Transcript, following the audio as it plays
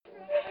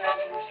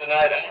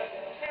tonight.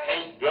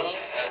 I'm drunk.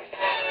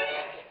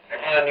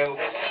 I knew.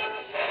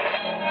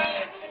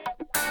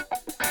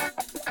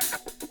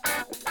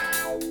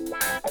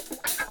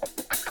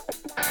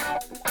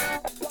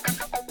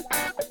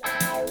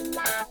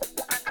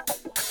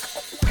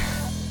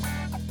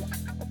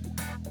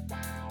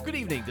 Good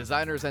evening,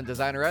 designers and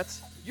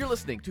designerettes. You're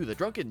listening to the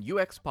Drunken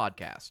UX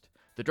Podcast.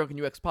 The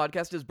Drunken UX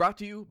Podcast is brought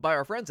to you by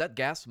our friends at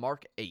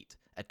Gasmark 8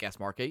 at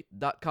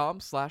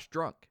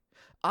gasmark8.com/drunk.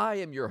 I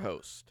am your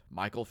host,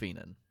 Michael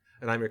Feenan.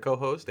 And I'm your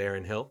co-host,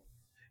 Aaron Hill.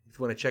 If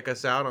you want to check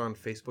us out on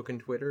Facebook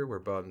and Twitter, we're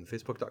on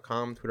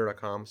facebook.com,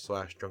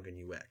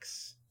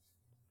 twitter.com/drunkenux.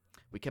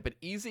 We kept it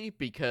easy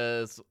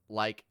because,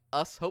 like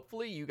us,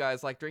 hopefully, you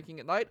guys like drinking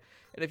at night.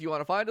 And if you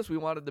want to find us, we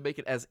wanted to make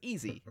it as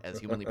easy as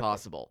humanly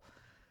possible.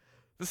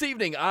 This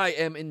evening, I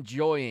am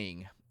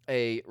enjoying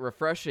a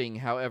refreshing,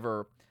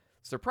 however,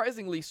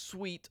 surprisingly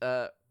sweet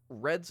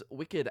Red's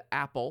Wicked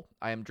Apple.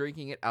 I am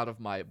drinking it out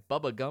of my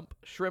Bubba Gump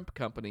Shrimp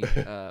Company.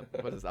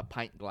 What is it, a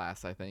pint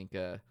glass, I think.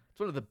 It's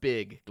one of the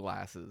big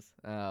glasses.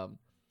 And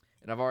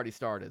I've already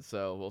started,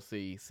 so we'll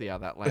see how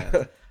that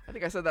lands. I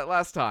think I said that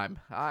last time.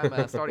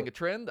 I'm starting a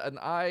trend, and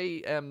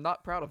I am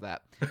not proud of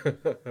that.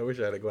 I wish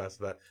I had a glass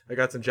of that. I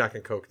got some Jack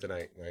and Coke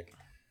tonight, Mike.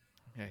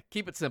 Okay,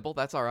 keep it simple.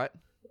 That's all right.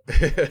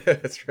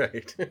 That's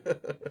right.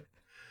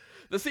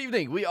 This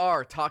evening, we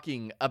are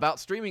talking about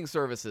streaming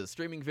services,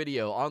 streaming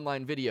video,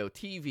 online video,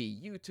 TV,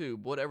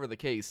 YouTube, whatever the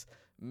case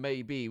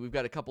may be. We've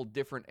got a couple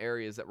different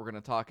areas that we're going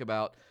to talk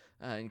about,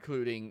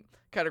 including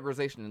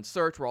categorization and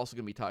search. We're also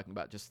going to be talking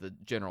about just the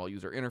general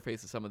user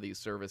interface of some of these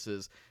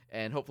services,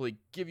 and hopefully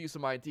give you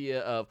some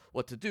idea of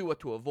what to do, what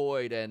to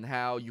avoid, and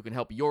how you can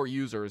help your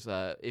users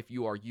if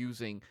you are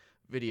using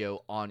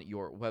video on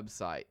your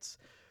websites.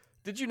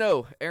 Did you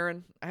know,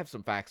 Aaron, I have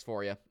some facts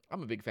for you.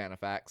 I'm a big fan of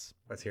facts.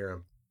 Let's hear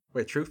them.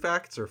 Wait, true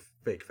facts or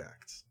fake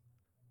facts?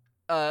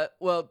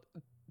 Well,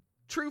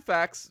 true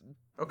facts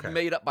Okay.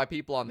 made up by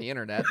people on the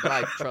internet, but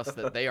I trust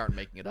that they aren't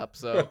making it up,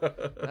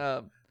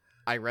 so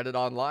I read it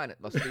online. It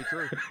must be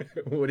true.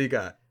 What do you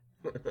got?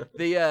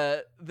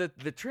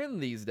 The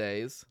trend these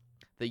days,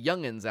 the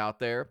youngins out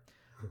there,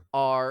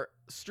 are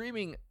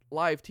streaming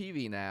live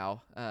TV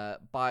now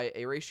by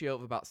a ratio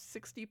of about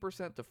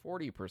 60% to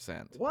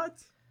 40%.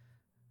 What?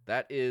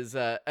 That is,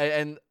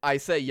 and I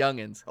say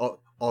youngins.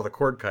 All the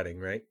cord cutting,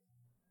 right?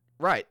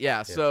 Right,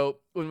 yeah.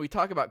 So when we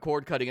talk about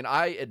cord cutting, and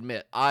I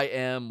admit, I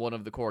am one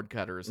of the cord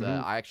cutters.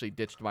 Mm-hmm. I actually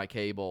ditched my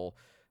cable,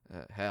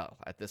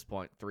 at this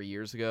point, 3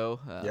 years ago,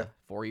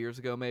 4 years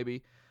ago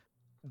maybe.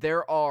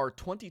 There are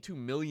 22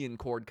 million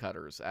cord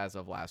cutters as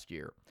of last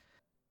year.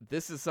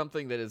 This is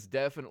something that is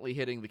definitely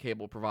hitting the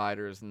cable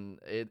providers, and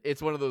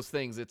it's one of those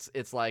things.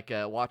 It's like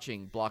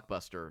watching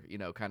Blockbuster,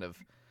 kind of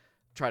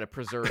try to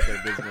preserve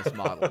their business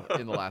model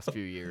in the last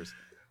few years.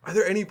 Are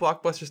there any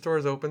Blockbuster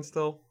stores open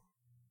still?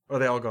 Or are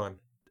they all gone?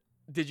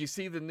 Did you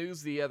see the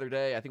news the other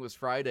day? I think it was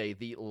Friday.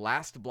 The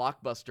last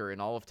Blockbuster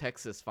in all of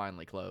Texas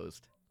finally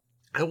closed.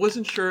 I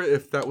wasn't sure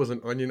if that was an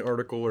Onion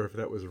article or if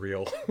that was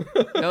real.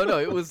 No,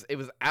 it was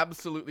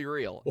absolutely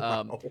real.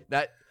 Wow.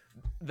 That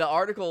the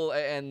article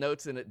and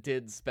notes in it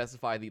did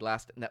specify the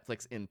last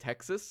Netflix in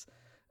Texas.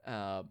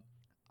 I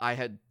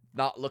had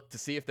not looked to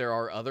see if there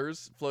are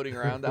others floating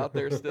around out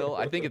there still.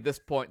 I think at this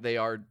point they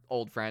are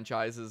old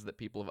franchises that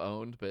people have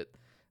owned, but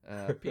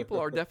people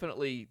are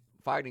definitely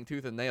fighting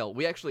tooth and nail.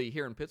 We actually,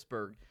 here in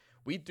Pittsburgh,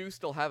 we do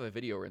still have a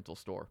video rental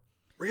store.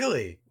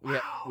 Really?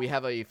 We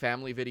have a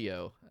Family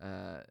Video.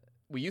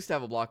 We used to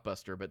have a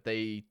Blockbuster, but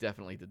they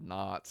definitely did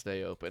not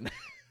stay open.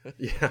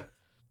 Yeah.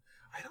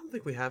 I don't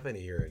think we have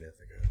any here in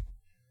Ithaca.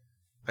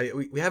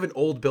 We have an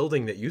old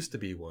building that used to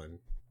be one,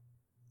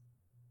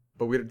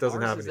 but it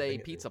doesn't have anything. Ours is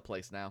a pizza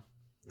place now.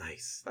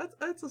 Nice.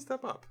 That's a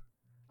step up.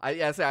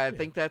 I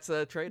think that's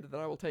a trade that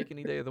I will take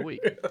any day of the week.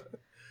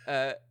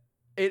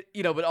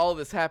 But all of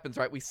this happens,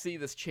 right? We see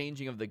this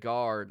changing of the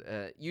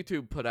guard.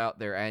 YouTube put out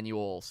their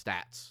annual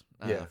stats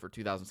for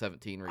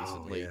 2017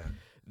 recently. Oh,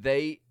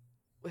 yeah.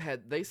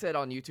 They said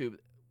on YouTube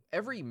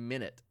every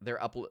minute they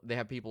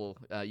have people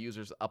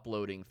users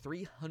uploading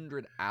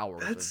 300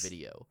 hours of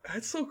video.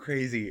 That's so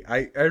crazy.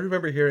 I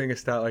remember hearing a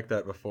stat like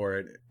that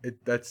before.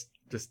 That's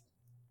just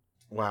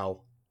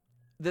wow.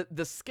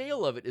 The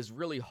scale of it is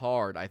really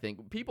hard, I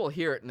think. People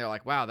hear it and they're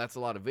like, wow, that's a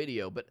lot of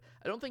video. But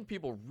I don't think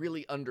people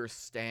really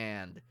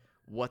understand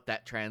what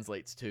that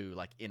translates to,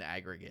 like, in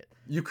aggregate.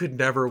 You could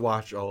never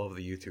watch all of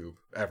the YouTube,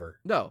 ever.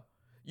 No.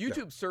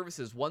 YouTube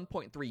services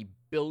 1.3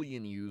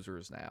 billion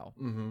users now.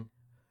 Mm-hmm.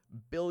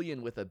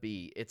 Billion with a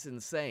B. It's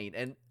insane.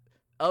 And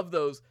of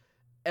those,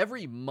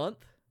 every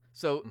month,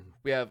 so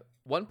we have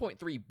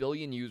 1.3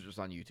 billion users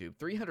on YouTube,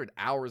 300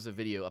 hours of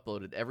video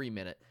uploaded every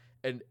minute,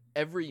 and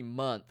every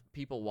month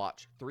people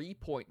watch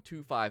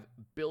 3.25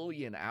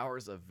 billion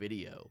hours of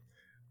video.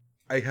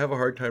 I have a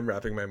hard time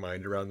wrapping my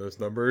mind around those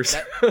numbers.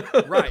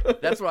 Right.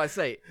 That's what I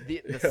say.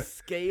 The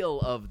scale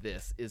of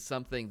this is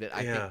something that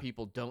I think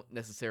people don't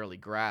necessarily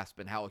grasp,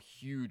 and how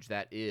huge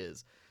that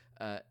is.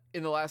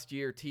 In the last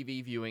year,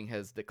 TV viewing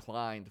has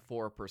declined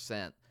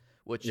 4%,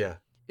 which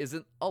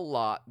isn't a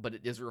lot, but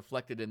it is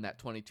reflected in that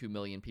 22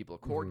 million people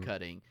cord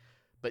cutting.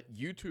 But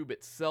YouTube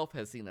itself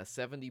has seen a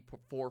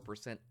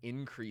 74%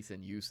 increase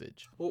in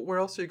usage. Well, where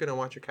else are you going to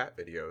watch your cat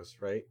videos,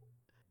 right?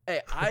 Hey,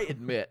 I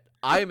admit,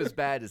 I am as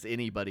bad as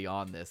anybody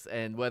on this.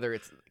 And whether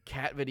it's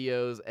cat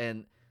videos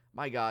and,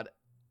 my God,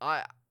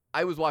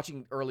 I was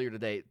watching earlier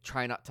today,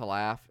 Try Not to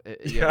Laugh.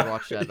 You ever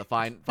watch the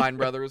Fine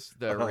Brothers,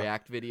 the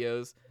React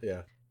videos?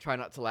 Yeah. Try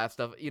Not to Laugh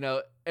stuff,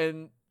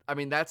 and I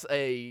mean, that's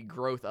a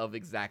growth of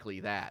exactly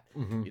that.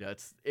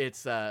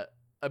 It's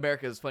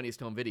America's Funniest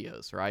Home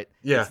Videos, right?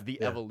 Yeah. It's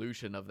the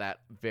evolution of that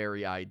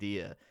very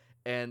idea.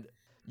 And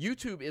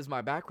YouTube is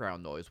my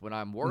background noise. When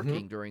I'm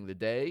working during the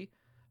day,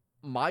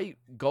 my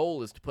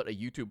goal is to put a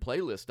YouTube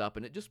playlist up,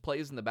 and it just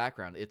plays in the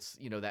background. It's,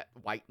 that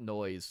white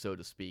noise, so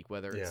to speak,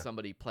 whether it's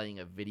somebody playing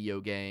a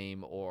video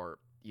game or,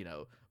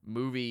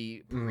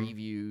 movie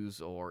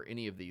previews or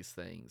any of these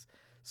things.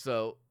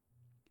 So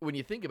when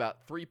you think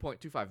about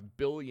 3.25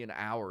 billion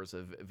hours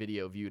of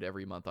video viewed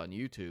every month on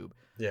YouTube,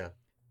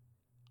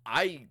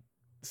 I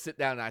sit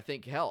down and I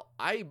think, hell,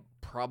 I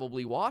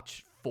probably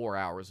watch 4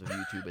 hours of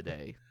YouTube a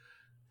day.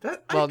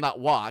 Not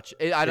watch.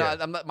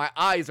 I'm not, my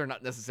eyes are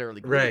not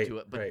necessarily glued to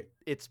it, but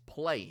it's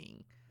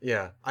playing.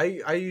 Yeah,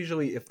 I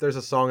usually, if there's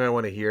a song I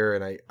want to hear,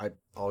 and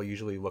I'll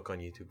usually look on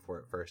YouTube for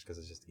it first because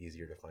it's just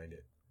easier to find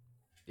it.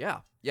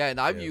 Yeah, and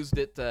I've used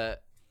it.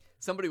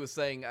 Somebody was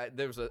saying,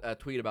 there was a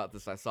tweet about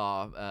this I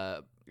saw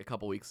a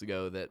couple weeks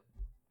ago, that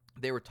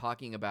they were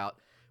talking about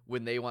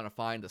when they want to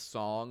find a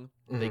song,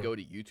 they go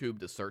to YouTube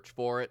to search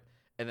for it,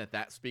 and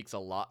that speaks a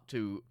lot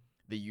to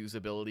the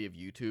usability of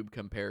YouTube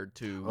compared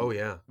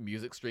to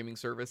music streaming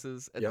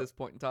services at this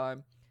point in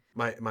time.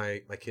 My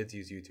kids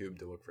use YouTube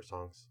to look for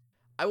songs.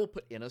 I will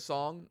put in a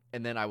song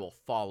and then I will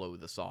follow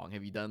the song.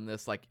 Have you done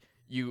this? Like,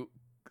 you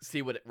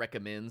see what it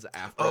recommends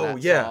after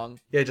that song?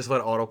 Yeah, just let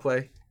it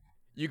autoplay.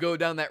 You go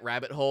down that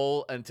rabbit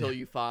hole until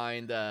you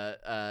find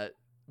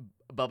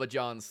Bubba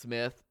John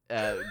Smith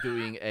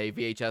doing a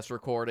VHS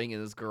recording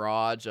in his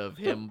garage of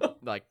him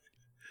like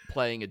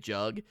playing a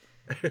jug.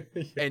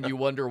 And you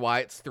wonder why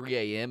it's 3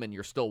 a.m. and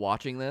you're still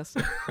watching this.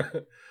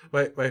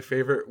 My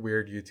favorite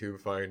weird YouTube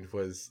find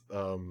was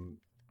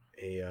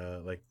a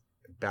like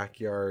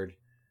backyard.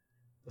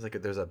 It was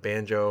like there's a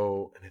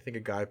banjo and I think a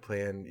guy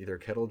playing either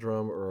kettle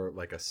drum or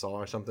like a saw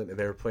or something, and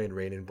they were playing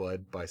 "Rain in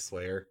Blood" by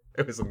Slayer.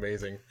 It was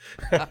amazing.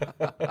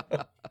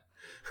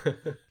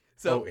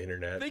 So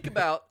internet. Think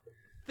about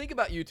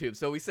YouTube.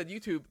 So we said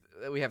YouTube.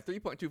 We have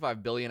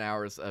 3.25 billion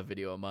hours of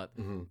video a month.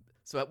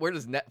 So where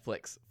does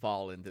Netflix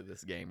fall into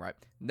this game, right?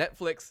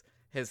 Netflix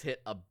has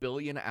hit 1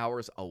 billion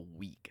hours a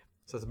week.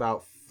 So it's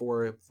about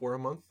four a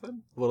month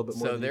then? A little bit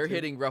more. So they're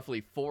hitting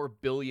roughly 4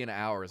 billion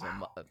hours a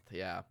month.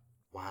 Yeah.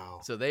 Wow.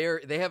 So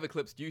they have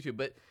eclipsed YouTube,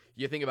 but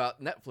you think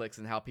about Netflix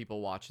and how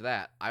people watch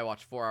that. I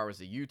watch 4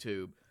 hours of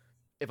YouTube.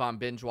 If I'm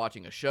binge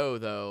watching a show,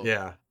 though,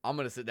 I'm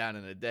gonna sit down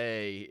in a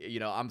day.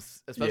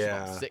 Especially if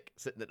I'm sick,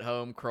 sitting at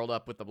home, curled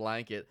up with the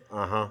blanket.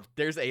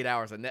 There's 8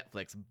 hours of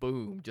Netflix,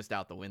 boom, just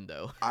out the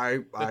window. I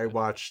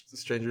watched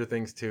Stranger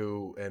Things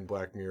 2 and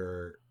Black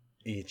Mirror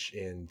each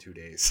in 2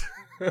 days.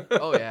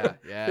 Oh yeah.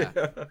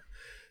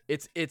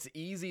 It's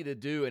easy to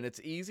do, and it's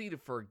easy to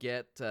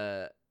forget.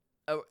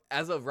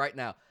 As of right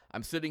now,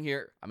 I'm sitting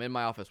here. I'm in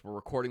my office. We're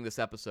recording this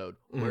episode.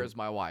 Where's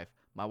my wife?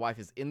 My wife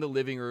is in the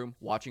living room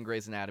watching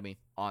Grey's Anatomy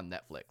on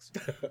Netflix.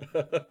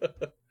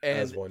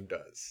 As one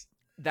does.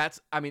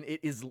 It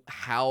is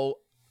how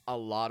a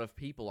lot of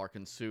people are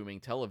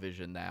consuming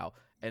television now.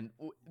 And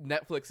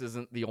Netflix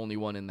isn't the only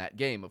one in that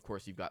game. Of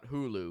course, you've got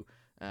Hulu.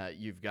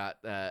 You've got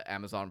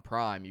Amazon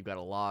Prime. You've got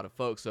a lot of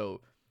folks.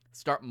 So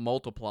start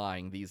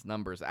multiplying these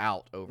numbers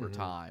out over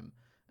time.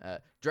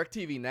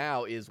 DirecTV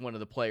Now is one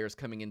of the players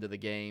coming into the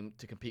game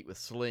to compete with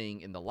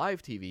Sling in the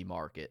live TV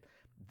market.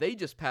 They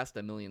just passed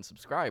 1 million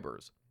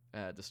subscribers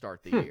to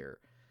start the year.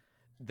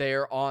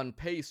 They're on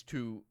pace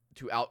to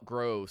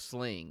outgrow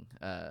Sling,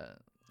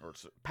 or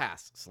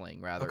pass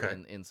Sling, rather,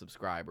 in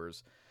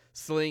subscribers.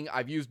 Sling,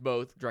 I've used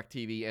both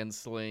DirecTV and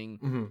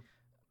Sling.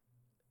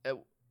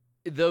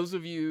 Those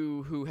of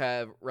you who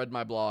have read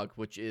my blog,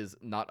 which is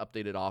not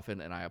updated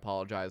often, and I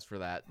apologize for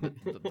that,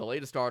 the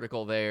latest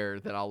article there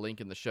that I'll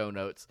link in the show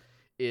notes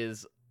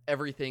is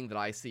everything that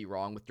I see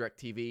wrong with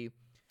DirecTV.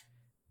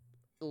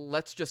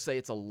 Let's just say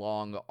it's a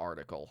long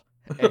article,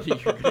 and you're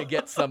going to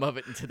get some of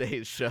it in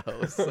today's show.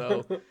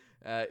 So,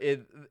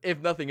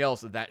 if nothing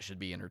else, that should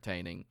be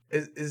entertaining.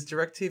 Is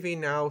DirecTV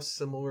Now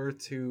similar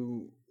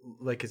to,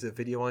 like, is it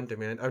video on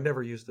demand? I've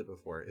never used it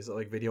before. Is it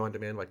like video on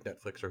demand, like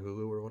Netflix or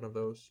Hulu or one of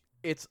those?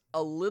 It's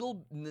a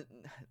little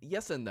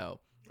yes and no.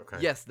 Okay.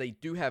 Yes, they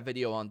do have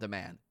video on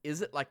demand.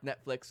 Is it like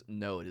Netflix?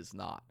 No, it is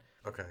not.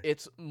 Okay.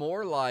 It's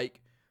more like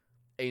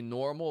a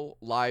normal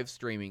live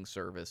streaming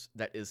service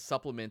that is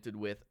supplemented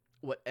with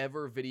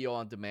whatever video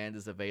on demand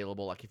is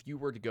available. Like if you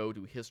were to go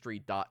to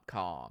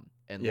history.com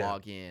and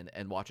log in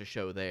and watch a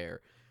show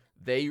there,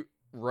 they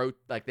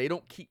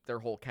don't keep their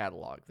whole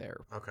catalog there.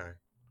 Okay.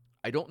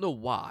 I don't know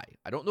why.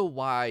 I don't know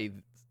why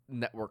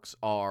networks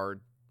are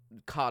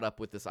caught up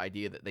with this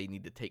idea that they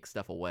need to take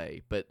stuff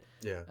away. But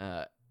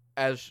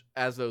as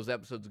those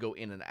episodes go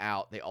in and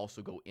out, they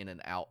also go in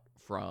and out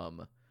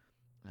from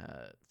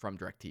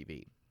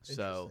DirecTV.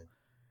 So Interesting.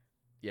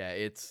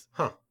 yeah,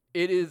 Huh.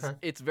 Okay.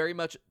 it's very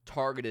much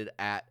targeted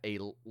at a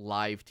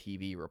live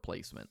TV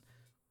replacement.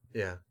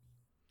 Yeah.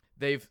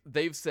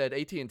 They've said,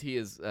 AT&T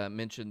has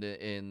mentioned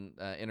in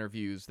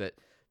interviews that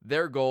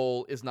their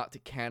goal is not to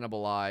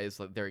cannibalize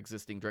like their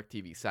existing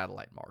DirecTV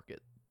satellite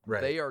market.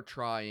 Right. They are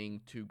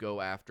trying to go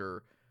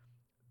after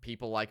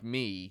people like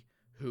me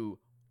who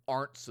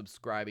aren't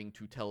subscribing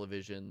to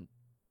television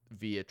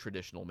via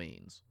traditional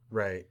means.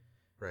 Right.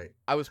 Right.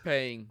 I was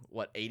paying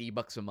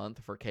 $80 a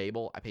month for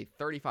cable. I pay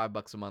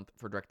 $35 a month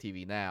for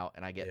DirecTV now,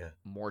 and I get Yeah.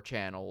 more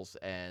channels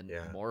and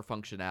Yeah. more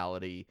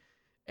functionality,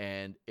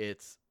 and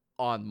it's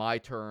on my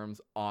terms,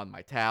 on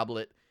my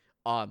tablet,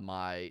 on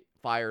my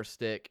Fire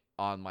Stick,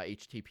 on my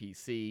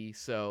HTPC.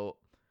 So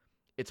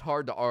it's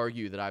hard to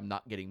argue that I'm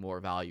not getting more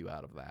value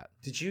out of that.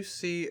 Have you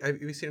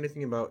seen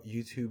anything about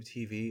YouTube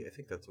TV? I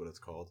think that's what it's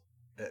called.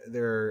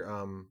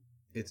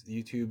 It's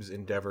YouTube's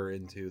endeavor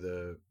into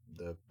the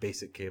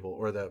basic cable,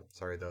 or the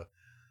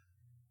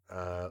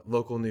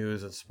local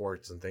news and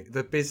sports and things.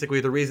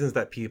 Basically the reasons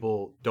that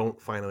people don't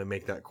finally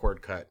make that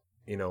cord cut.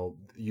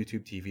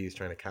 YouTube TV is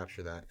trying to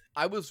capture that.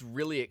 I was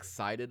really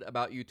excited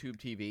about YouTube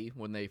TV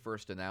when they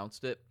first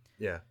announced it.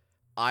 Yeah.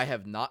 I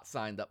have not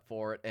signed up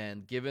for it,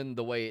 and given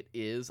the way it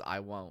is, I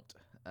won't.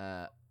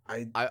 I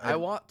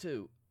want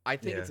to. I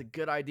think it's a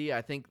good idea.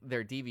 I think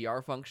their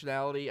DVR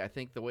functionality, I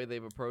think the way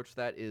they've approached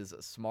that is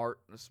a smart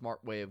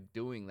way of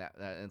doing that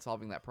and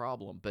solving that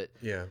problem. But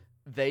yeah,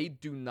 they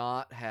do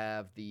not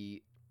have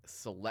the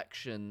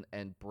selection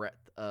and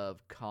breadth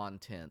of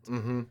content.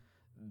 Mm-hmm.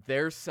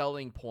 Their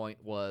selling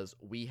point was,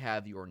 we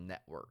have your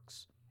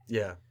networks.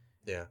 Yeah,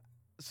 yeah.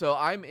 So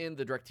I'm in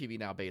the DirecTV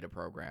Now beta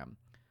program.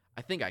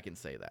 I think I can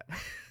say that.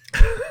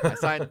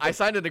 I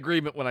signed an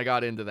agreement when I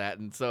got into that,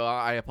 and so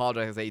I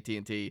apologize,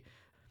 AT&T.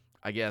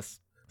 I guess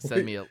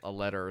send me a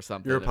letter or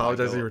something. You're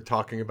apologizing you were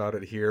talking about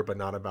it here, but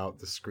not about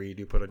the screed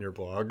you put on your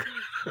blog.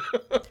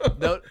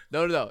 No.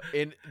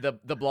 In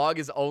the blog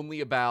is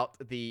only about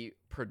the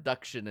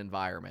production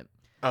environment.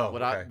 Oh,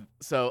 okay.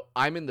 So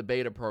I'm in the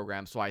beta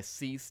program, so I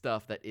see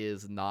stuff that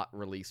is not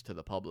released to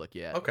the public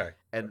yet. Okay.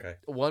 And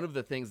one of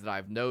the things that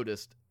I've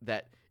noticed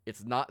that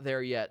it's not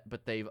there yet,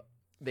 but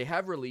they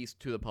have released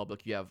to the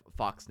public. You have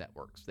Fox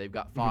networks. They've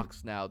got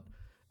Fox Now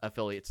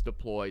affiliates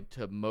deployed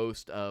to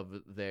most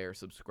of their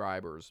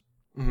subscribers.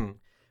 Mm-hmm.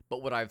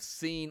 But what I've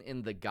seen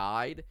in the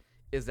guide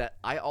is that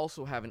I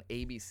also have an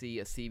ABC,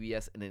 a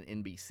CBS, and an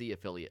NBC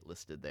affiliate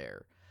listed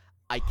there.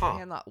 I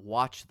cannot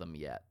watch them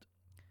yet.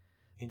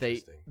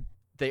 Interesting.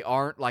 They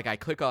aren't, like, I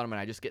click on them and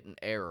I just get an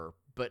error,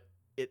 but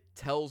it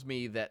tells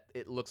me that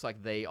it looks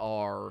like they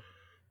are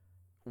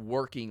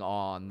working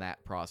on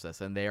that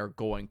process, and they are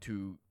going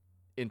to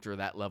enter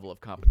that level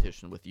of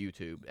competition with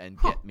YouTube and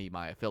get me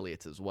my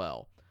affiliates as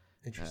well.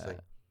 Interesting.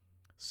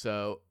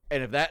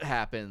 And if that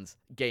happens,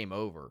 game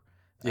over.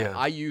 Yeah.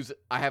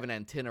 I have an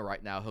antenna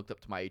right now hooked up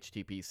to my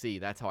HTPC.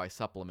 That's how I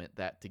supplement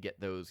that to get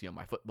those,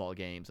 my football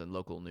games and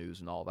local news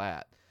and all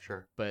that.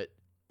 Sure. But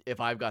if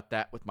I've got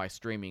that with my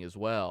streaming as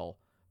well,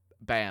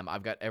 bam,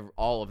 I've got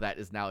all of that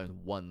is now in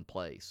one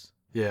place.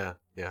 Yeah,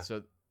 yeah.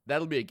 So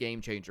that'll be a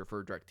game changer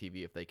for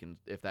DirecTV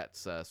if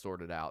that's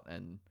sorted out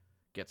and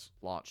gets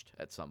launched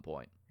at some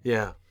point.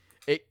 Yeah.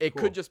 It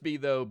could just be,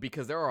 though,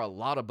 because there are a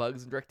lot of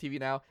bugs in DirecTV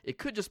Now, it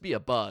could just be a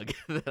bug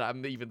that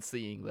I'm even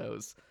seeing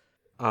those.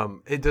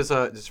 Does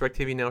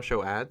DirecTV Now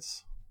show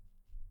ads?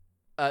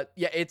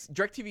 Yeah,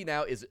 DirecTV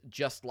Now is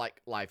just like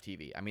live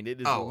TV. I mean,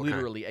 it is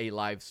literally a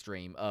live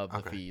stream of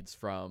the feeds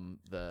from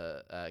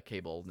the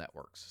cable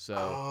networks.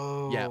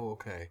 So, yeah.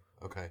 Okay.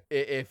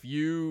 If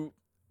you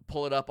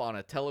pull it up on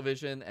a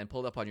television and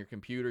pull it up on your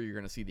computer, you're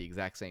going to see the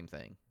exact same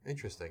thing.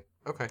 Interesting.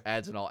 Okay.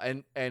 Ads and all.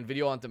 And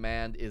video on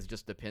demand is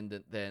just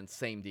dependent, then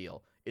same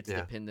deal. It's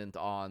dependent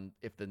on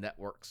if the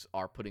networks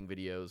are putting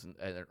videos and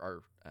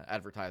or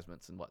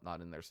advertisements and whatnot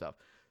in their stuff.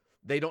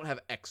 They don't have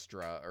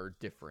extra or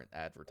different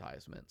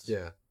advertisements.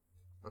 Yeah.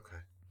 Okay.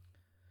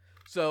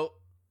 So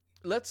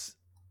let's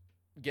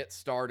get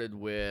started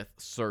with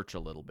search a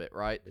little bit,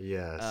 right?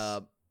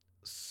 Yes.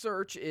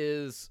 Search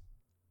is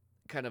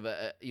kind of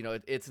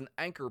it's an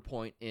anchor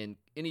point in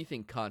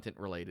anything content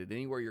related,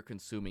 anywhere you're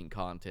consuming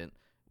content,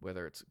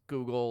 whether it's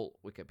Google,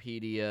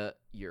 Wikipedia,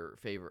 your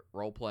favorite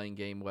role-playing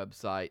game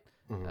website,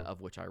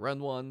 of which I run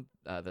one,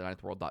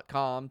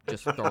 the9thworld.com,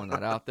 just throwing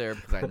that out there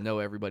because I know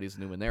everybody's a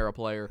Numenera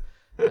player,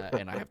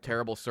 and I have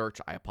terrible search.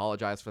 I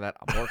apologize for that.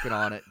 I'm working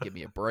on it. Give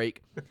me a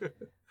break.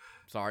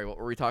 Sorry, what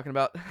were we talking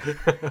about?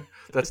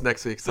 That's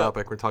next week's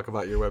topic. We're talking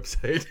about your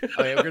website.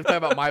 Okay, we're going to talk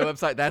about my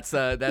website. That's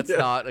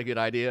not a good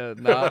idea.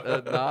 Not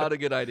a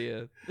good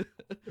idea.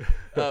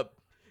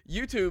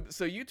 YouTube.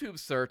 So YouTube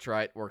search,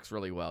 right, works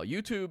really well.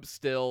 YouTube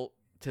still,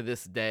 to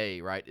this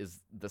day, right, is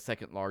the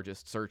second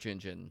largest search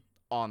engine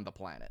on the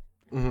planet.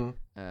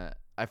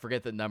 I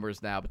forget the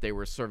numbers now, but they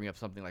were serving up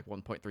something like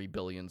 1.3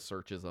 billion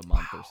searches a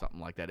month or something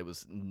like that. It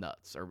was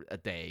nuts, or a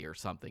day or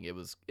something.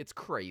 It's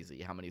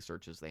crazy how many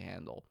searches they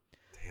handle.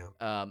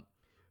 Damn.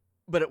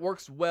 But it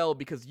works well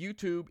because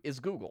YouTube is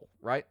Google,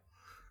 right?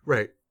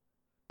 Right.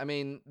 I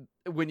mean,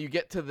 when you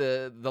get to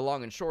the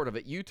long and short of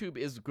it, YouTube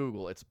is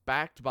Google. It's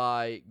backed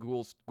by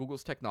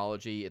Google's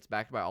technology. It's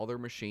backed by all their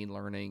machine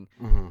learning.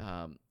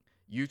 Mm-hmm.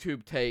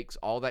 YouTube takes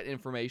all that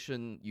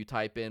information you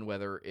type in,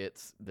 whether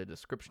it's the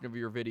description of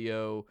your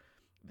video,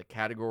 the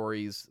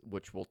categories,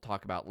 which we'll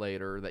talk about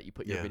later, that you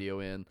put your video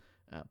in.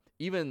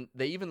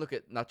 They even look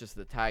at not just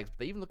the tags, but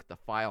they even look at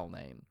the file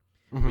name.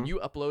 Mm-hmm. When you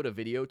upload a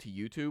video to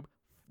YouTube,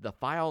 the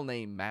file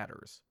name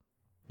matters.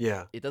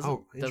 Yeah. It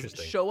doesn't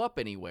show up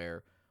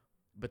anywhere,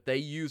 but they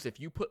use, if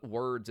you put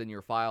words in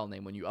your file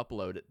name when you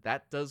upload it,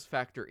 that does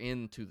factor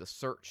into the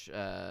search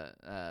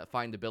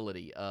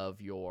findability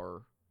of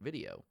your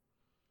video.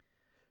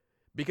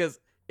 Because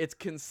it's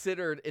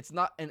considered, it's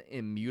not an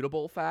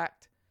immutable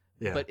fact,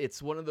 but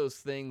it's one of those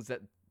things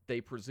that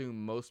they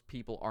presume most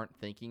people aren't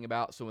thinking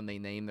about. So when they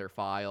name their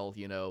file,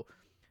 you know,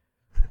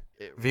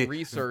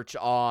 research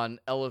on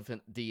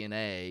elephant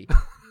DNA,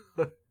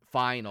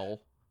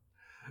 final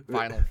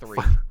 3.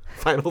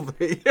 Final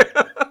 3.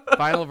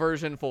 Final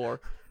version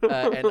 4,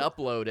 and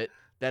upload it,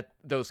 that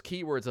those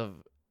keywords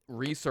of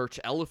research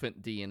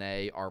elephant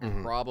DNA are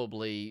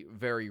probably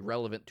very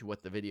relevant to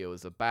what the video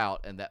is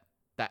about, and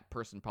that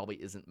person probably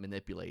isn't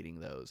manipulating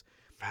those.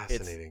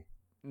 Fascinating. It's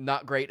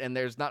not great, and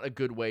there's not a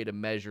good way to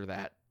measure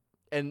that.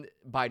 And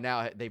by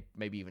now, they've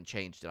maybe even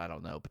changed it, I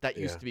don't know. But that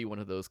used to be one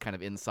of those kind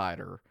of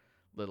insider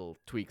little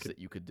tweaks that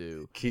you could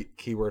do.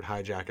 Keyword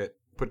hijack it.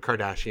 Put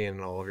Kardashian in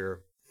all of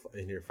your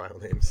file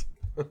names.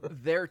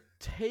 They're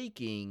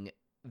taking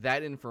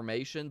that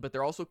information, but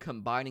they're also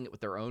combining it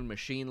with their own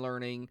machine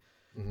learning,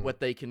 what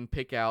they can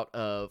pick out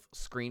of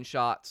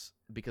screenshots,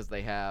 because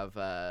they have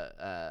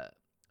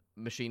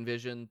machine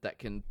vision that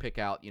can pick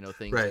out, you know,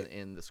 things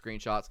in the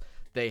screenshots.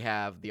 They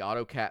have the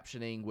auto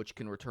captioning, which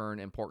can return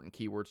important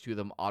keywords to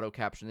them. Auto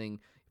captioning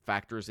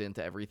factors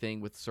into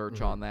everything with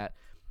search on that.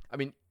 I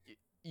mean,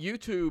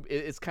 YouTube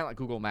is kind of like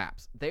Google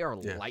Maps. They are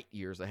light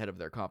years ahead of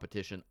their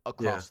competition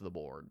across the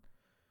board.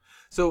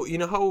 So you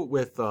know how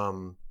with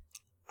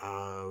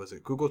was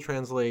it Google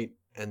Translate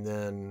and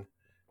then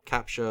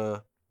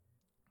CAPTCHA,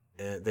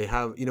 and they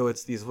have, you know,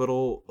 it's these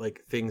little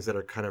like things that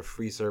are kind of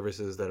free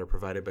services that are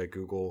provided by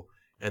Google,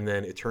 and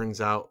then it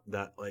turns out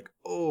that like,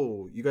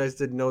 oh, you guys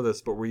didn't know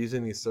this, but we're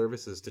using these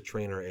services to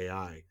train our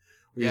AI.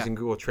 We're using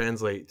Google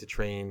Translate to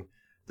train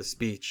the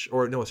speech,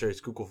 or no, sorry,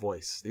 it's Google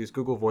Voice. They use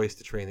Google Voice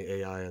to train the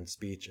AI on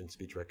speech and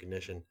speech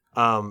recognition.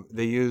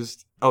 They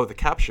used the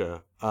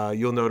CAPTCHA.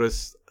 You'll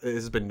notice, this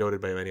has been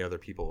noted by many other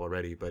people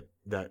already, but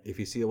that if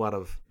you see a lot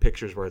of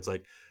pictures where it's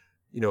like,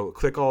 you know,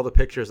 click all the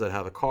pictures that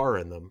have a car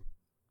in them,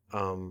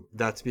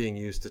 that's being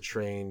used to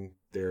train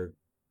their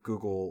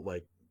Google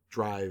like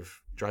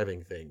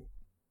driving thing,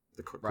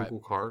 the Google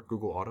car,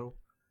 Google Auto.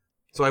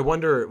 So I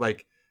wonder,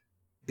 like,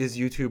 is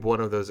YouTube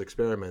one of those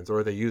experiments, or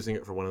are they using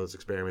it for one of those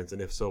experiments?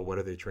 And if so, what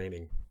are they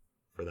training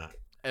for that?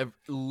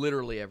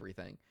 Literally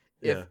everything.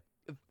 If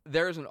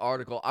there's an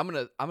article, I'm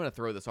gonna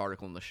throw this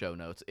article in the show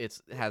notes. It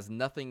has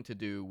nothing to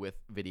do with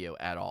video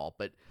at all,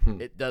 but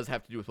it does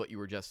have to do with what you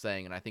were just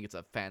saying, and I think it's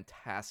a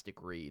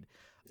fantastic read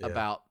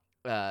about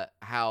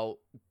how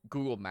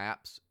Google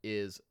Maps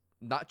is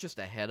not just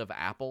ahead of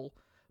Apple,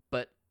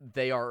 but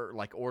they are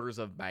like orders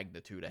of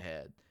magnitude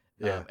ahead.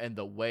 And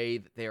the way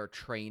that they are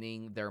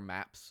training their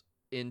Maps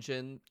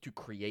engine to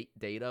create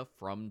data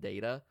from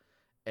data,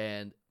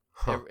 and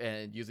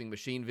using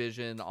machine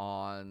vision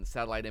on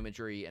satellite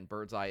imagery and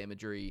bird's eye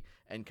imagery,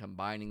 and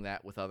combining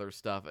that with other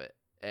stuff,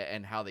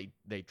 and how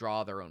they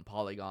draw their own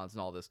polygons and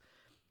all this.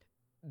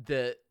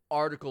 The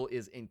article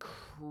is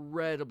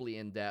incredibly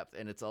in depth,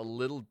 and it's a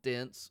little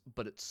dense,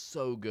 but it's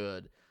so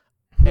good,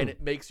 and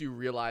it makes you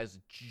realize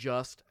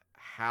just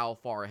how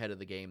far ahead of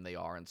the game they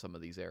are in some of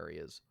these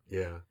areas.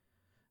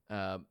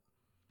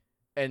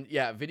 And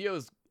video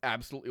is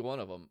absolutely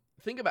one of them.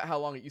 Think about how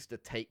long it used to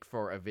take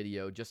for a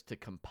video just to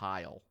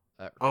compile.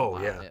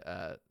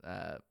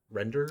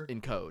 Render?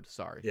 Encode,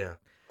 sorry. Yeah.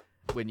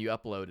 When you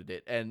uploaded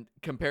it, and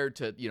compared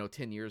to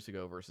 10 years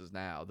ago versus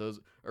now,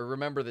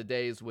 remember the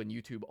days when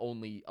YouTube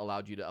only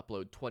allowed you to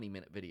upload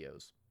 20-minute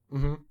videos.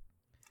 I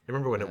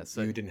remember when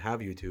you didn't have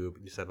YouTube,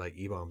 you just had like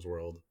eBaum's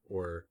World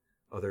or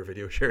other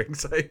video sharing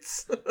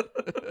sites.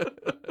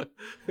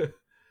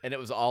 And it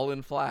was all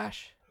in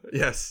Flash.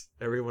 Yes,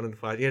 everyone in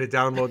Flash. You had to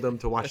download them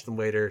to watch them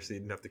later, so you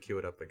didn't have to queue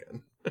it up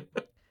again.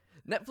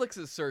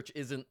 Netflix's search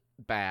isn't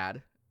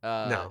bad.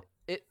 No.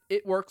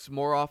 It works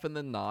more often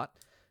than not.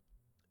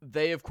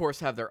 They, of course,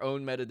 have their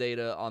own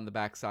metadata on the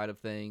backside of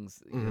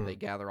things. You know, they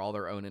gather all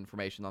their own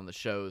information on the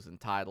shows and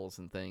titles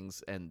and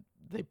things, and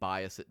they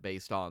bias it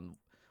based on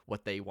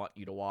what they want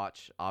you to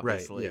watch,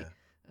 obviously,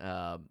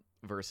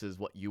 versus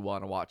what you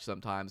want to watch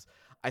sometimes.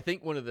 I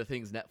think one of the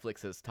things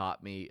Netflix has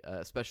taught me,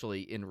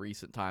 especially in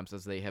recent times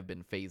as they have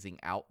been phasing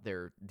out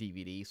their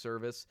DVD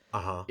service,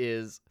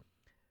 is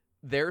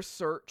their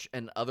search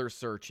and other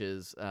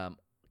searches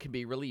can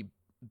be really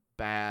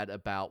bad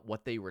about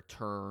what they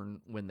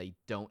return when they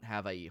don't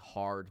have a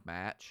hard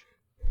match.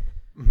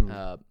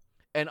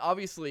 And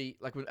obviously,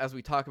 like as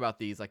we talk about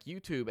these, like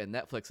YouTube and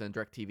Netflix and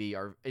DirecTV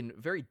are in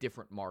very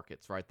different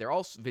markets, right? They're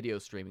all video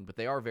streaming, but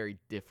they are very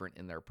different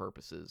in their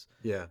purposes.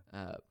 Yeah.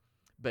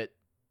 But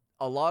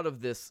a lot of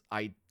these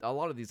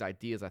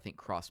ideas, I think,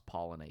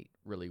 cross-pollinate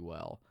really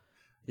well.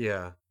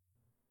 Yeah.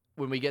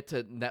 When we get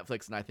to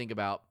Netflix, and I think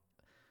about,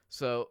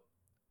 so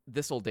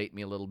this will date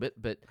me a little bit,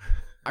 but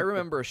I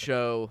remember a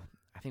show,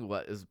 I think it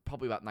was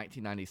probably about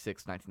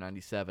 1996,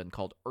 1997,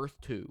 called Earth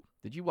 2.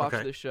 Did you watch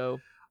this show?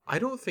 I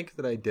don't think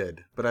that I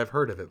did, but I've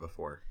heard of it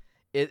before.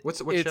 What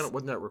channel?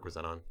 What network was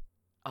that on?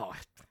 Oh,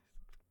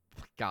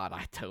 God,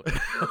 I don't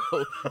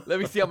know. Let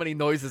me see how many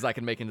noises I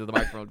can make into the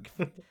microphone.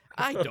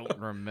 I don't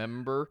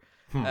remember.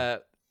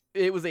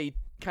 It was a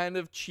kind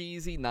of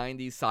cheesy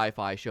 90s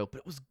sci-fi show, but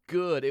it was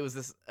good. It was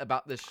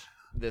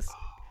this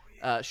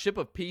ship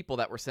of people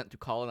that were sent to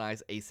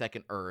colonize a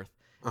second Earth,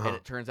 and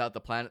it turns out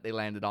the planet they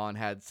landed on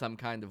had some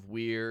kind of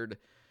weird,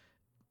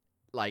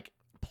 like,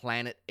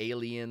 planet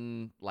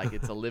alien, like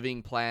it's a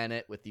living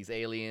planet with these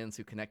aliens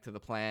who connect to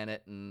the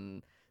planet,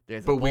 and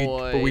there's a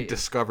boy. But we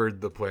discovered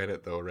the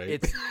planet, though,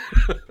 right?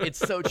 It's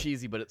so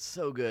cheesy, but it's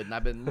so good. And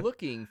I've been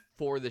looking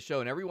for the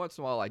show, and every once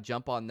in a while I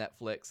jump on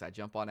Netflix, I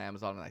jump on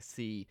Amazon, and I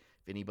see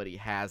if anybody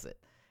has it,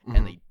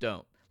 and they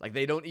don't. Like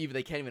they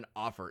can't even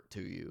offer it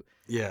to you.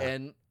 Yeah.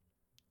 And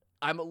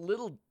I'm a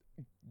little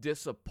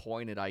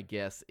disappointed, I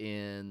guess,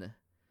 because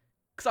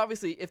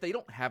obviously if they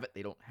don't have it,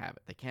 they don't have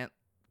it. They can't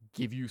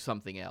give you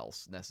something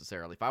else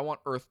necessarily. If I want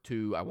Earth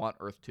 2, I want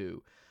Earth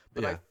 2.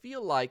 But I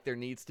feel like there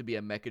needs to be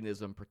a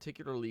mechanism,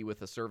 particularly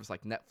with a service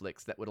like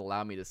Netflix, that would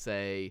allow me to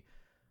say,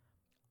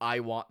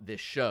 I want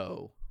this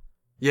show.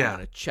 Yeah. I'm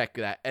going to check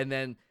that. And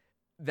then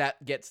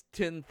that gets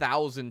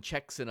 10,000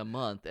 checks in a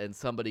month, and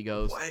somebody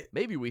goes,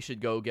 maybe we should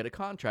go get a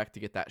contract to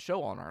get that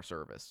show on our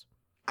service.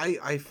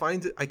 I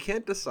find it, I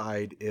can't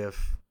decide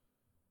if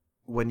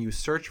when you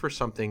search for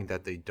something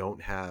that they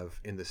don't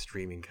have in the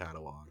streaming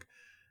catalog,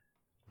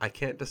 I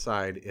can't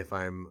decide if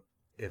I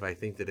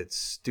think that it's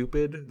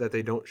stupid that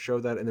they don't show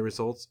that in the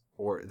results,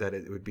 or that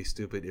it would be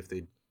stupid if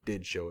they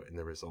did show it in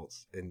the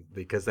results. And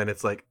because then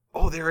it's like,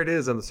 oh, there it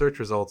is on the search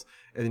results,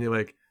 and then you're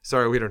like,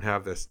 sorry, we don't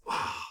have this.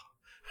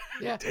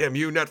 Yeah. Damn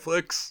you,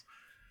 Netflix.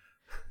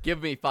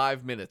 Give me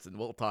 5 minutes and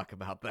we'll talk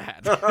about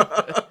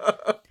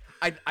that.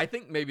 I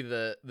think maybe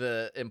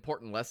the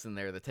important lesson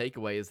there, the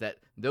takeaway, is that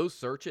those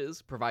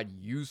searches provide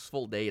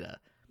useful data.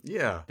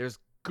 Yeah. There's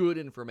good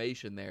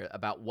information there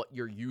about what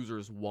your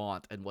users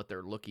want and what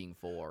they're looking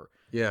for.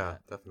 Yeah,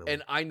 definitely.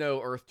 And I know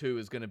Earth 2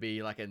 is going to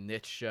be like a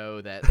niche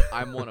show that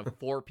I'm one of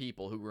 4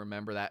 people who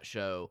remember that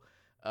show.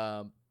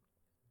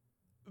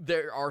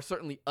 There are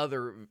certainly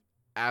other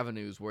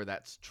avenues where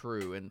that's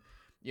true. And,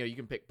 you know, you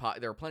can pick,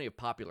 there are plenty of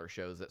popular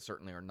shows that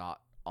certainly are not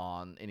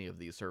on any of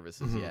these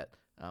services yet,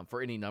 for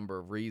any number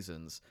of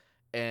reasons.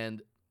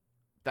 And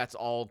that's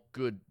all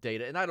good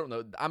data. And I don't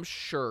know, I'm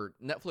sure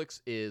Netflix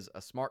is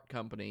a smart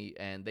company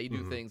and they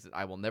do things that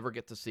I will never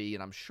get to see,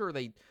 and I'm sure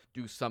they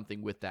do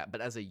something with that.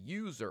 But as a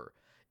user,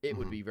 it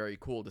would be very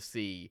cool to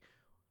see,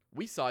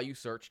 we saw you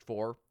searched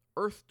for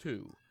Earth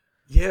 2.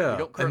 Yeah. We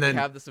don't currently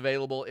have this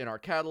available in our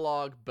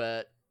catalog,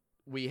 but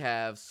we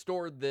have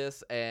stored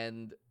this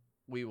and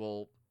we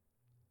will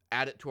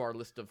add it to our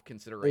list of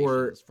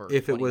considerations for 2019.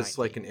 If it was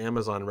like an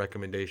Amazon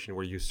recommendation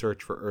where you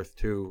search for Earth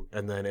 2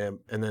 and then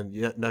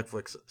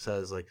Netflix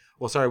says like,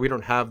 well, sorry, we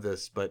don't have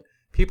this, but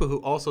people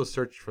who also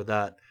searched for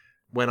that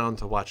went on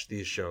to watch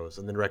these shows,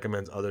 and then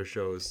recommends other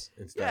shows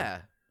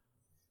instead.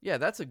 Yeah,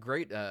 that's a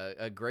great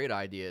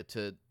idea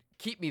to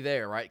keep me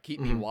there, right? Keep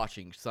me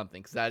watching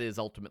something, because that is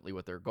ultimately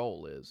what their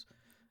goal is.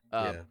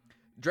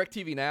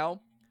 DirecTV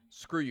Now,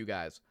 screw you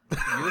guys.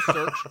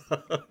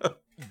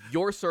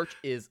 Your search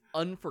is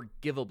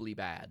unforgivably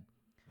bad.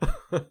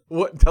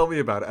 What? Tell me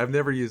about it. I've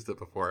never used it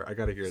before. I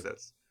got to hear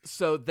this.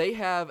 So they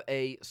have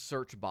a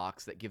search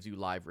box that gives you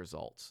live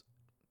results.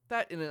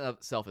 That in and of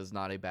itself is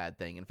not a bad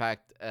thing. In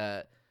fact,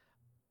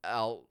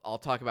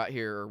 I'll talk about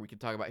here, or we can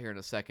talk about here in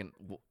a second,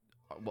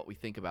 what we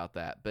think about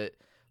that. But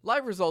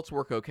live results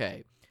work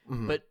okay.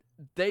 But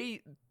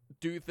they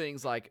do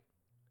things like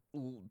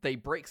they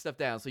break stuff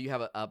down. So you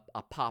have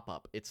a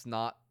pop-up. It's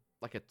not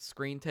like a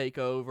screen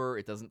takeover.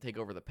 It doesn't take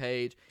over the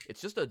page.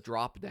 It's just a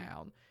drop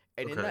down.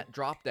 And in that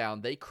drop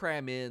down, they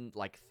cram in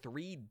like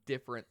 3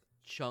 different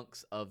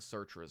chunks of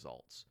search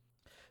results.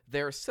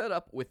 They're set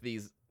up with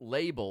these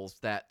labels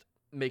that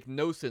make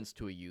no sense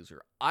to a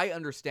user. I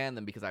understand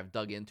them because I've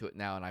dug into it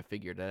now and I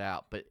figured it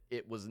out, but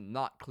it was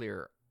not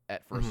clear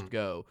at first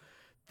go.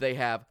 They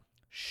have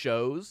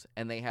shows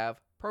and they have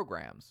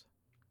programs.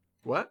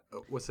 What?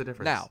 What's the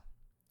difference? Now,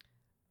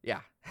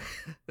 yeah.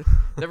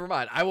 Never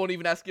mind. I won't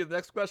even ask you the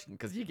next question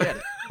because you get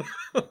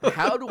it.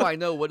 How do I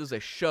know what is a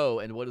show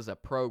and what is a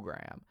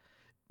program?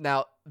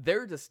 Now,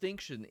 their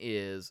distinction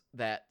is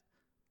that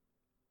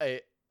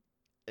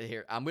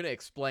here, I'm going to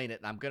explain it,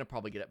 and I'm going to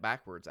probably get it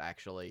backwards,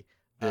 actually.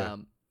 Yeah.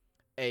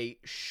 A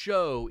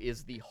show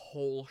is the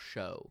whole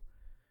show.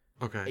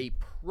 Okay. A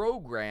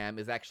program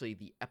is actually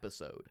the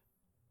episode.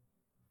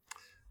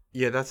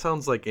 Yeah, that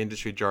sounds like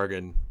industry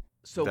jargon.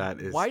 So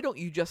why don't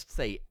you just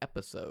say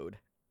episode?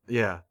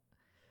 Yeah.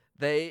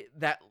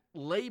 That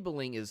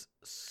labeling is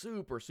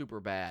super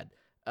bad.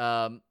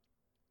 And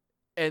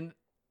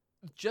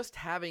just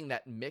having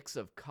that mix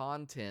of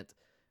content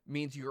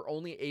means you're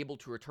only able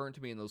to return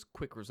to me in those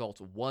quick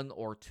results one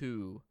or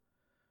two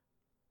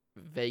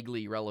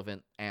vaguely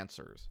relevant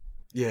answers.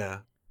 Yeah.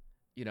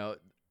 You know,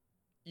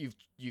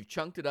 you've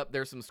chunked it up.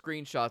 There's some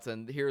screenshots,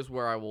 and here's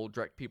where I will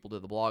direct people to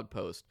the blog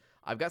post.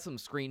 I've got some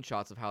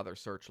screenshots of how their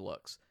search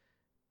looks.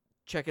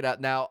 Check it out.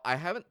 Now, I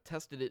haven't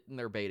tested it in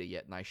their beta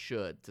yet, and I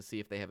should, to see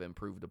if they have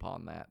improved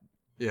upon that.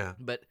 Yeah.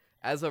 But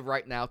as of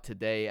right now,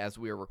 today, as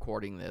we are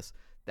recording this,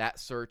 that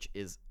search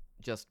is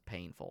just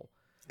painful.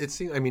 It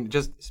seems, I mean,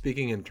 just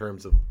speaking in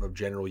terms of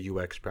general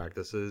UX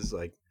practices,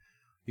 like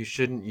you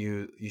shouldn't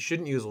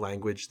use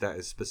language that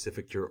is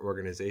specific to your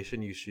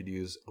organization. You should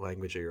use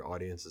language that your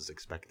audience is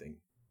expecting,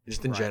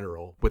 just in Right.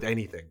 general, with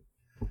anything.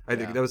 I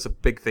think Yeah. that was a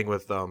big thing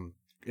with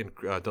in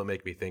Don't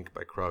Make Me Think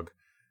by Krug.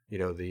 You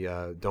know,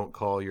 the don't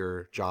call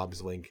your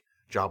jobs link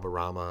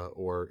Joborama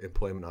or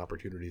employment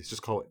opportunities.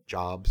 Just call it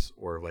jobs,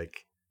 or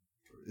like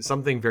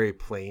something very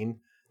plain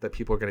that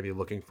people are going to be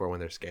looking for when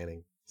they're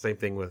scanning. Same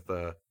thing with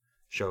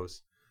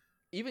shows.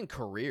 Even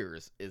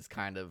careers is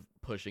kind of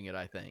pushing it,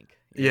 I think.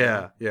 You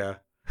Yeah, know?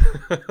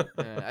 yeah.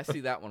 I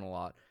see that one a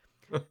lot.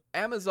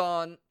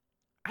 Amazon,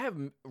 I have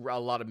a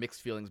lot of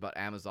mixed feelings about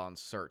Amazon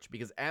search,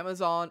 because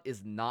Amazon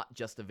is not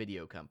just a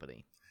video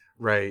company.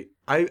 Right.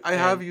 I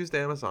have And- used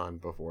Amazon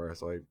before,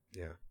 so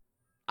yeah.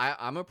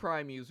 I'm a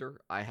Prime user.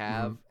 I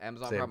have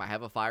Amazon Same. Prime. I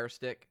have a Fire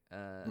Stick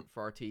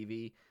for our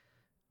TV.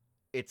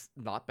 It's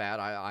not bad.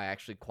 I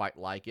actually quite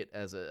like it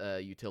as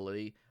a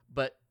utility.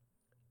 But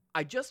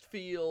I just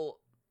feel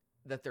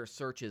that their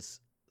search is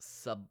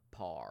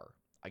subpar,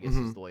 I guess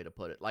is the way to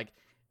put it. Like,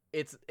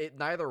 it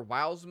neither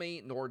wows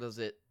me nor does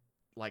it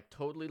like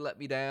totally let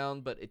me down,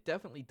 but it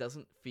definitely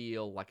doesn't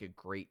feel like a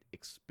great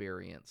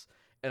experience.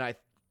 And I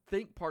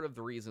think part of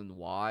the reason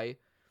why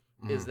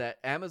is that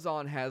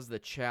Amazon has the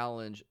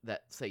challenge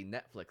that, say,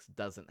 Netflix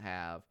doesn't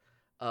have,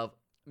 of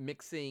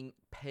mixing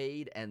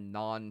paid and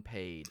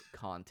non-paid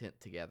content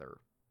together.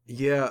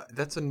 Yeah,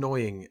 that's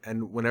annoying.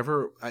 And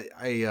whenever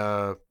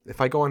I if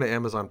I go onto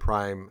Amazon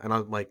Prime and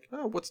I'm like,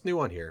 oh, what's new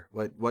on here?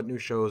 What new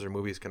shows or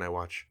movies can I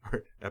watch,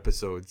 or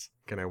episodes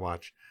can I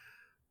watch?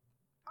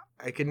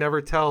 I can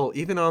never tell.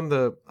 Even on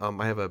the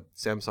I have a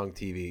Samsung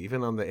TV.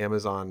 Even on the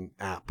Amazon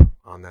app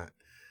on that,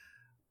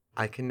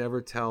 I can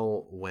never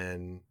tell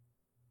when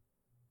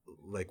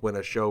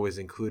a show is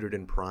included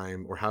in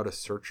Prime or how to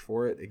search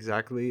for it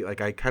exactly.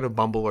 Like, I kind of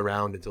bumble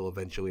around until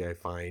eventually I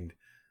find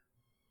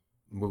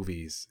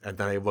movies, and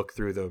then I look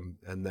through them,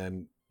 and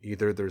then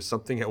either there's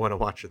something I want to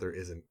watch or there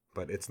isn't.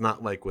 But it's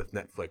not like with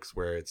Netflix,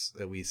 where it's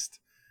at least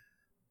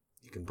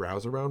you can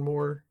browse around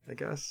more, I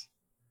guess.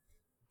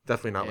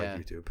 Definitely not Yeah.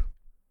 like YouTube.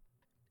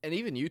 And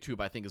even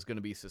YouTube, I think, is going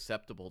to be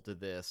susceptible to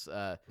this.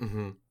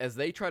 Mm-hmm. As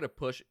they try to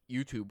push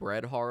YouTube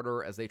Red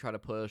harder, as they try to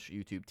push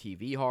YouTube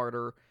TV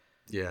harder,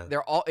 Yeah.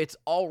 it's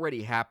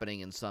already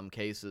happening in some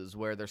cases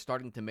where they're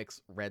starting to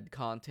mix Red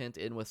content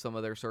in with some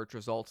of their search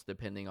results,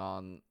 depending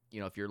on,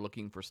 if you're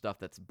looking for stuff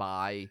that's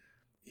by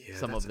Yeah,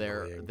 some that's of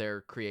their annoying.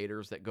 their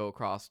creators that go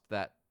across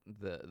that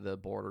the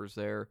borders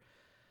there.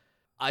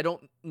 I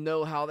don't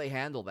know how they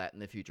handle that in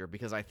the future,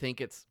 because I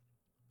think it's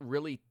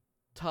really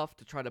tough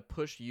to try to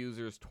push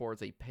users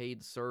towards a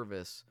paid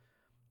service,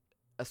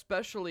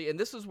 especially, and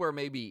this is where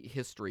maybe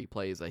history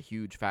plays a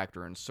huge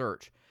factor in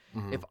search.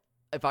 Mhm.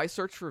 If I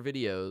search for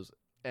videos,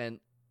 and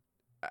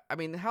I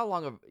mean, how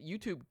long of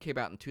YouTube came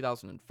out in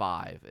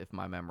 2005, if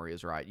my memory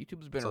is right.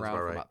 YouTube's been Sounds around about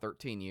for right. about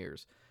 13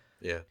 years.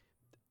 Yeah.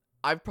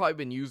 I've probably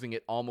been using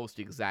it almost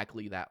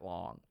exactly that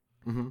long.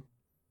 Mm-hmm.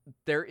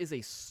 There is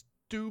a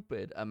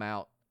stupid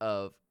amount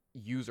of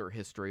user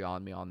history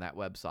on me on that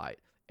website.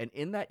 And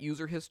in that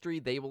user history,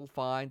 they will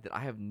find that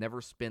I have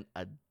never spent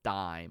a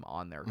dime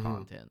on their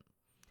content.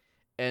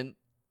 And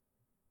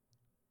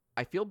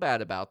I feel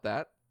bad about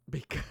that,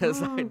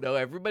 because I know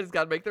everybody's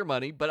got to make their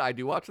money, but I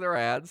do watch their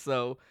ads,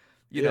 so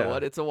you know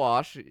what? It's a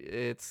wash.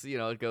 It's,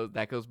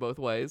 that goes both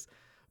ways.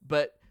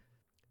 But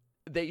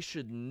they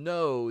should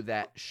know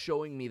that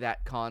showing me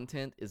that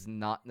content is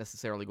not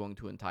necessarily going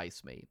to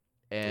entice me.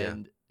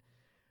 And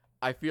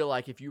I feel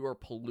like if you are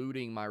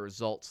polluting my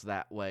results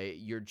that way,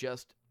 you're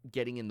just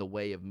getting in the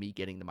way of me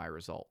getting to my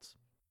results.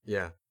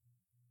 Yeah.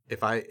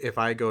 If I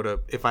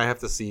have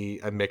to see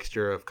a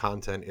mixture of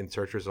content in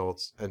search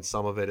results, and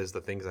some of it is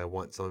the things I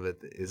want, some of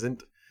it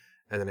isn't,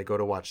 and then I go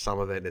to watch some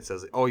of it and it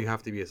says, oh, you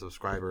have to be a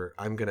subscriber,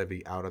 I'm gonna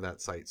be out of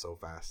that site so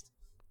fast.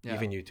 Yeah.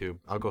 Even YouTube,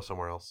 I'll go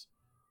somewhere else.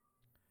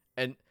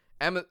 And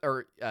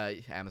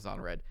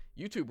Amazon Red,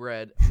 YouTube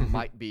Red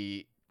might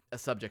be a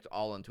subject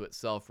all unto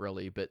itself,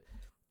 really. But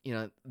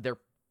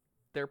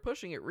they're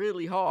pushing it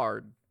really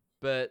hard.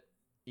 But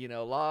a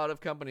lot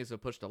of companies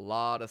have pushed a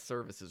lot of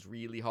services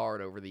really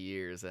hard over the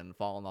years and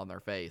fallen on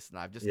their face. And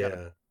I've just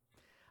I've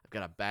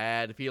got a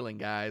bad feeling,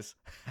 guys.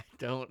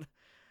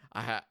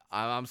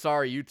 I'm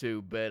sorry,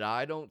 YouTube, but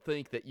I don't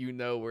think that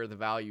where the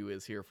value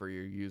is here for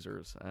your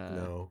users.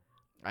 No.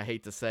 I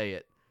hate to say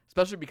it.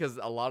 especially because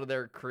a lot of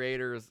their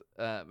creators,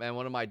 and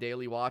one of my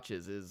daily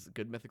watches is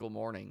Good Mythical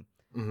Morning.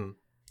 Mm-hmm.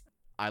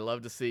 I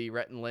love to see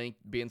Rhett and Link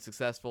being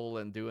successful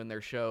and doing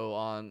their show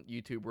on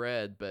YouTube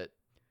Red, but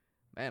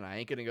man, I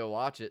ain't gonna go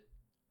watch it.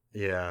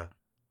 Yeah.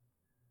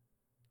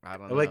 I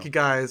don't I know. like you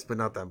guys, but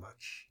not that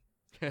much.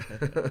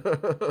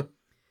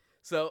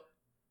 So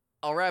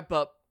I'll wrap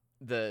up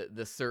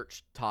the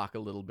search talk a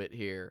little bit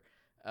here.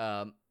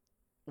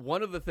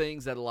 One of the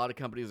things that a lot of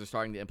companies are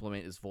starting to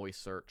implement is voice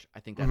search. I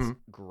think that's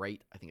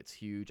great. I think it's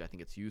huge. I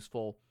think it's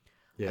useful.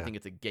 Yeah. I think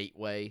it's a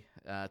gateway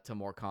to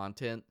more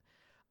content.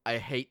 I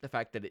hate the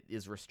fact that it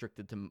is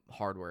restricted to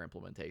hardware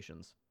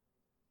implementations.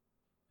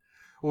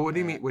 Well, what do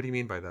you mean? What do you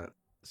mean by that?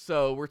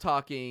 So we're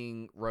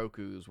talking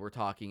Roku's, we're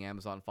talking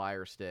Amazon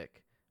Fire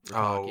Stick, we're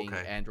talking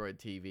Android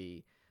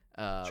TV.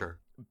 Sure.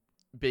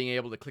 Being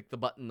able to click the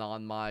button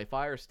on my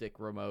Fire Stick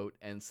remote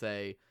and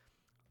say,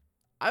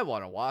 I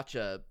want to watch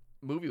a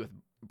movie with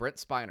Brent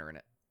Spiner in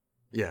it.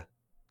 Yeah.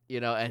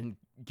 And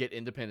get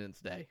Independence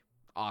Day.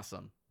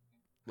 Awesome.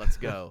 Let's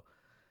go.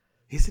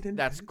 He's an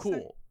That's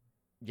cool.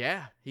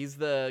 Yeah, he's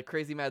the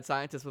crazy mad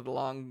scientist with the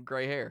long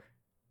gray hair.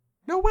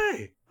 No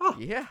way. Oh,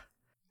 yeah.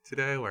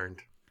 Today I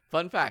learned.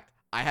 Fun fact,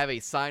 I have a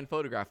signed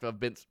photograph of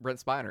Brent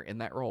Spiner in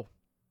that role.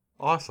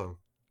 Awesome.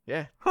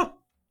 Yeah. Huh.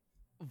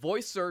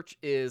 Voice search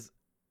is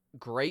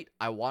great.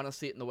 I want to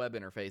see it in the web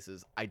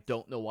interfaces. I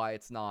don't know why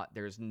it's not.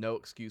 There's no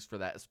excuse for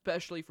that,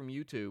 especially from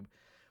YouTube.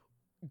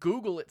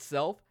 Google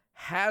itself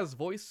has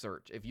voice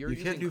search. If you're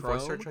you can't do Chrome,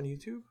 voice search on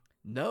YouTube?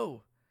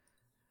 No.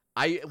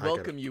 I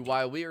welcome you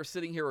while we are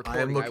sitting here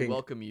recording. I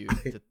welcome you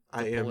to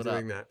I pull am it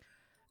doing up.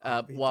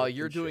 that. While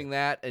you're doing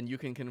that, and you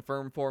can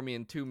confirm for me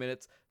in 2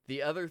 minutes,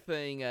 the other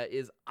thing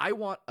is I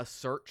want a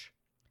search.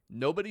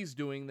 Nobody's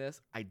doing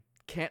this. I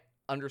can't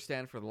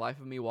understand for the life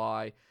of me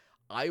why.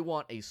 I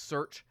want a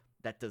search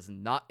that does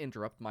not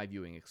interrupt my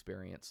viewing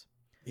experience.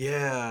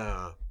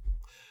 Yeah.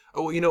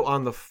 Oh,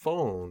 on the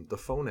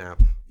phone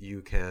app,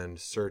 you can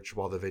search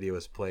while the video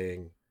is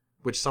playing,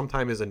 which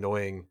sometimes is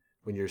annoying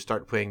when you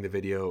start playing the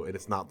video and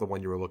it's not the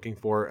one you were looking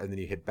for, and then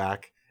you hit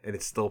back and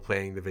it's still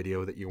playing the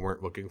video that you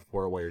weren't looking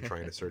for while you're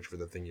trying to search for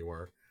the thing you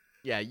were.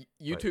 Yeah,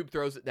 YouTube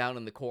throws it down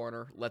in the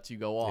corner, lets you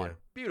go on. Yeah.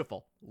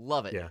 Beautiful.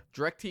 Love it. Yeah.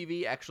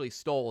 DirecTV actually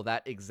stole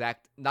that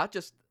exact, not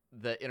just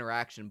the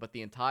interaction, but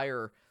the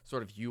entire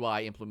sort of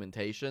UI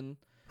implementation.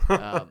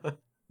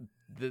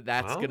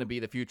 That's going to be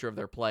the future of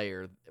their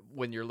player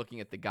when you're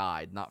looking at the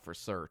guide, not for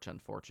search,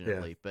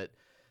 unfortunately. Yeah. But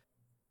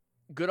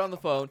good on the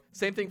phone.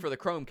 Same thing for the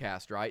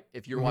Chromecast, right?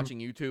 If you're watching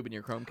YouTube and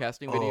you're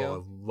Chromecasting video.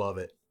 Oh, I love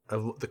it.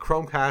 The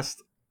Chromecast,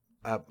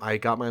 I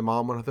got my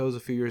mom one of those a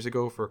few years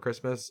ago for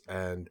Christmas,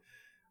 and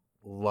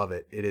love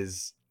it. It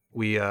is,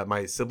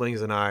 my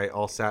siblings and I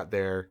all sat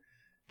there,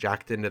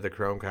 jacked into the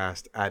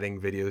Chromecast, adding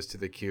videos to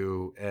the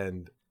queue,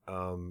 and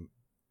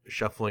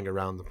shuffling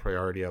around the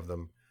priority of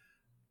them.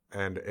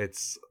 And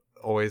it's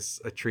always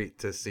a treat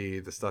to see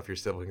the stuff your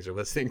siblings are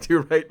listening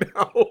to right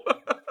now.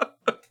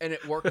 And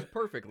it works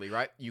perfectly,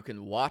 right? You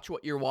can watch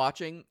what you're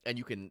watching, and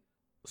you can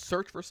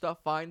search for stuff,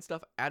 find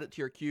stuff, add it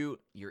to your queue.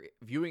 Your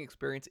viewing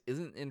experience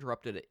isn't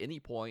interrupted at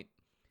any point.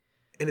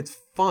 And it's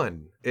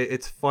fun.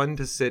 It's fun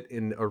to sit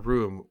in a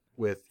room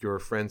with your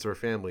friends or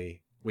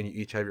family when you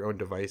each have your own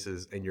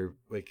devices and you're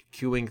like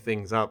queuing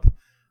things up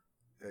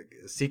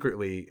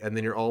secretly, and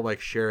then you're all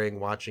like sharing,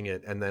 watching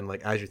it, and then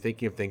like as you're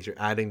thinking of things, you're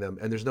adding them,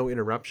 and there's no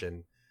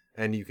interruption,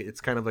 and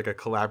it's kind of like a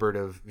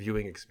collaborative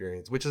viewing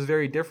experience, which is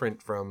very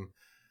different from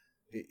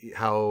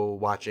how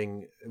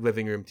watching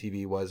living room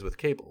TV was with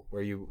cable,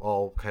 where you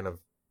all kind of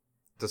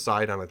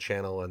decide on a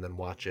channel and then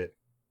watch it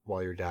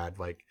while your dad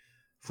like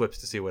flips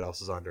to see what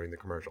else is on during the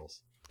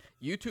commercials.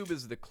 YouTube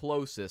is the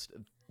closest.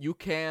 You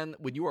can,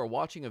 when you are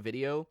watching a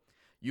video,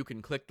 you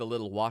can click the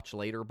little watch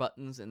later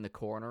buttons in the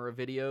corner of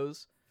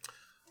videos.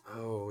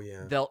 Oh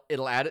yeah.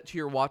 It'll add it to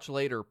your watch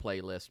later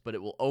playlist, but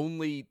it will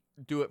only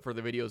do it for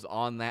the videos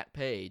on that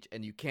page,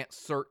 and you can't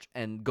search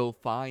and go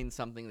find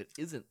something that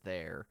isn't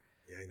there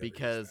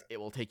because it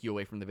will take you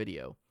away from the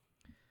video.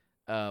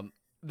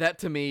 That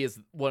to me is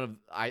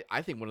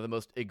I think one of the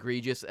most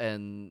egregious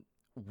and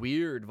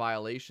weird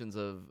violations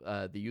of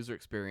the user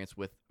experience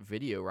with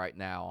video right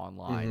now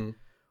online. Mm-hmm.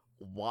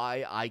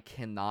 Why I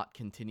cannot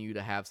continue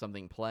to have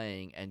something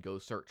playing and go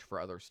search for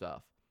other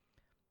stuff.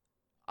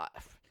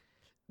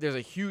 There's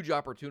a huge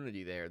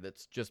opportunity there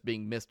that's just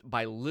being missed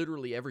by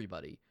literally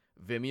everybody.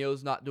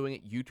 Vimeo's not doing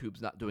it.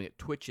 YouTube's not doing it.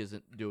 Twitch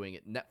isn't doing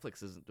it.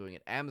 Netflix isn't doing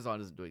it. Amazon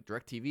isn't doing it.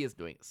 DirecTV isn't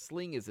doing it.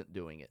 Sling isn't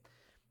doing it.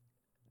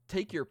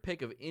 Take your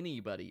pick of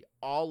anybody.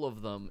 All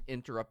of them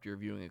interrupt your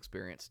viewing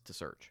experience to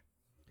search.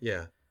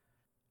 Yeah.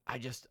 I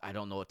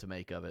don't know what to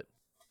make of it.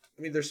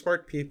 I mean, they're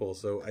smart people,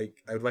 so I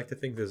would like to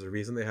think there's a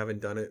reason they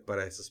haven't done it, but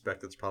I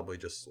suspect it's probably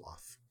just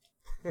sloth.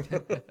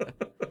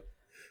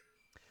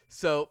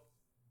 So,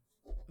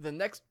 the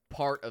next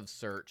part of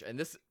search, and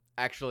this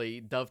actually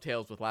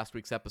dovetails with last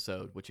week's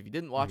episode, which if you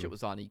didn't watch, it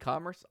was on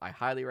e-commerce. I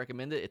highly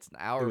recommend it. It's an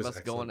hour of us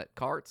going at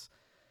carts.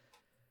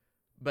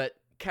 But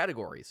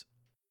categories.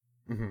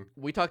 Hmm.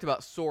 We talked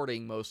about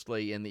sorting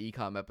mostly in the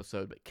ecom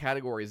episode, but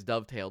categories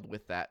dovetailed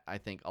with that, I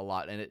think, a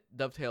lot. And it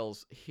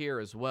dovetails here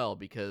as well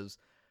because,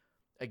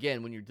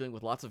 again, when you're dealing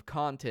with lots of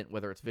content,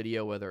 whether it's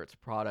video, whether it's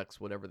products,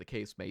 whatever the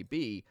case may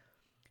be,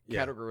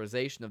 Yeah.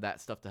 categorization of that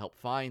stuff to help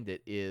find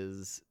it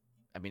is,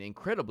 I mean,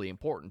 incredibly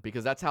important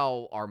because that's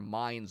how our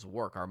minds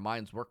work. Our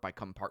minds work by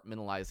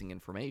compartmentalizing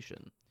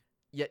information.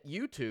 Yet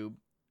YouTube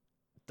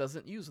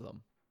doesn't use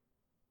them.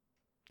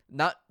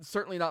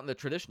 Certainly not in the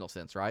traditional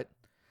sense, right?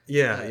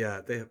 Yeah, Uh,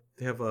 yeah. They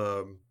have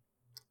well,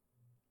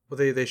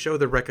 they show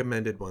the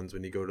recommended ones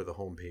when you go to the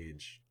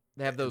homepage.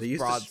 They have those They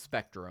used to broad sh-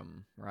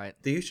 spectrum, right?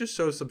 They used to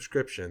show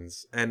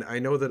subscriptions, and I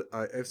know that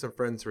I have some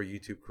friends who are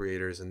YouTube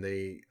creators, and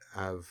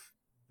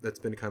that's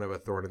been kind of a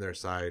thorn in their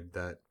side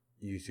that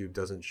YouTube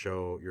doesn't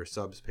show your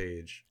subs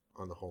page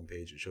on the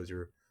homepage. It shows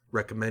your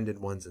recommended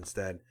ones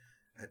instead,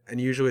 and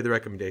usually the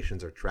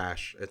recommendations are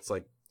trash. It's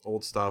like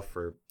old stuff,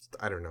 or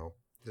I don't know.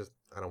 Just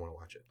I don't want to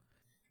watch it.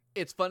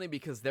 It's funny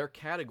because their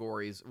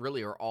categories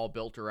really are all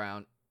built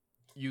around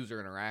user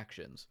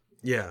interactions.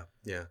 Yeah,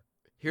 yeah,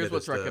 Here's Yeah,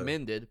 what's that's the-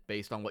 recommended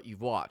based on what you've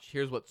watched.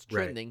 Here's what's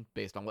Right. trending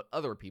based on what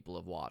other people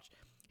have watched.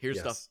 Here's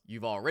Yes. stuff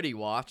you've already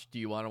watched. Do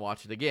you want to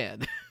watch it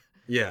again?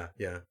 yeah,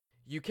 yeah.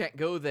 You can't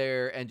go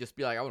there and just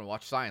be like, I want to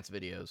watch science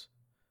videos.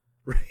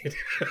 Right.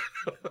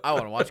 I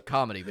want to watch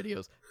comedy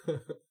videos.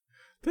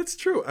 That's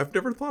true. I've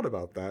never thought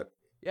about that.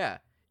 Yeah.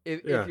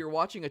 If Yeah. you're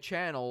watching a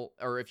channel,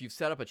 or if you've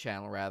set up a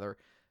channel, rather,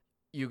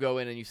 you go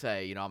in and you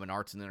say, you know, I'm an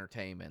arts and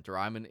entertainment, or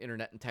I'm an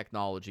internet and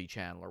technology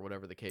channel, or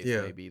whatever the case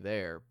Yeah. may be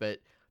there.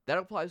 But that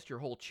applies to your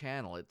whole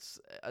channel. It's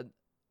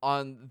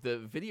on the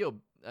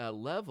video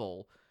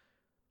level,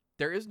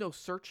 there is no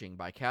searching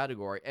by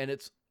category. And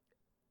it's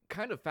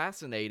kind of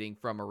fascinating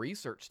from a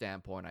research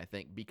standpoint, I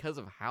think, because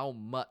of how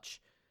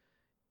much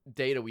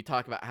data we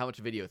talk about, how much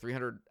video,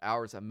 300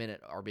 hours a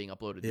minute, are being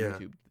uploaded to Yeah.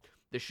 YouTube.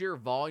 The sheer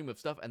volume of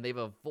stuff, and they've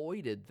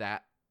avoided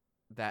that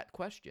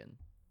question.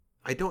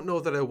 I don't know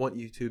that I want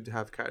YouTube to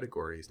have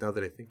categories now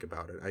that I think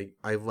about it.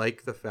 I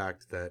like the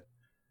fact that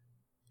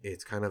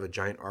it's kind of a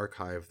giant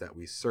archive that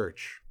we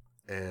search,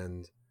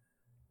 and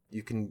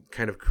you can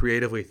kind of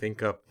creatively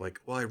think up like,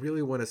 well, I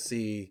really want to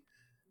see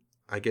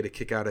I Get a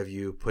Kick Out of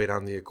You played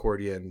on the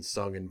accordion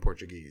sung in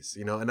Portuguese,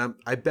 you know, and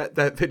I bet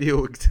that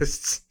video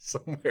exists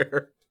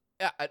somewhere.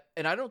 Yeah,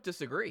 and I don't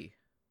disagree.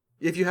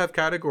 If you have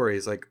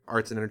categories like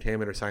arts and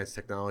entertainment or science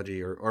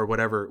technology or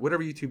whatever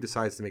YouTube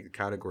decides to make the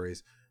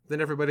categories,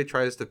 then everybody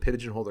tries to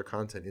pigeonhole their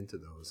content into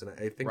those. And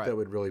I think Right. that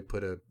would really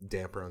put a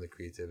damper on the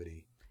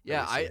creativity.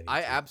 Yeah, that we see on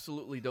I YouTube.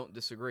 absolutely don't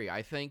disagree.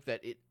 I think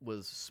that it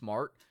was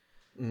smart.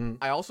 Mhm.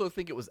 I also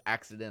think it was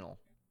accidental.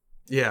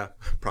 Yeah,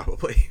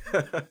 probably.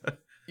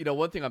 You know,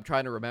 one thing I'm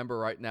trying to remember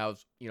right now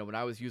is, you know, when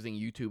I was using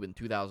YouTube in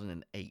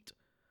 2008,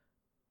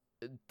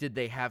 did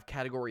they have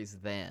categories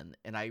then?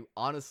 And I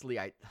honestly,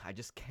 I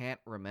just can't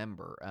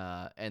remember.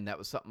 And that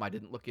was something I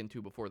didn't look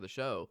into before the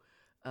show.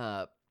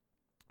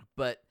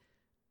 But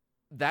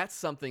that's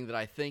something that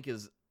I think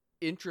is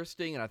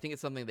interesting, and I think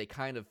it's something they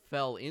kind of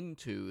fell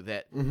into,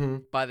 that hmm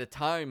by the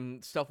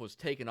time stuff was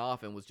taken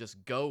off and was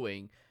just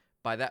going,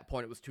 by that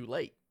point it was too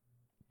late.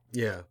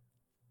 Yeah.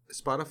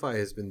 Spotify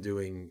has been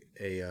doing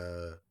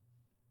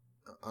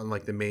on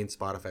like the main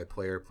Spotify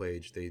player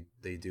page,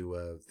 they do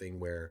a thing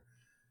where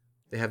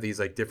they have these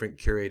like different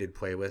curated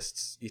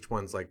playlists. Each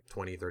one's like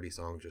 20, 30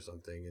 songs or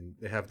something, and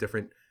they have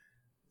different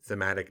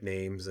thematic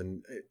names,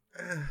 and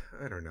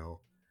I don't know.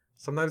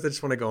 Sometimes I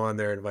just want to go on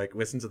there and like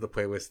listen to the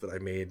playlist that I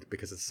made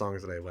because it's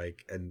songs that I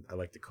like, and I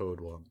like to code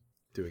while I'm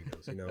doing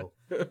those, you know.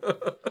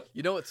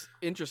 You know what's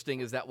interesting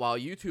is that while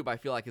YouTube, I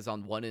feel like, is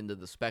on one end of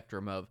the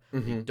spectrum of they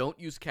Mhm. don't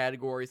use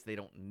categories, they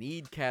don't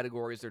need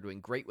categories, they're doing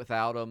great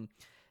without them.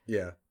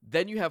 Yeah.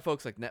 Then you have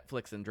folks like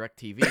Netflix and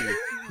DirecTV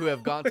who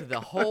have gone to the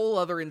whole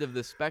other end of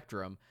the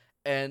spectrum,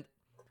 and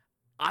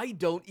I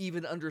don't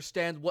even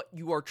understand what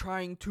you are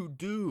trying to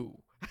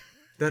do.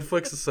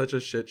 Netflix is such a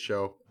shit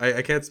show.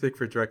 I can't speak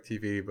for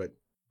DirecTV, but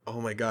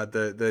oh my god,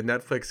 the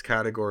Netflix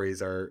categories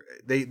are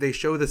they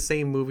show the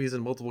same movies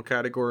in multiple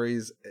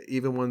categories,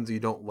 even ones you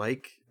don't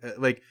like.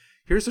 Like,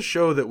 here's a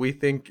show that we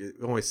think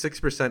only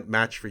 6%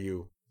 match for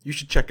you. You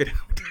should check it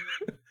out.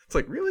 It's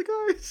like, really,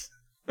 guys?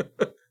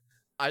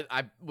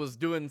 I was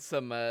doing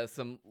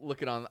some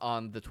looking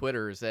on the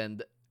Twitters,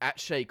 and at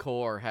Shay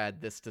Core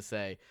had this to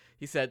say.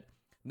 He said,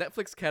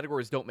 Netflix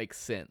categories don't make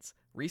sense.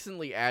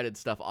 Recently added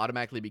stuff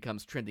automatically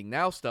becomes trending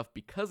now stuff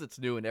because it's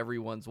new and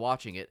everyone's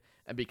watching it,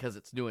 and because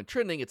it's new and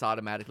trending, it's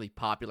automatically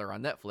popular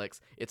on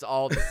Netflix. It's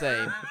all the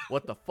same.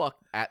 What the fuck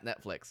at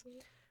Netflix?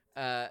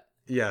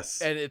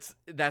 Yes. And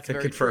that's Can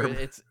very true.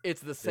 confirm.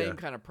 It's the same Yeah.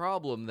 kind of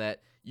problem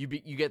that you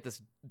get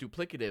this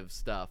duplicative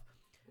stuff.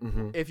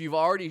 hmm If you've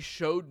already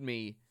shown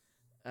me,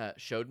 you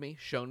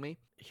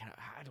know,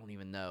 I don't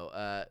even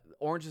know.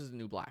 Orange is the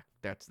New Black.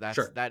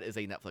 Sure. That is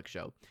a Netflix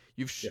show.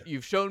 You've Yeah.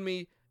 you've shown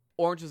me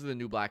Orange is the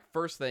New Black.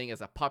 First thing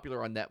is a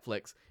popular on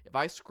Netflix. If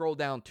I scroll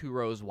down 2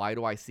 rows, why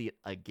do I see it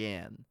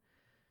again?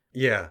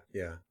 Yeah,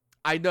 yeah.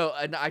 I know,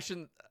 and I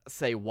shouldn't.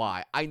 say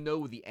why. I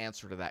know the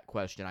answer to that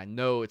question. I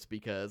know it's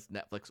because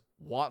Netflix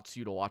wants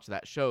you to watch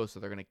that show, so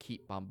they're going to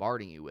keep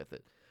bombarding you with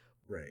it.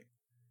 Right.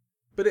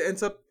 But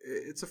it's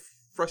a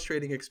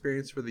frustrating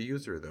experience for the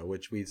user, though,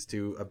 which leads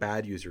to a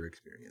bad user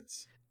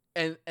experience.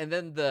 And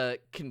then the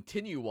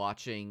continue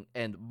watching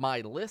and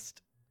my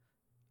list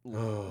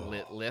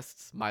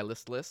lists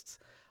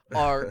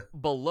are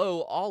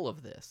below all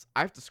of this.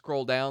 I have to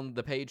scroll down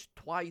the page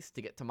twice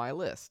to get to my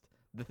list,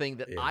 the thing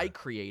that I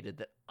created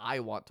that I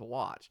want to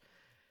watch.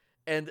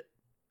 And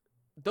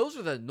those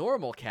are the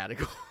normal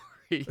categories.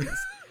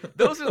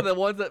 Those are the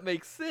ones that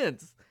make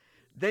sense.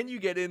 Then you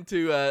get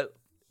into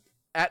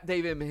at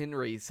Dave M.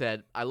 Henry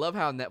said, I love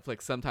how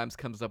Netflix sometimes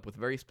comes up with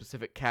very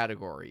specific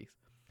categories.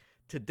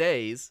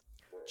 Today's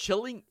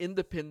chilling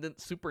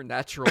independent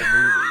supernatural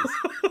movies.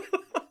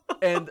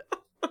 And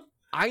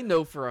I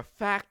know for a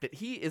fact that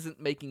he isn't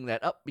making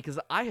that up because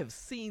I have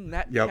seen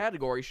that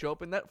category show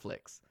up in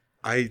Netflix.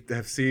 I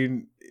have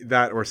seen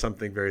that or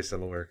something very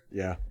similar.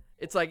 Yeah.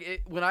 It's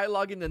like when I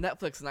log into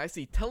Netflix and I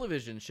see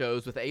television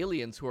shows with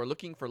aliens who are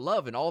looking for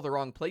love in all the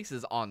wrong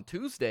places on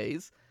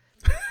Tuesdays.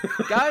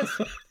 Guys,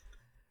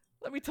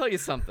 let me tell you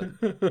something.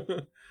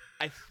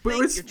 I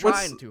think you're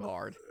trying too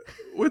hard.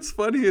 What's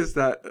funny is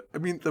that, I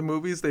mean, the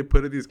movies they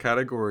put in these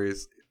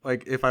categories,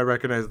 like, if I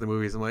recognize the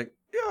movies, I'm like,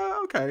 yeah,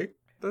 okay,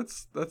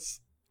 that's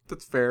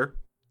fair.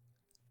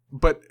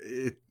 But,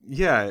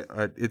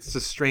 it's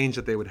just strange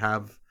that they would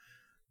have,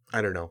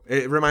 I don't know.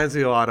 It reminds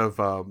me a lot of,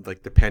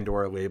 like, the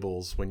Pandora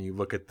labels when you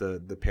look at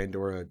the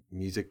Pandora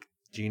Music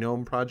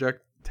Genome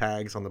Project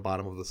tags on the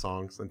bottom of the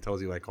songs and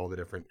tells you, like, all the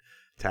different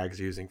tags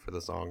you're using for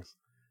the songs.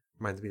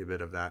 Reminds me a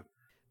bit of that.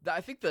 I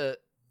think the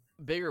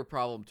bigger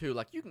problem too,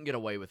 like, you can get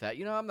away with that.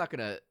 You know, I'm not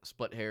gonna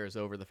split hairs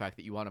over the fact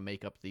that you want to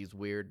make up these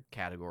weird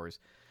categories.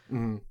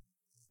 Mm-hmm.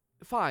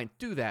 Fine,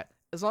 do that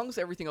as long as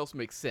everything else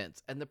makes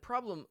sense. And the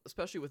problem,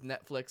 especially with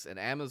Netflix and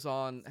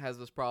Amazon, has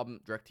this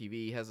problem.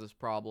 DirecTV has this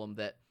problem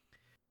that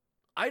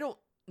I don't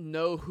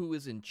know who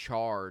is in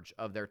charge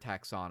of their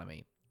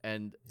taxonomy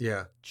and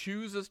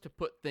chooses to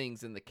put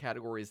things in the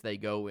categories they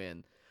go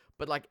in.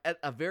 But, like, at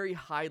a very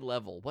high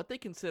level, what they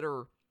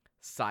consider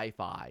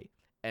sci-fi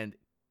and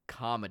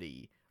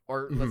comedy,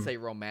 or let's say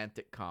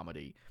romantic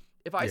comedy.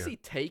 If I see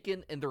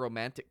Taken in the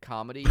romantic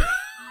comedy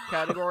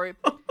category,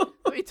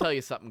 let me tell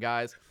you something,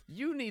 guys.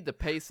 You need to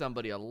pay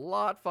somebody a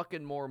lot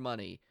fucking more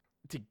money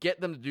to get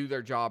them to do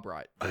their job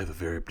right. I have a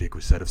very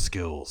particular set of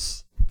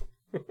skills.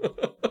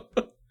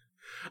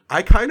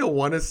 I kind of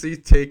want to see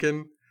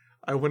Taken.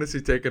 I want to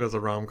see Taken as a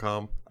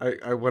rom-com.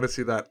 I want to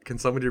see that. Can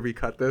somebody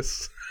recut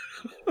this?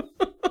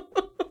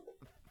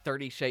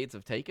 30 Shades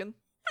of Taken?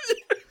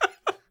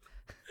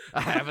 I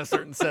have a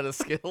certain set of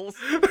skills.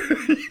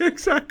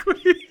 Exactly.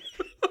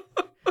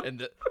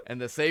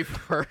 And the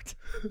safe word.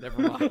 Never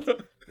mind.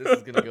 This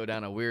is gonna go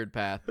down a weird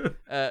path.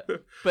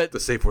 But the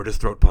safe word is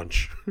throat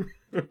punch.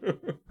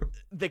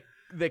 the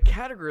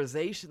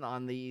categorization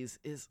on these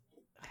is,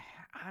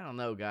 I don't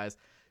know, guys.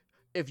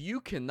 If you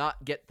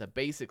cannot get the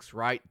basics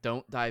right,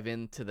 don't dive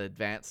into the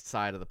advanced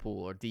side of the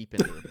pool, or deep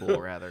into the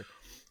pool, rather.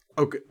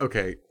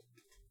 Okay.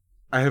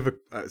 I have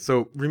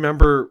so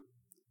remember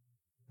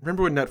when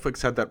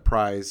Netflix had that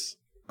prize?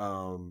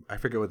 I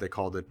forget what they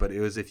called it, but it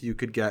was if you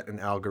could get an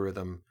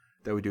algorithm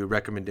that would do a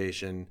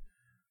recommendation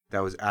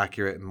that was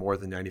accurate more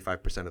than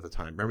 95% of the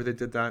time. Remember they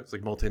did that? It's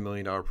like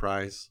multi-million-dollar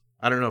prize.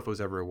 I don't know if it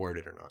was ever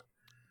awarded or not.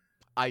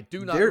 I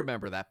do not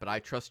remember that, but I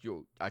trust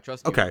you. I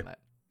trust you on that.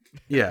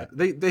 Yeah,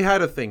 they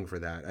had a thing for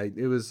that.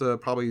 It was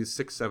probably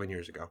 6-7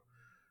 years ago.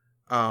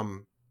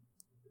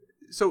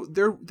 So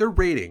their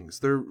ratings,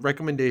 their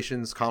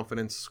recommendations,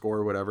 confidence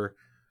score, whatever,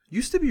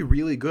 used to be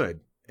really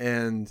good.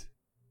 And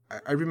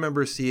I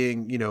remember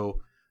seeing,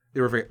 they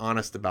were very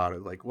honest about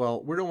it. Like,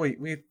 well, we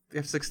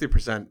have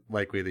 60%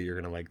 likely that you're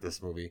going to like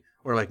this movie,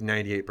 or like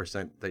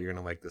 98% that you're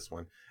going to like this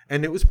one.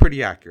 And it was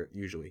pretty accurate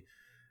usually.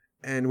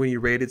 And when you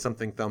rated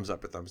something thumbs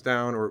up or thumbs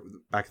down, or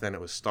back then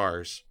it was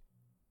stars,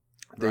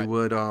 they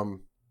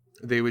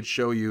would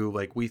show you,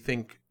 like, we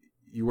think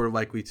you are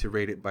likely to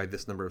rate it by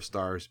this number of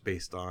stars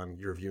based on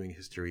your viewing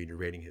history and your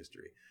rating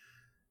history.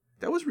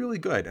 That was really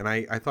good, and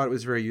I thought it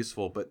was very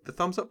useful. But the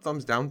thumbs up,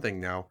 thumbs down thing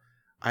now,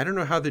 I don't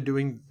know how they're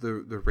doing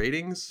the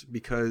ratings,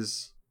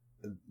 because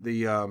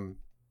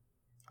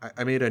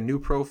I made a new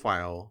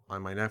profile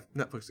on my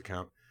Netflix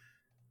account,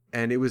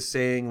 and it was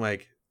saying,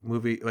 like,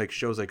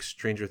 shows like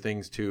Stranger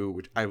Things 2,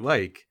 which I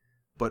like,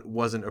 but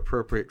wasn't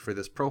appropriate for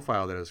this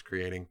profile that I was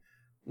creating,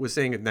 was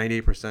saying at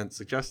 98%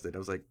 suggested. I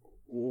was like,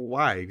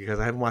 why? Because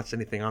I haven't watched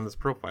anything on this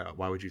profile.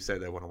 Why would you say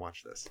that I want to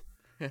watch this?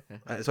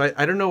 So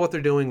I don't know what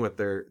they're doing with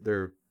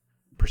their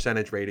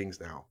percentage ratings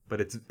now,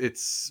 but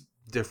it's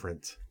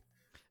different.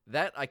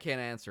 That I can't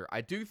answer.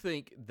 I do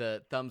think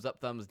the thumbs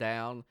up, thumbs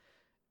down,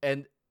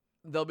 and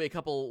there'll be a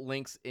couple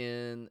links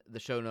in the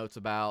show notes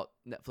about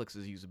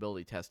Netflix's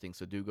usability testing,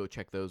 so do go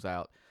check those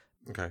out.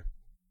 Okay.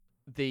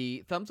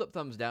 The thumbs up,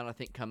 thumbs down, I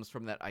think, comes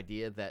from that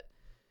idea that,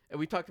 and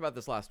we talked about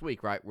this last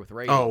week, right, with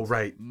ratings. Oh,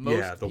 right.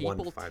 Most the people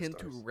 1 to 5 tend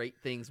stars. to rate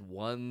things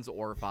 1s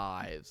or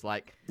 5s.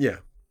 Like, yeah.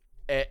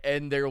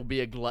 and there will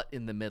be a glut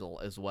in the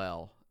middle as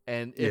well.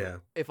 And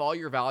if all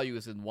your value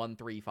is in 1,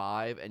 3,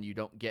 5, and you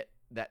don't get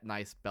that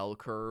nice bell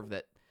curve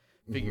that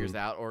figures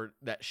out or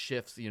that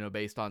shifts,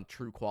 based on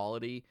true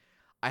quality,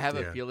 I have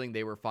a feeling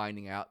they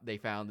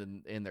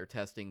found in their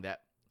testing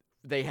that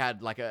they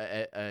had like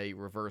a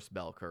reverse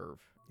bell curve.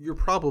 You're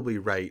probably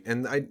right,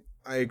 and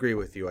I agree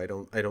with you. I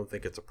don't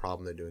think it's a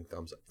problem they're doing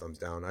thumbs up, thumbs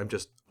down. I'm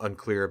just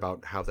unclear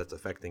about how that's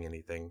affecting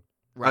anything.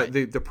 Right.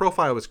 The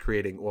profile I was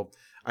creating, well,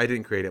 I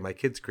didn't create it. My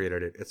kids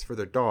created it. It's for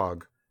their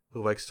dog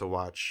who likes to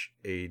watch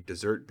a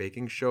dessert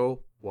baking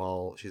show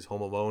while she's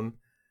home alone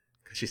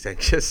because she's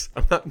anxious.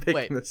 I'm not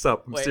making this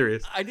up. I'm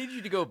serious. I need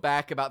you to go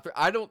back about.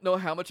 I don't know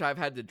how much I've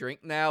had to drink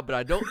now, but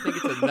I don't think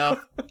it's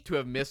enough to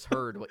have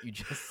misheard what you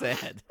just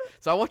said.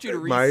 So I want you to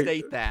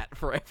restate that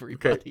for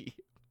everybody. Okay.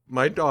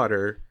 My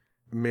daughter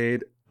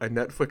made a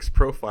Netflix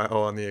profile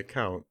on the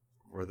account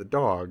for the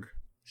dog.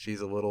 She's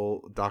a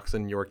little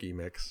Dachshund Yorkie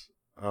mix.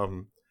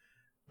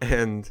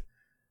 And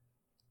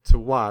to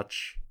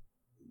watch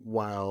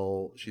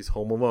while she's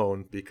home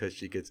alone because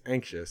she gets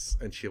anxious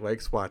and she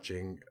likes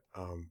watching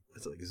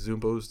it's like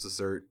Zumbo's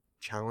Dessert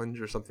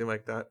Challenge or something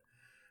like that.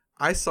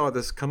 I saw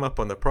this come up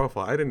on the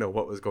profile. I didn't know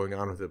what was going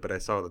on with it, but I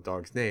saw the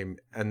dog's name,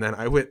 and then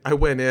I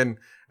went in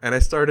and I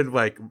started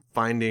like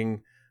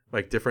finding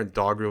like different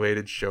dog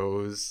related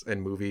shows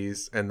and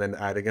movies and then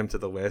adding them to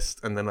the list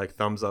and then like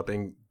thumbs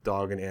upping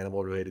dog and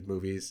animal related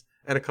movies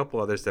and a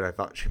couple others that I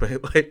thought she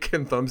might like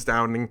and thumbs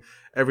downing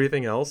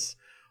everything else,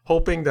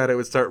 hoping that it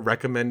would start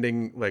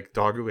recommending like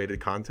dog related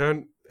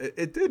content.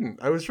 It didn't.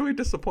 I was really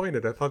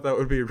disappointed. I thought that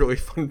would be a really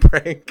fun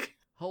prank.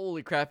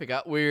 Holy crap, it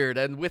got weird.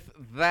 And with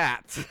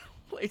that,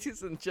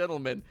 ladies and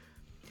gentlemen,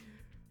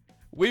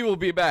 we will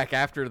be back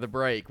after the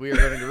break. We are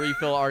going to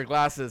refill our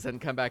glasses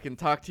and come back and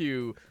talk to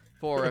you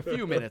for a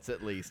few minutes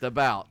at least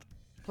about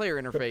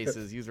player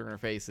interfaces, user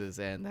interfaces,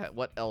 and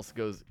what else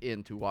goes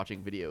into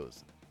watching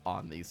videos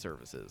on these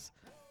services.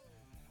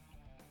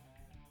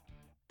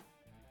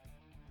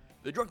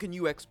 The Drunken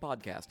UX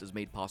podcast is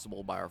made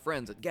possible by our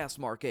friends at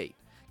Gasmark 8.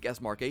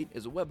 Gasmark 8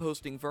 is a web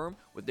hosting firm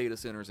with data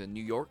centers in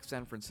New York,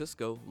 San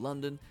Francisco,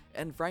 London,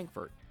 and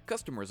Frankfurt.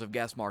 Customers of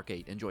Gasmark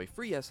 8 enjoy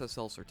free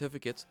SSL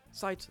certificates,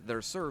 sites that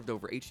are served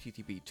over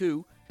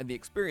HTTP2, and the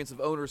experience of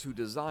owners who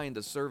designed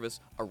a service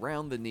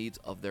around the needs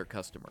of their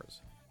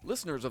customers.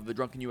 Listeners of the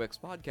Drunken UX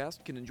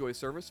podcast can enjoy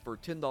service for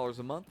 $10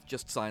 a month.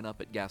 Just sign up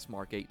at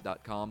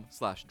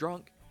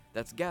gasmark8.com/drunk.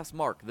 That's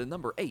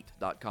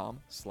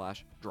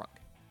gasmark8.com/drunk.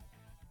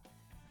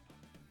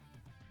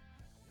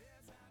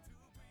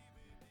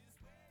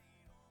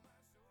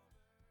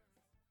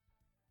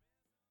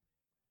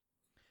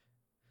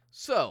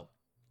 So,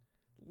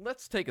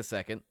 let's take a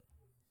second,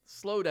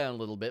 slow down a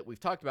little bit. We've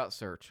talked about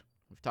search.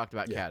 We've talked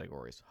about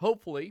categories.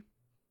 Hopefully,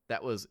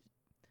 that was,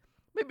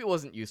 maybe it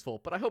wasn't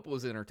useful, but I hope it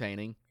was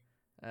entertaining.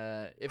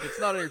 If it's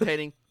not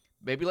entertaining,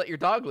 maybe let your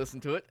dog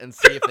listen to it and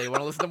see if they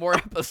want to listen to more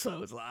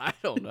episodes. I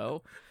don't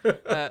know.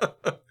 I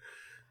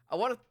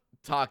want to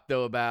talk,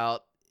 though,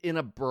 about, in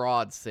a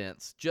broad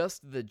sense,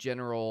 just the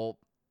general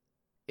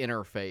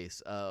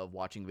interface of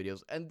watching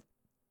videos. And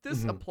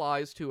this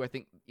applies to, I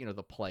think,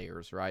 the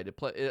players, right?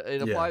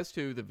 It applies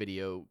to the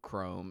video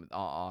Chrome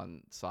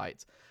on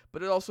sites,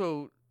 but it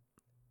also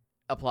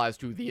applies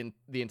to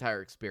the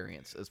entire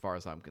experience as far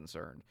as I'm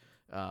concerned.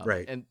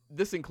 Right. And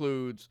this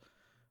includes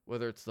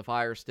whether it's the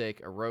Fire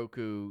Stick, a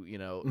Roku,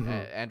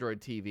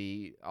 Android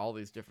TV, all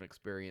these different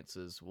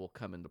experiences will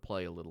come into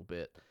play a little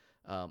bit.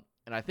 And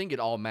I think it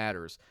all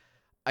matters.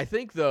 I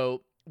think,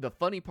 though, the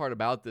funny part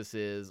about this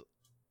is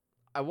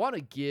I want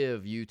to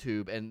give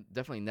YouTube and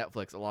definitely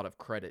Netflix a lot of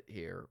credit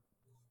here.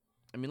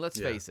 I mean, let's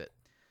face it.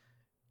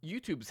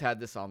 YouTube's had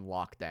this on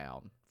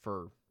lockdown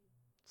for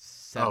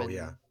 7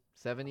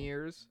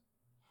 years.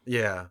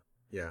 Yeah.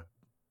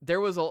 There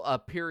was a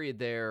period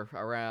there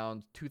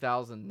around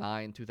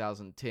 2009,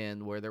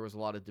 2010 where there was a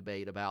lot of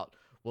debate about,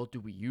 well, do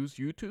we use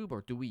YouTube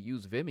or do we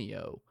use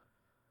Vimeo?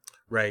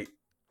 Right.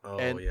 Oh,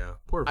 and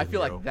poor Vimeo. I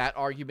feel like that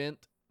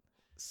argument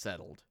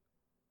settled.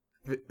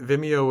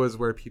 Vimeo is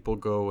where people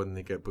go when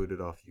they get booted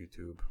off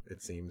YouTube,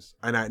 it seems.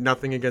 And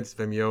nothing against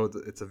Vimeo.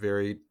 It's a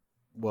very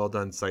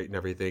well-done site and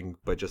everything,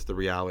 but just the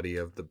reality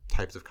of the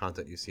types of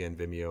content you see on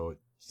Vimeo, it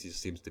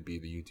just seems to be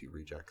the YouTube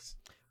rejects.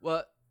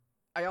 Well,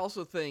 I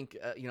also think,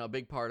 a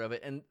big part of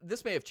it, and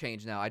this may have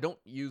changed now. I don't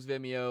use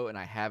Vimeo, and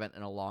I haven't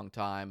in a long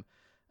time,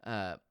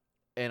 and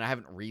I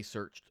haven't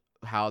researched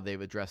how they've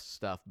addressed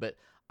stuff. But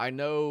I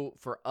know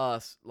for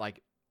us,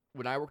 like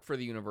when I worked for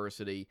the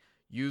university,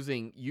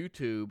 using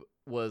YouTube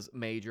was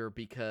major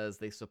because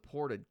they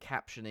supported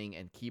captioning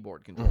and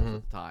keyboard controls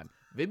at the time.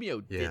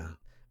 Vimeo didn't.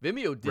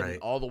 Vimeo didn't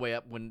all the way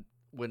up when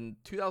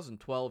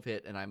 2012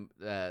 hit and I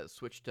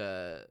switched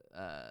to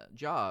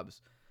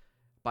jobs.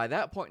 By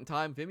that point in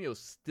time, Vimeo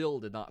still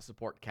did not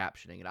support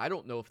captioning, and I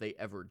don't know if they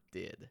ever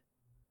did.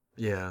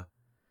 Yeah.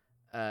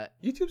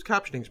 YouTube's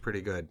captioning's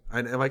pretty good.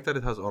 I like that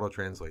it has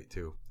auto-translate,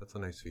 too. That's a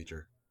nice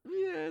feature.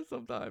 Yeah,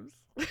 sometimes.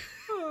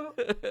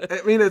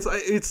 I mean, it's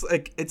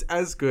like it's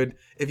as good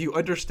if you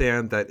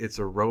understand that it's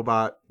a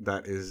robot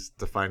that is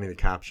defining the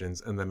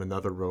captions, and then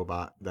another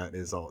robot that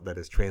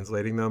is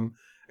translating them,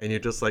 and you're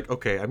just like,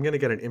 okay, I'm gonna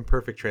get an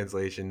imperfect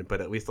translation,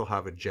 but at least I'll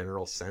have a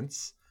general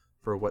sense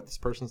for what this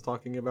person's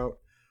talking about.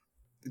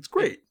 It's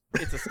great.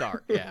 It's a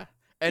start, yeah.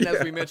 And as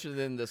Yeah. we mentioned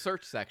in the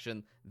search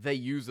section, they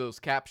use those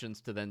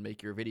captions to then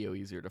make your video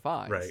easier to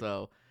find. Right.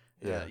 So,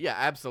 Yeah. yeah,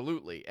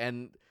 absolutely.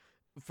 And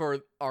for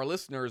our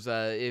listeners,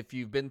 if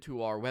you've been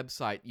to our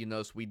website, you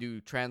notice we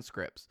do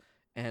transcripts.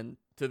 And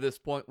to this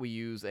point, we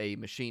use a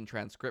machine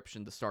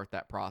transcription to start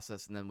that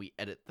process, and then we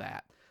edit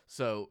that.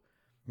 So,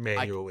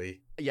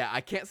 Manually. yeah,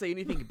 I can't say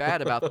anything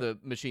bad about the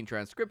machine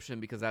transcription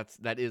because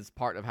that is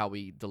part of how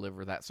we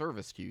deliver that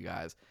service to you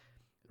guys.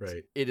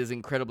 Right. It is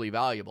incredibly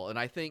valuable. And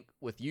I think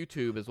with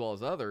YouTube as well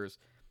as others,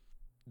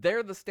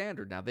 they're the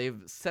standard now.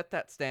 They've set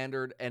that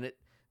standard, and it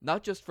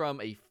not just from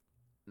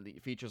the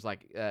features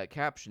like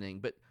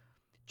captioning, but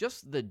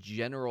just the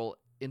general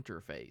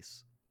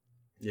interface.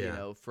 Yeah. You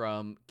know,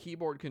 from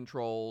keyboard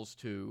controls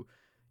to,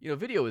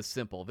 video is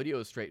simple. Video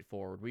is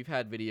straightforward. We've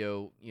had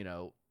video,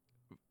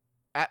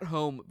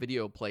 at-home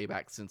video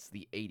playback since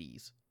the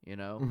 80s,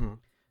 Mhm.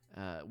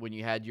 when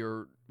you had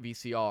your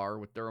VCR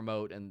with the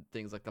remote and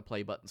things like the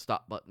play button,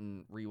 stop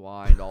button,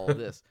 rewind, all of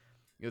this.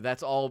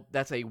 That's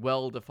a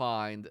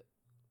well-defined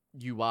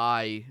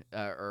UI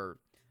or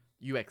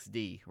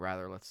UXD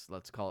rather.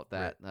 Let's call it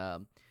that.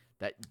 Right.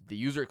 That the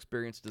user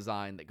experience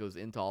design that goes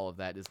into all of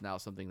that is now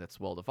something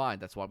that's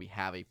well-defined. That's why we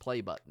have a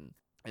play button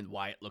and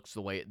why it looks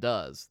the way it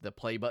does. The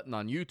play button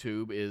on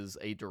YouTube is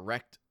a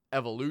direct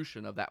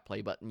evolution of that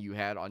play button you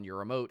had on your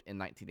remote in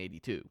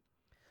 1982.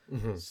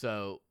 Mhm.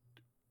 So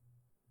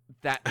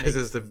that As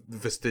is the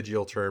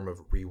vestigial term of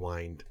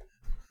rewind.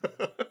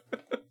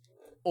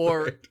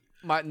 or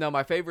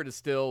my favorite is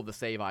still the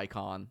save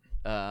icon.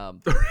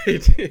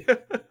 Right.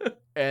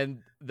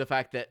 And the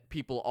fact that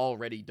people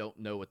already don't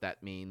know what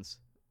that means.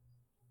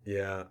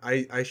 Yeah,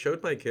 I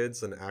showed my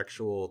kids an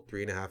actual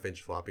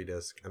 3.5-inch floppy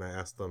disk, and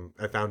I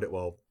found it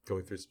while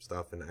going through some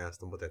stuff, and I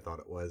asked them what they thought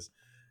it was.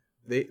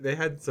 They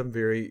had some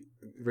very,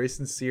 very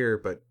sincere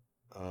but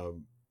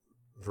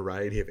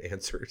variety of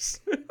answers.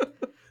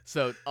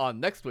 So on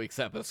next week's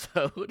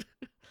episode,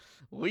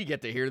 we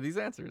get to hear these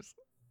answers.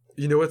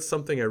 You know what's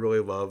something I really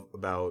love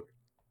about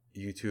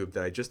YouTube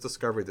that I just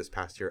discovered this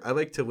past year? I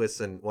like to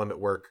listen while I'm at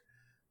work.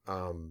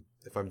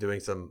 If I'm doing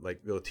some like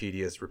real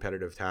tedious,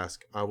 repetitive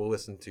task, I will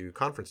listen to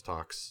conference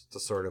talks to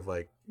sort of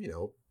like,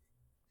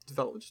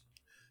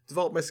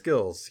 develop my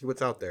skills, see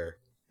what's out there,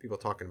 people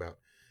talking about.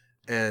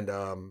 And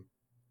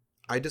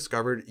I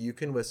discovered you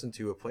can listen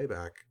to a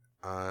playback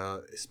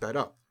sped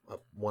up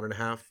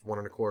 1.5,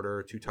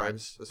 1.25, 2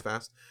 times as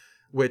fast,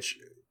 which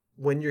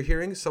when you're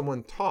hearing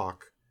someone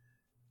talk,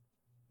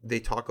 they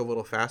talk a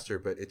little faster,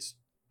 but it's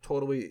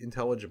totally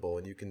intelligible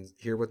and you can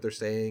hear what they're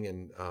saying,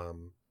 and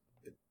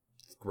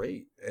it's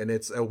great. And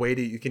it's a way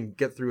you can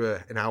get through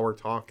an hour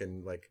talk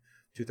in like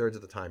 2/3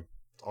 of the time.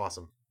 It's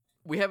awesome.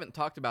 We haven't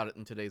talked about it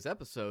in today's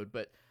episode,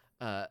 but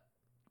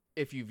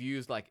if you've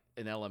used like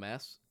an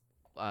LMS,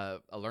 a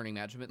learning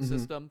management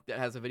system that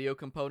has a video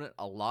component,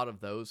 a lot of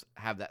those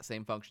have that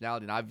same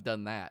functionality. And I've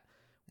done that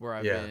where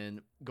I've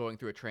been going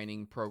through a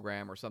training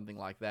program or something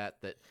like that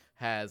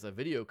has a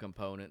video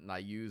component, and I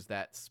use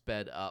that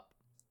sped up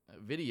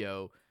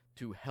video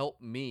to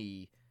help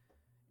me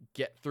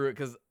get through it.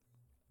 Because,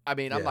 I'm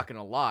not going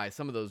to lie,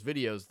 some of those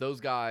videos,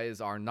 those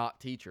guys are not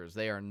teachers.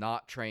 They are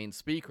not trained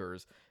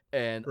speakers.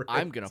 And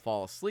I'm going to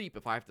fall asleep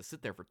if I have to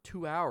sit there for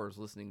 2 hours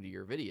listening to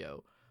your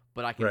video.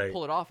 But I can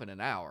pull it off in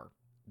an hour.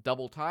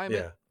 Double time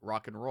it,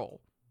 rock and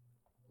roll.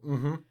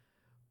 Mm-hmm.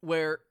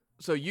 Where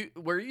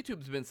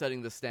YouTube's been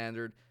setting the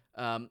standard,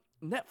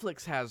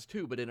 Netflix has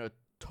too, but in a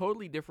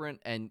totally different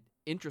and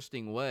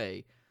interesting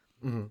way.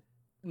 Mm-hmm.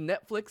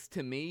 Netflix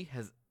to me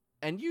has,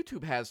 and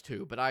YouTube has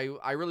too, but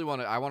I really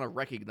want to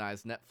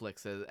recognize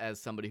Netflix as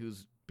somebody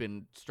who's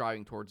been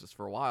striving towards this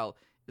for a while,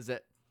 is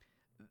that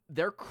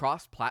their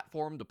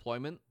cross-platform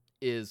deployment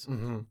is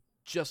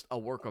just a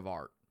work of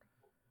art.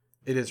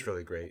 It is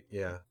really great,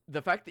 yeah.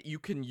 The fact that you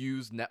can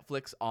use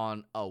Netflix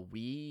on a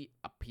Wii,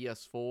 a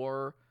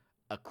PS4,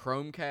 a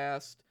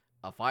Chromecast,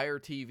 a Fire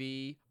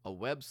TV, a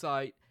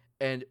website,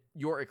 and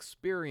your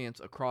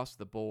experience across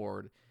the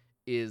board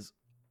is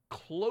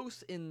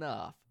close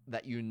enough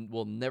that you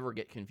will never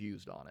get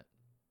confused on it.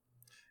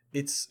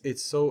 It's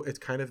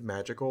kind of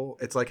magical.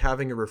 It's like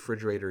having a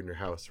refrigerator in your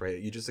house, right?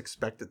 You just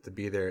expect it to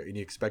be there, and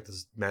you expect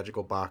this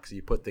magical box.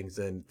 You put things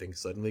in, things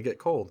suddenly get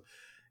cold.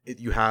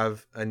 You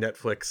have a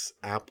Netflix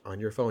app on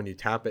your phone, you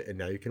tap it, and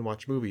now you can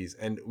watch movies.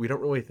 And we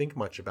don't really think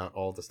much about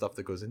all the stuff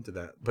that goes into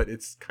that, but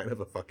it's kind of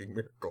a fucking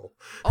miracle.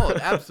 Oh,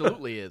 it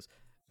absolutely is.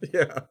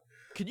 Yeah.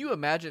 Can you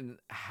imagine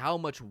how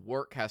much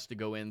work has to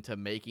go into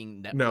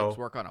making Netflix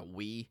work on a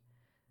Wii?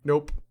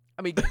 Nope.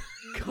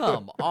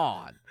 Come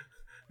on.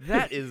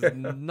 That is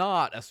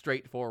not a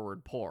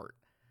straightforward port.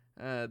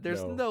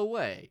 There's no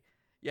way.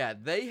 Yeah,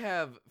 they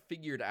have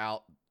figured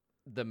out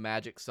the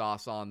magic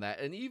sauce on that.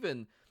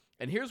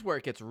 And here's where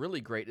it gets really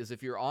great, is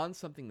if you're on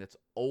something that's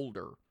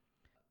older,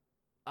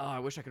 Oh, I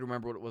wish I could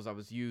remember what it was I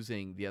was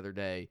using the other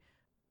day.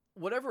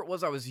 Whatever it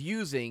was I was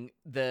using,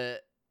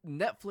 the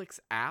Netflix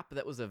app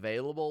that was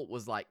available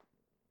was like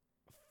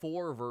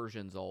 4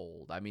 versions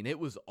old. I mean, it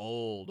was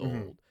old,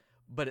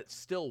 but it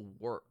still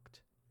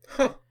worked.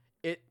 Huh.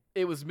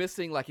 It was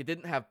missing, like, it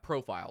didn't have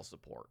profile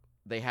support.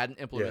 They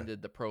hadn't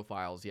implemented the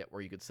profiles yet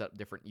where you could set up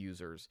different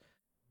users.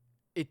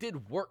 It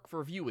did work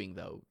for viewing,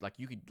 though. Like,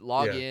 you could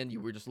log in,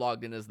 you were just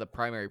logged in as the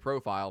primary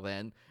profile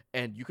then,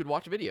 and you could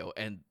watch a video,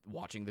 and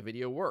watching the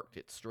video worked.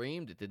 It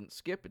streamed, it didn't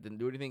skip, it didn't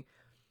do anything.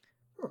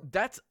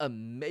 That's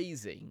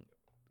amazing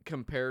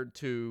compared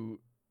to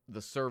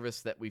the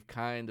service that we've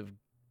kind of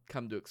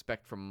come to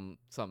expect from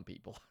some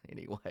people,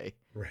 anyway.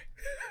 Right.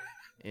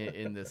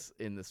 in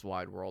this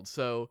wide world.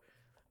 So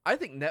I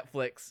think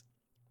Netflix,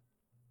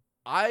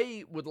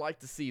 I would like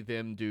to see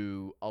them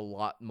do a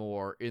lot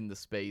more in the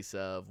space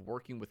of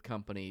working with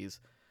companies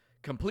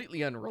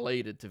completely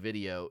unrelated to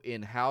video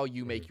in how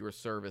you make your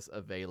service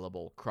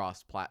available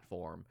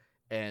cross-platform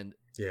and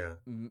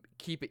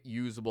keep it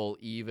usable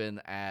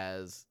even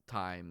as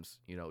times,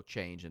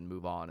 change and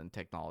move on and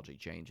technology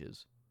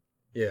changes.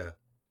 Yeah.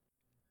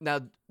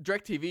 Now,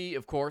 DirecTV,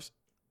 of course,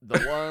 the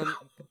one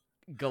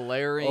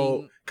glaring...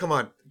 Oh, come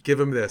on. Give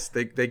them this.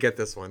 They get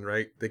this one,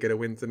 right? They get a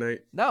win tonight?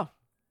 No.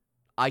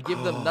 I give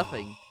them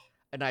nothing,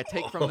 and I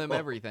take from them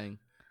everything.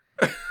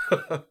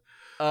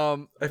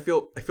 I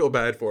feel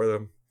bad for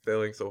them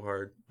failing so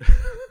hard.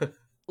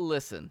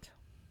 Listen,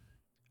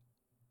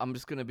 I'm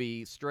just going to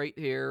be straight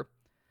here.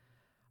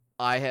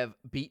 I have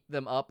beat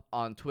them up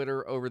on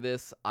Twitter over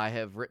this. I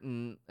have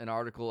written an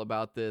article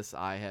about this.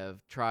 I have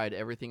tried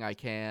everything I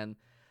can.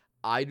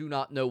 I do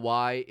not know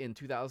why in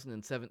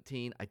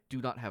 2017 I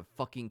do not have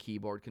fucking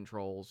keyboard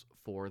controls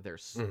for their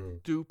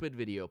stupid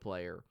video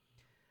player.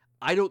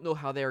 I don't know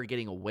how they are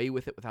getting away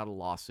with it without a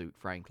lawsuit,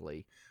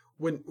 frankly.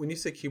 When you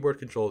say keyboard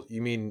controls,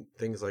 you mean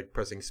things like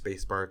pressing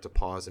spacebar to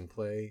pause and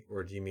play?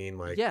 Or do you mean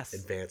like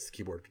advanced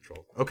keyboard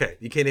control? Okay,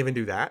 you can't even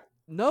do that?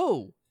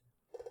 No.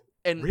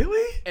 And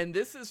really? And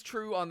this is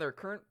true on their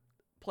current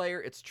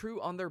player. It's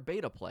true on their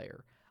beta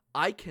player.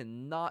 I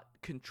cannot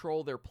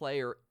control their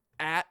player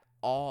at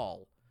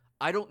all.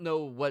 I don't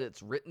know what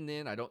it's written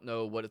in. I don't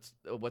know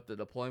what the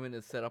deployment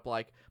is set up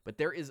like, but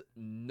there is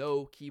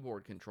no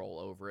keyboard control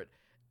over it,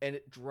 and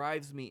it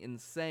drives me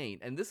insane.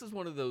 And this is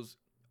one of those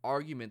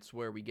arguments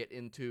where we get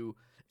into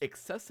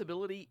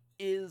accessibility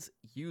is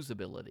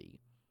usability.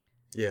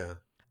 Yeah.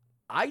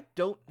 I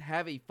don't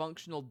have a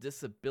functional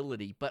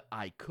disability, but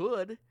I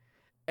could.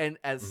 And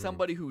as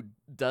somebody who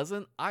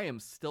doesn't, I am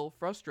still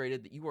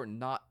frustrated that you are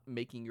not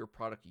making your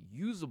product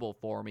usable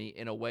for me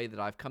in a way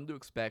that I've come to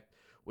expect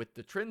with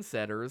the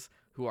trendsetters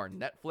who are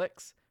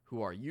Netflix,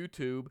 who are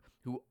YouTube,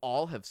 who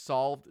all have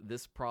solved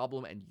this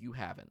problem and you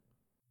haven't.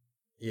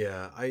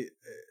 Yeah,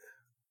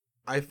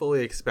 I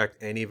fully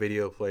expect any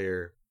video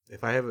player,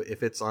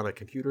 if it's on a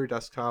computer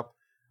desktop,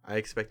 I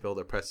expect to be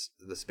able to press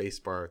the space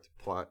bar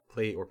to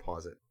play or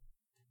pause it.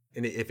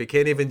 And if it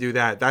can't even do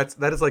that,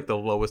 that is like the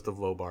lowest of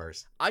low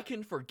bars. I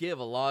can forgive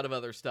a lot of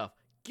other stuff.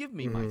 Give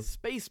me my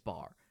space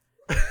bar.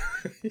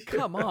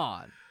 Come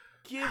on.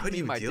 Give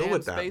me my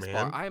damn space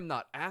bar. I am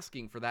not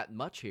asking for that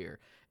much here.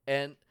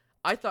 And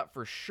I thought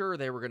for sure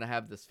they were going to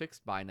have this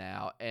fixed by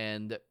now,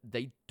 and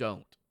they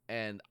don't.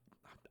 And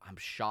I'm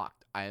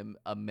shocked. I am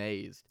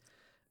amazed.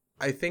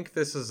 I think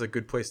this is a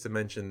good place to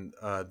mention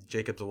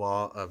Jacob's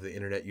Law of the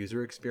Internet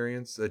User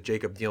Experience.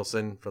 Jacob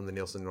Nielsen from the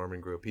Nielsen Norman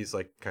Group. He's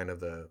like kind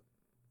of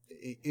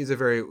he's a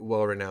very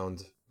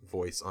well-renowned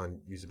voice on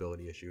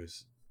usability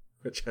issues,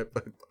 which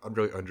I'm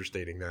really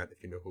understating that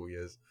if you know who he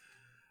is.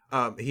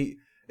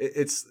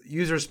 It's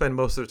users spend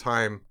most of their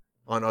time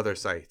on other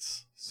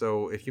sites.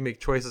 So if you make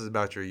choices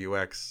about your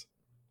UX,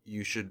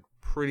 you should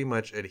pretty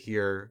much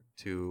adhere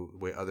to the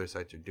way other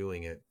sites are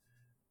doing it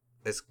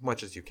as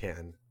much as you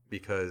can,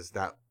 because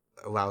that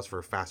allows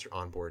for faster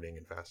onboarding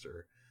and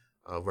faster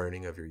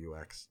learning of your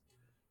UX,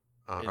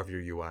 of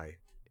your UI.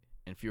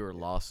 And fewer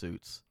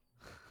lawsuits.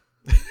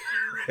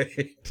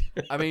 Right.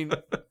 I mean,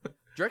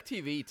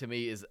 DirecTV to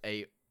me is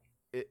a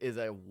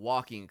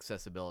walking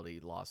accessibility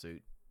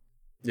lawsuit.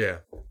 Yeah.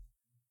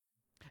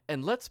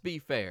 And let's be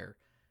fair,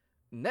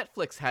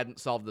 Netflix hadn't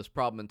solved this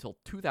problem until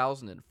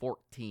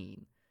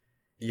 2014.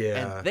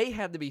 Yeah. And they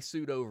had to be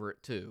sued over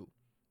it too.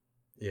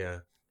 Yeah.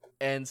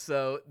 And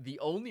so the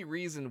only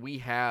reason we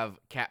have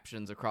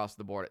captions across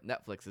the board at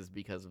Netflix is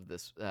because of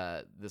this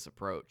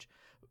approach.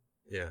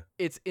 Yeah.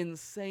 It's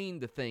insane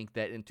to think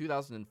that in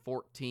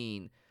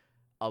 2014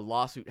 a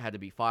lawsuit had to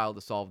be filed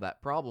to solve that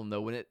problem,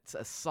 though, when it's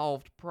a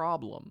solved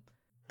problem.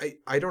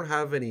 I don't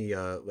have any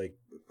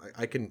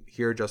I can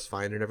hear just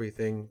fine and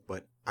everything,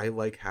 but I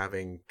like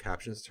having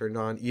captions turned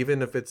on,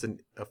 even if it's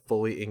a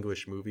fully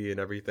English movie and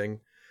everything.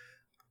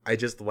 I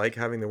just like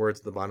having the words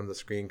at the bottom of the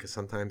screen, because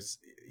sometimes,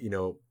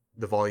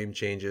 the volume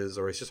changes,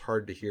 or it's just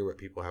hard to hear what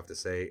people have to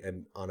say.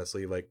 And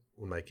honestly, like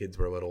when my kids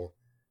were little,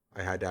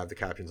 I had to have the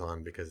captions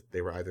on because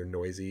they were either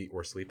noisy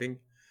or sleeping.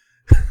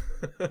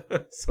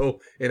 So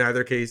in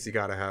either case, you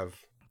got to have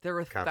There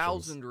are captions.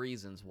 1,000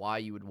 reasons why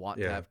you would want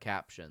to have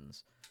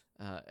captions.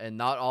 And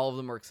not all of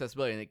them are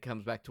accessibility. And it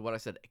comes back to what I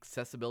said: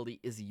 accessibility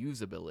is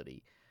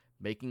usability.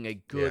 Making a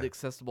good, Yeah.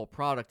 accessible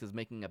product is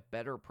making a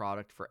better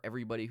product for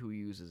everybody who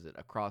uses it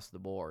across the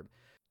board.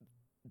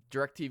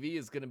 DirecTV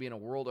is going to be in a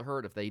world of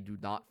hurt if they do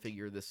not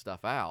figure this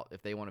stuff out,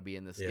 if they want to be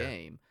in this Yeah.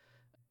 game.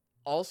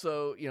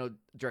 Also,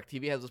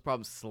 DirecTV has this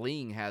problem.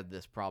 Sling had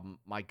this problem.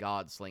 My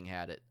God, Sling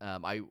had it.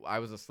 I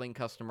was a Sling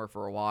customer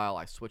for a while.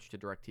 I switched to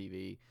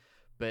DirecTV.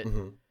 But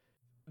Mhm.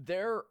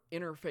 their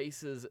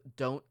interfaces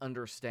don't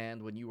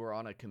understand when you are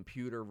on a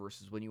computer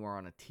versus when you are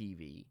on a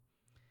TV.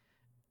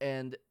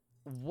 And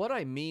what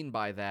I mean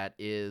by that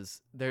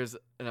is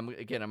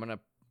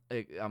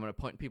I'm gonna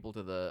point people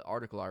to the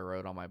article I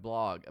wrote on my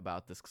blog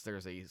about this because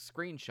there's a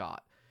screenshot.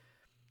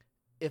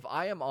 If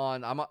I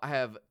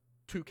have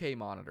 2K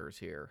monitors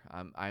here.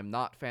 I'm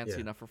not fancy Yeah.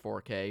 enough for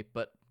 4K,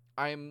 but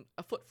I'm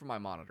a foot from my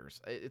monitors.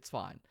 It's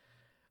fine.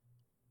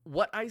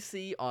 What I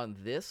see on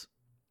this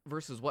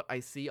versus what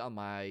I see on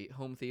my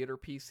home theater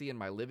PC in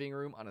my living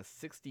room on a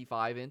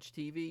 65-inch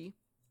TV,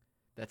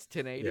 that's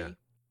 1080. Yeah.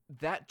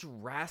 That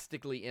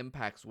drastically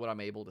impacts what I'm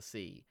able to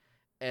see.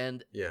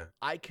 And Yeah.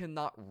 I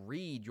cannot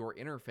read your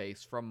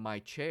interface from my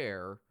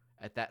chair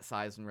at that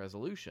size and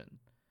resolution.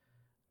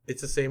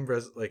 It's the same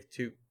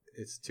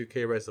it's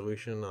 2K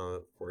resolution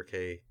on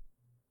 4K.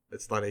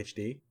 It's not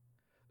HD.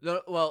 No,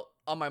 well,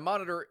 on my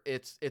monitor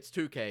it's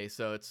 2K,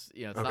 so it's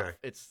Okay.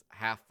 it's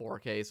half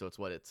 4K, so it's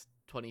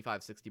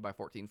 2560 by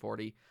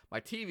 1440. My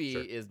TV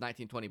Sure. is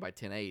 1920 by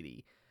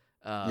 1080.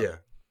 Yeah.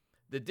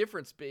 The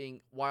difference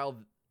being,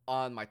 while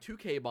on my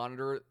 2K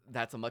monitor,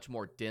 that's a much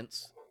more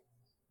dense.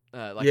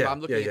 If Yeah, I'm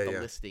looking yeah, at the yeah.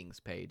 listings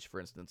page,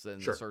 for instance,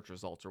 and Sure. the search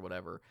results or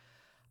whatever,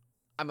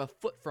 I'm a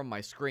foot from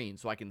my screen,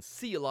 so I can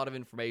see a lot of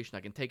information.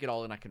 I can take it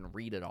all in. I can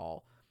read it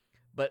all.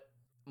 But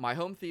my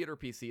home theater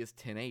PC is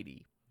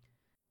 1080.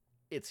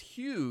 It's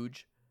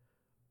huge,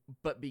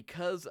 but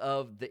because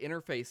of the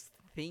interface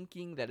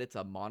thinking that it's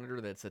a monitor,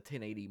 that's a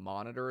 1080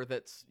 monitor,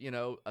 that's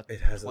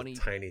It has 20. a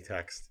tiny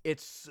text.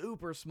 It's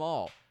super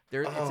small.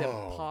 It's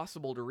Oh.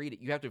 impossible to read it.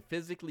 You have to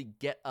physically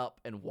get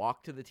up and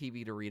walk to the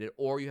TV to read it,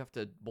 or you have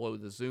to blow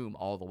the zoom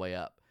all the way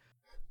up.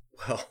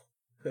 Well,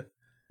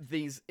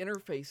 These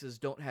interfaces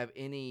don't have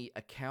any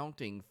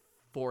accounting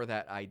for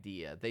that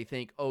idea. They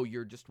think, oh,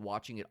 you're just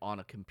watching it on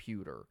a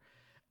computer.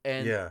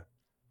 And yeah.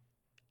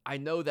 I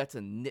know that's a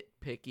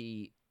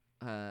nitpicky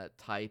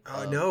type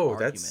Oh of no,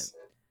 argument.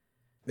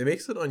 it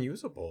makes it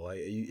unusable.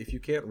 If you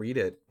can't read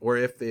it, or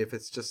if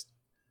it's just,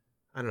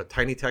 I don't know,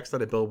 tiny text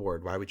on a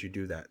billboard, why would you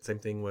do that? Same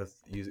thing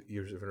with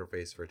user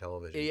interface for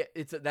television. Yeah,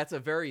 that's a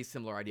very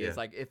similar idea. Yeah. It's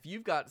like if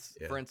you've got,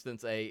 for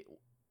instance, a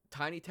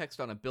tiny text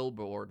on a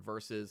billboard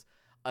versus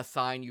a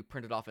sign you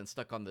printed off and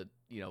stuck on the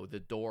the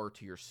door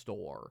to your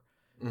store.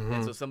 Mhm.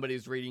 And so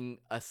somebody's reading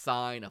a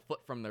sign a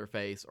foot from their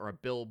face, or a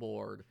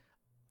billboard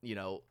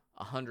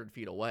 100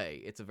 feet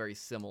away. It's a very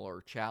similar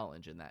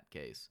challenge in that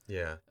case.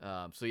 Yeah.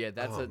 So yeah,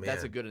 that's Oh, a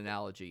man. good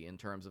analogy in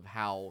terms of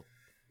how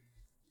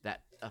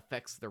that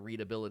affects the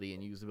readability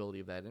and usability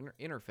of that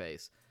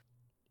interface.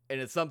 And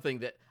it's something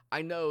that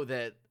I know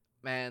that,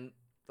 man,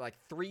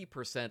 like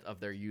 3% of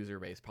their user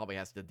base probably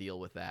has to deal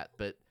with that.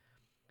 But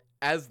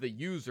as the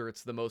user,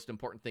 it's the most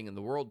important thing in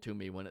the world to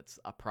me when it's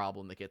a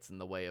problem that gets in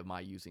the way of my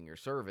using your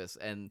service,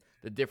 and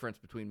the difference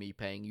between me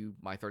paying you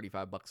my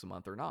 $35 a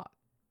month or not.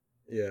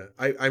 Yeah.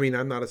 I mean,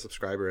 I'm not a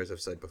subscriber, as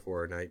I've said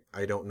before, and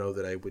I don't know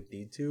that I would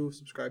need to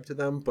subscribe to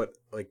them, but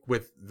like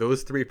with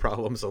those 3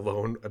 problems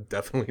alone, I'm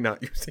definitely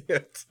not using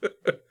it.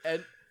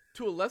 And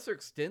to a lesser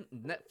extent,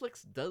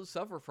 Netflix does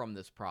suffer from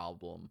this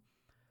problem,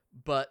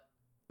 but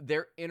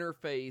their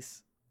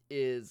interface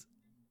is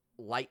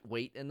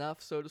lightweight enough,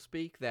 so to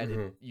speak, that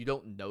Mhm. you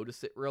don't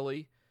notice it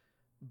really.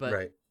 But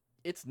Right.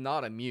 it's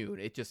not immune.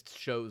 It just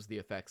shows the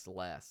effects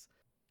less.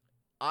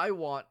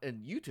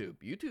 And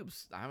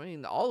YouTube's, I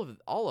mean, all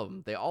of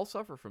them, they all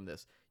suffer from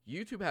this.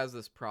 YouTube has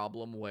this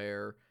problem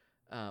where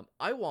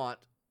I want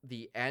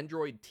the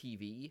Android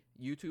TV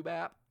YouTube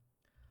app.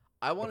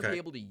 I want to Okay. be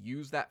able to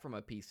use that from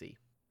a PC.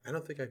 I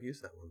don't think I've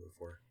used that one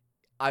before.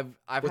 I've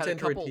What's had a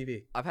Android couple.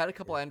 TV? I've had a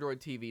couple Android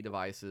TV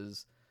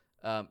devices.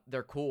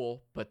 They're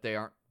cool, but they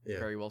aren't Yeah.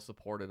 very well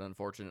supported,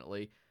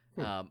 unfortunately.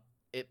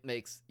 It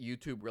makes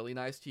YouTube really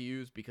nice to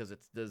use because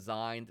it's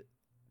designed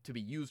to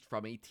be used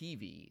from a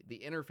TV. The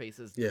interface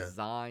is Yeah.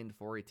 designed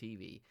for a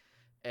TV,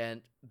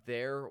 and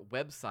their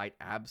website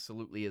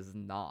absolutely is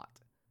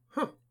not.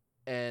 Huh.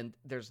 And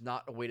there's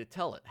not a way to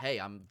tell it,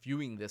 hey, I'm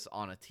viewing this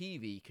on a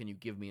TV. Can you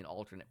give me an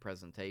alternate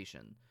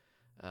presentation?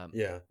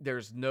 Yeah.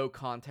 There's no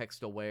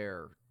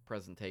context-aware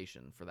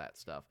presentation for that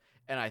stuff.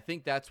 And I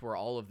think that's where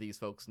all of these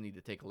folks need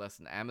to take a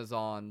lesson.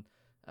 Amazon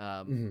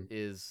Mhm.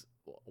 is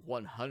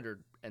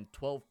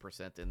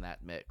 112% in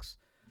that mix.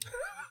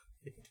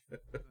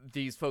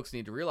 These folks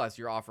need to realize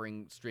you're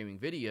offering streaming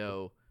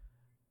video,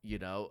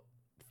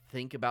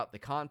 think about the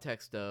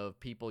context of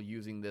people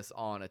using this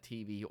on a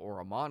TV or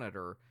a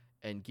monitor,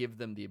 and give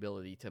them the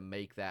ability to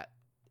make that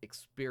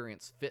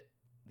experience fit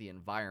the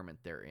environment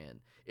they're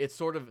in. It's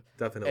sort of...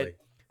 Definitely.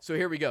 So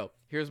here we go.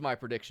 Here's my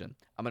prediction.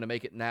 I'm going to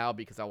make it now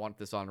because I want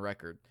this on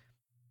record.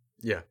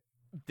 Yeah.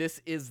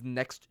 this is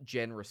next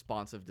gen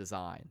responsive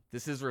design.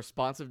 This is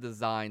responsive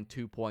design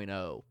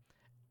 2.0.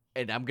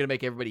 And I'm going to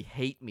make everybody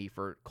hate me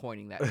for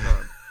coining that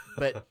term.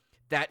 But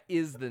that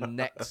is the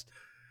next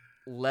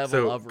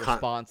level of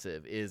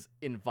responsive is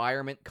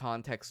environment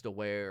context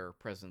aware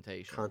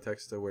presentation.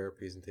 Context aware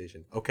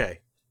presentation. Okay.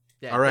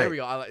 Yeah, all right. There we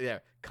go.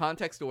 There.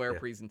 Context aware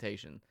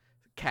presentation.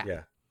 CAP.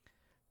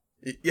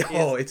 Yeah.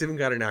 Oh, it's even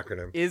got an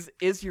acronym. Is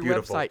your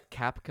Beautiful. website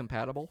CAP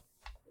compatible?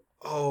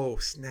 Oh,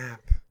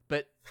 snap.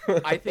 But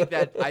I think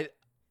that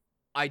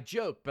I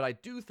joke, but I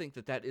do think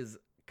that is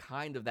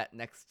kind of that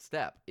next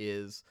step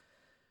is,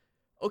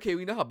 okay,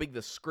 we know how big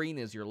the screen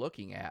is you're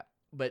looking at,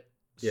 but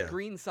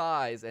screen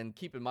size, and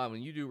keep in mind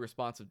when you do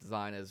responsive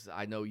design, as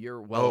I know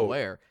you're well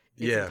aware,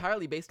 it's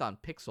entirely based on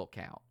pixel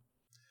count.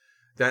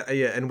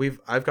 And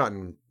I've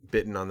gotten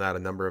bitten on that a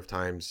number of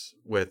times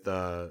with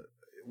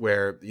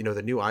where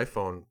the new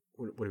iPhone,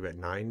 what are we at,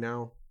 9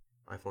 now?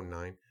 iPhone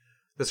 9.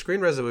 The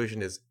screen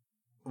resolution is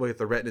with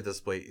the Retina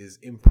display is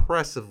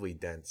impressively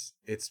dense.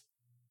 It's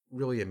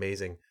really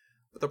amazing.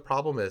 But the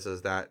problem is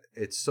that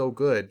it's so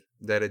good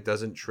that it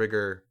doesn't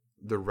trigger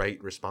the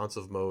right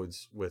responsive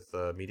modes with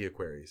media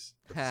queries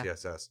with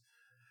CSS.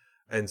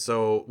 And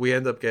so we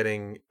end up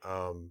getting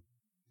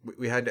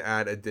we had to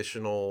add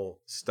additional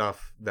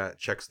stuff that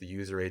checks the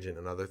user agent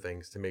and other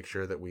things to make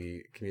sure that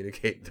we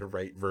communicate the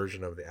right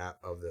version of the app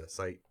of the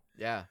site.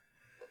 Yeah.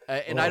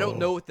 And I don't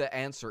know what the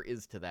answer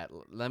is to that.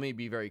 Let me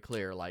be very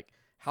clear. Like,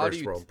 how do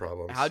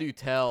you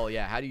tell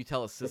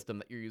a system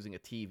that you're using a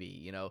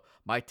TV?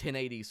 My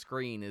 1080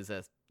 screen is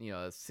a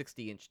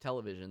 60-inch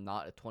television,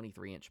 not a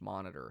 23-inch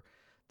monitor.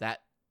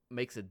 That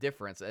makes a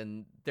difference,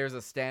 and there's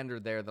a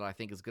standard there that I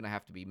think is going to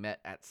have to be met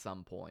at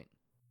some point.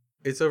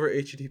 It's over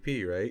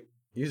HTTP, right?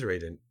 User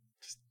agent.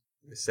 Just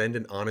send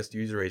an honest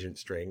user agent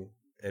string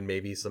and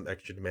maybe some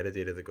extra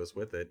metadata that goes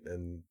with it,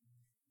 and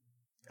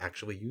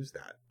actually use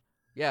that.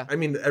 Yeah. I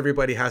mean,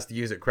 everybody has to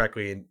use it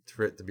correctly and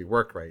for it to be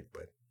work right,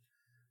 but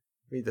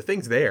I mean, the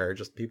thing's there,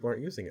 just people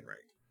aren't using it right.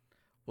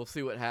 We'll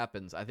see what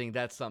happens. I think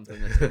that's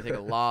something that's going to take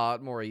a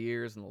lot more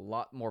years and a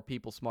lot more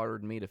people smarter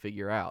than me to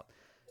figure out.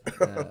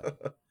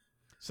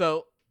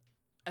 So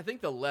I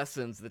think the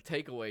lessons, the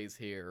takeaways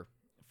here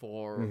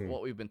for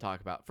what we've been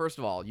talking about. First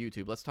of all,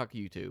 YouTube. Let's talk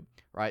YouTube,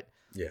 right?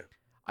 Yeah.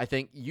 I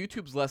think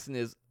YouTube's lesson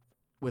is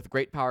with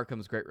great power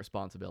comes great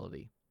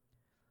responsibility.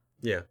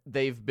 Yeah.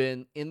 They've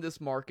been in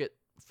this market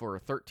for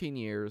 13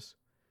 years.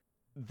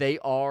 They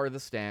are the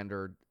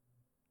standard.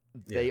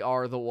 They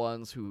are the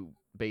ones who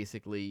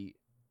basically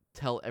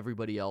tell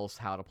everybody else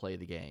how to play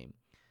the game.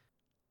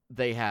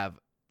 They have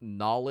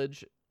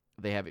knowledge,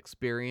 they have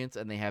experience,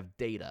 and they have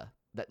data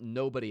that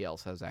nobody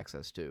else has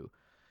access to.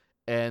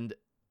 And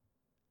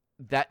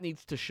that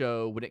needs to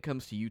show when it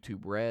comes to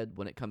YouTube Red,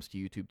 when it comes to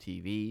YouTube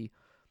TV.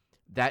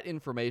 That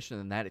information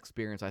and that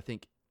experience, I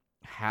think,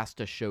 has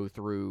to show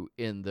through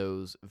in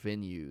those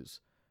venues.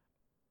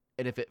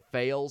 And if it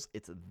fails,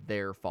 it's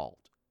their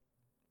fault.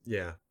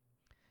 Yeah.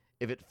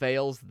 If it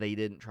fails, they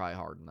didn't try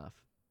hard enough.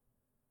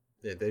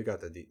 Yeah, they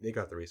got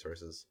the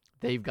resources.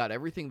 They've got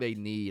everything they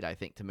need, I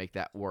think, to make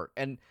that work.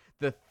 And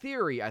the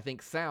theory, I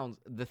think,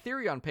 the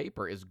theory on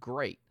paper is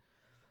great.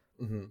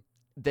 Mm-hmm.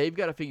 They've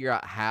got to figure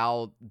out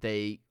how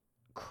they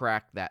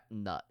crack that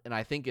nut. And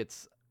I think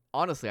it's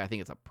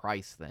a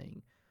price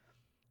thing.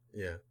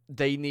 Yeah.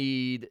 They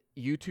need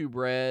YouTube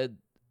Red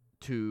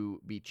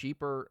to be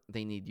cheaper.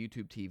 They need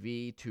YouTube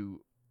TV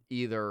to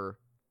either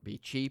be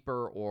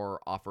cheaper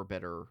or offer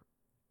better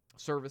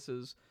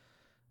services.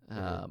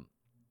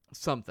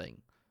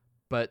 Something.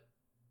 But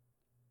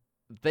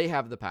they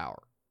have the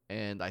power.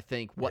 And I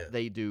think what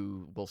they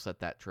do will set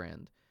that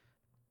trend.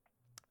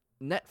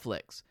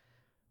 Netflix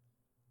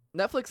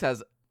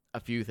has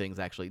a few things,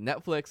 actually.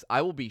 Netflix,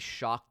 I will be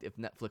shocked if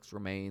Netflix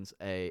remains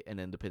an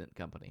independent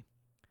company.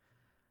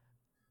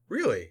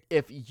 Really?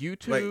 If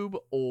YouTube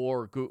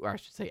or Google, or I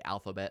should say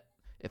Alphabet,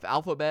 if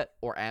Alphabet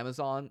or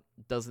Amazon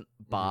doesn't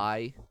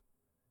buy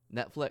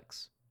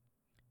Netflix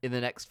in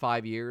the next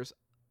 5 years,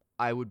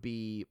 I would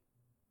be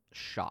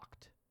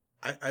shocked.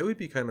 I would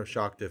be kind of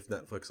shocked if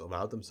Netflix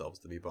allowed themselves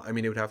to be bought. I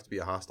mean, it would have to be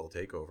a hostile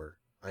takeover.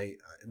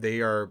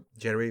 They are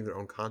generating their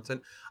own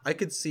content. I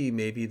could see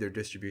maybe their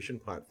distribution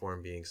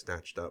platform being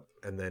snatched up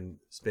and then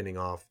spinning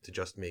off to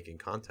just making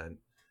content.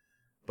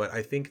 But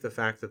I think the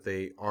fact that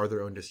they are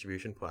their own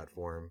distribution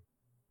platform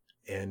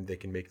and they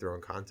can make their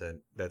own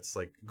content, that's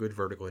like good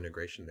vertical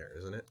integration there,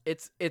 isn't it?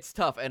 It's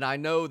tough, and I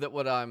know that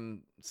what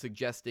I'm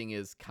suggesting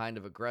is kind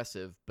of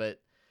aggressive,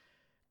 but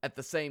at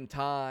the same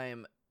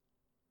time,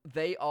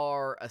 they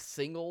are a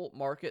single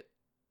market.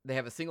 They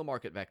have a single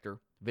market vector,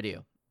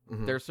 video.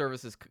 Mm-hmm. Their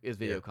service is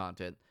video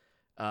content.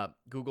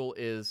 Google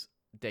is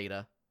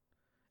data.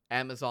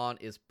 Amazon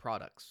is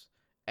products.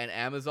 And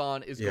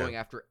Amazon is going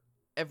after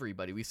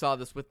everybody. We saw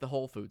this with the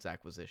Whole Foods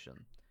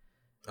acquisition.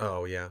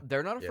 Oh, yeah.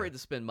 They're not afraid to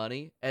spend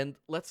money. And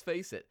let's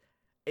face it,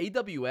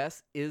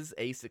 AWS is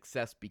a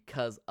success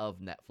because of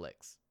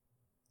Netflix.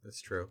 That's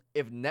true.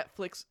 If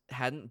Netflix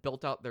hadn't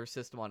built out their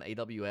system on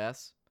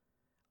AWS,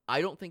 I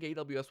don't think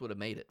AWS would have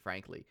made it,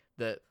 frankly.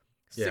 The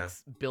Yeah.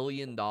 $6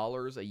 billion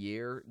a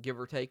year, give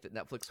or take, that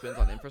Netflix spends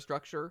on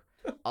infrastructure.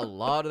 A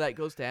lot of that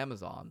goes to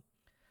Amazon.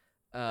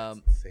 That's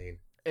insane.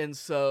 And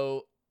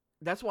so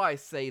that's why I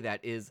say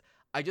that is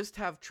I just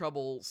have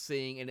trouble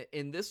seeing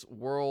in this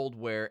world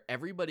where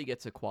everybody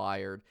gets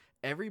acquired,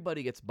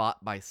 everybody gets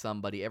bought by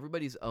somebody,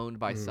 everybody's owned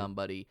by Mhm.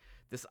 somebody.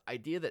 This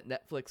idea that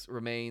Netflix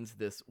remains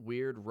this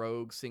weird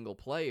rogue single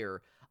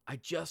player, I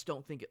just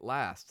don't think it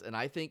lasts. And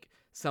I think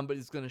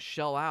somebody's going to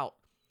shell out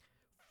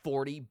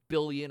 $40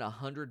 billion,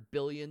 $100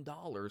 billion to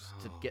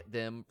Oh, get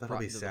them that'll brought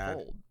be into the sad.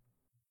 fold.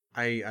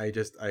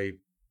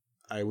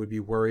 I would be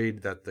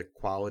worried that the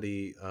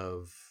quality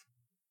of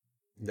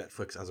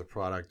Netflix as a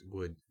product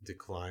would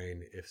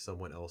decline if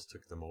someone else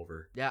took them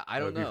over. Yeah, I That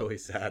don't would be know. really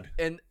sad.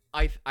 And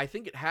I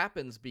think it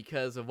happens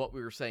because of what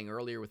we were saying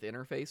earlier with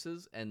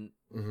interfaces and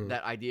Hmm.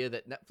 that idea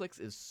that Netflix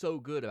is so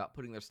good about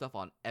putting their stuff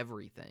on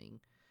everything.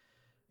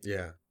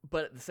 Yeah.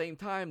 But at the same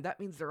time, that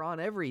means they're on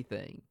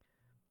everything.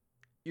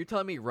 You're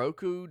telling me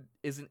Roku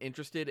isn't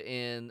interested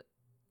in,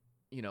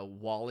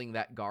 walling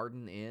that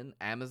garden in?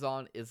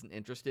 Amazon isn't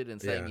interested in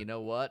saying, Yeah. you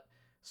know what?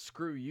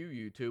 Screw you,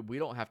 YouTube. We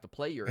don't have to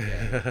play your game.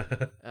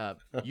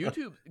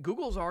 YouTube,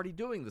 Google's already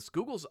doing this.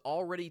 Google's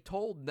already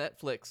told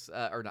Netflix,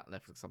 or not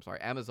Netflix, I'm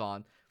sorry,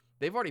 Amazon,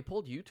 they've already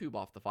pulled YouTube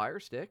off the Fire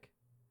Stick.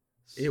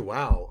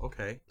 Wow.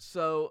 Okay.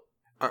 So,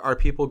 Are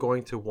people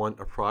going to want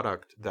a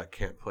product that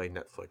can't play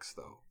Netflix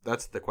though?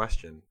 That's the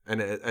question.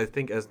 And I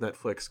think as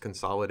Netflix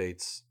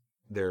consolidates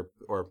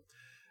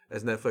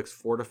as Netflix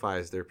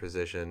fortifies their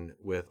position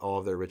with all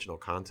of their original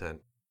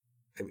content.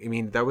 I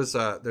mean, there's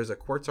a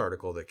Quartz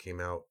article that came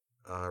out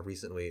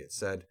recently. It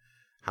said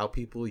how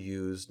people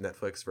use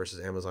Netflix versus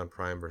Amazon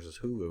Prime versus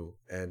Hulu,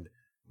 and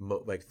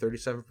like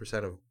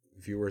 37% of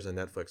viewers on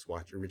Netflix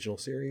watch original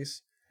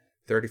series,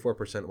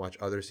 34% watch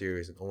other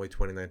series, and only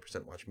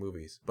 29% watch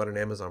movies. But on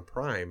Amazon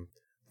Prime,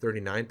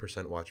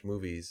 39% watch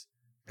movies,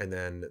 and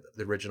then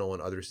the original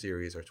and other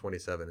series are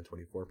 27 and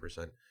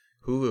 24%.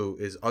 Hulu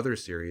is other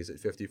series at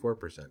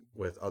 54%,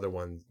 with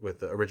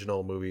the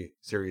original movie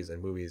series and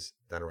movies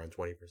down around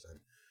 20%.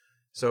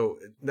 So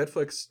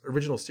Netflix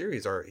original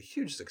series are a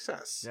huge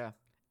success. yeah.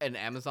 And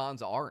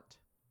Amazon's aren't.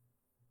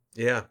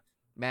 Yeah.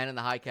 Man in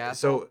the High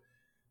Castle. So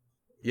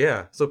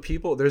yeah, so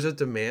there's a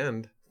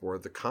demand for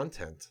the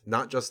content,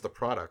 not just the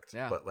product,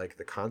 Yeah. but like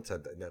the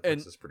content that Netflix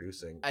And is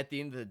producing. at the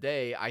end of the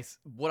day,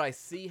 what I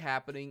see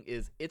happening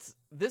is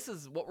this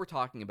is what we're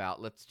talking about.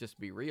 Let's just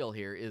be real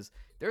here. Is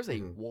there's a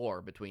Mhm.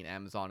 war between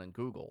Amazon and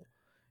Google.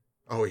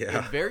 Oh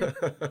yeah.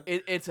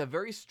 It's a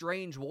very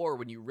strange war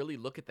when you really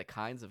look at the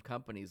kinds of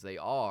companies they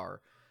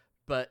are,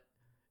 but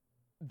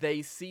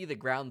they see the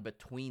ground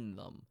between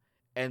them,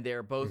 and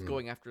they're both Mhm.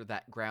 going after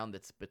that ground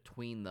that's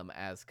between them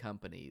as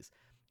companies.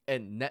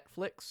 And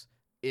Netflix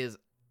is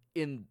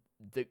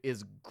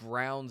is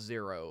ground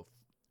zero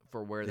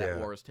for where that Yeah.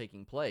 war is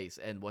taking place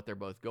and what they're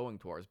both going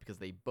towards, because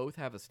they both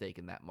have a stake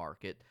in that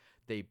market.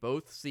 They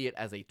both see it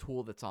as a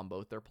tool that's on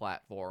both their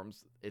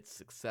platforms. It's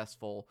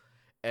successful,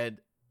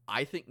 and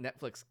I think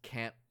Netflix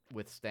can't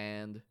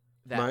withstand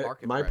that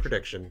market my pressure.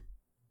 prediction,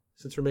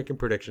 since we're making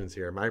predictions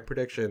here, my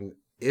prediction,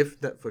 if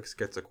Netflix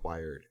gets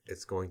acquired,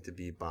 it's going to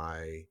be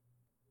by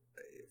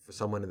for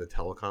someone in the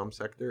telecom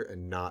sector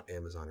and not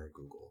Amazon or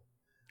Google.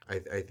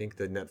 I think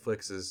that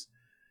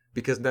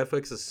because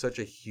Netflix is such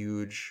a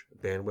huge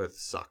bandwidth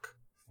suck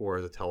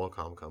for the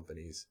telecom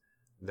companies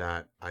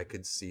that I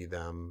could see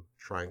them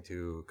trying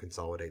to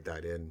consolidate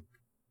that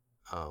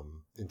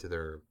into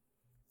their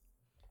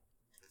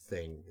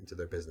into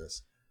their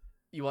business.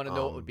 You want to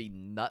know what would be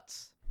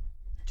nuts?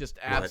 Just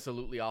What?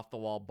 absolutely off the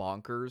wall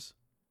bonkers.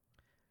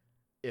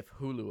 If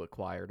Hulu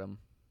acquired them.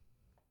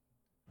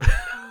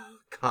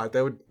 God,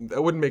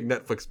 that wouldn't make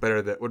Netflix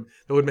better. That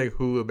would make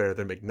Hulu better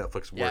than make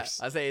Netflix worse.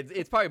 Yeah, I say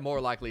it's probably more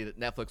likely that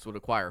Netflix would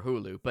acquire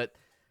Hulu, but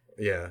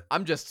Yeah.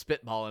 I'm just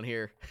spitballing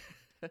here.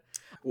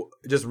 Well,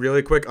 just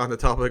really quick on the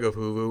topic of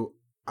Hulu,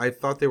 I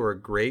thought they were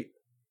great,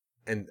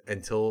 and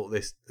until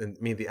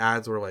the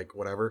ads were like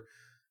whatever,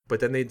 but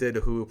then they did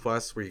Hulu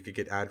Plus where you could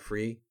get ad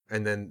free,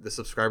 and then the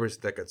subscribers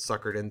that got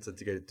suckered into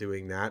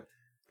doing that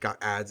got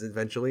ads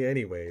eventually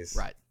anyways.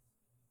 Right.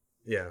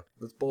 Yeah,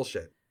 that's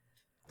bullshit.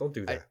 Don't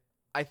do that.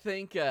 I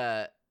think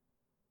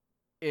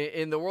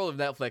in the world of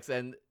Netflix,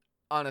 and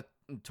on a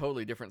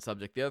totally different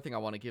subject, the other thing I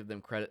want to give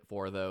them credit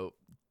for, though,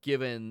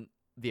 given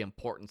the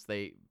importance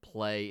they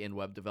play in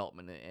web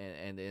development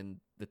and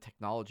in the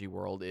technology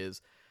world,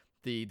 is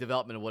the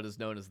development of what is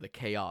known as the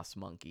Chaos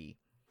Monkey.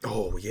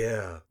 Oh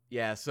yeah.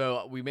 Yeah,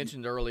 so we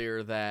mentioned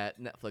earlier that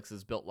Netflix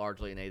is built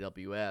largely in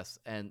AWS,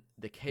 and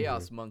the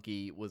Chaos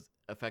Monkey was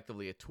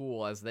effectively a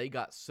tool. As they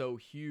got so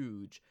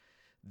huge,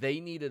 they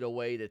needed a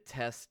way to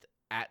test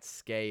at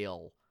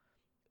scale,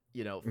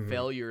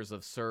 failures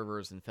of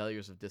servers and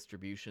failures of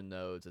distribution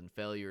nodes and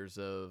failures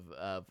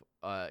of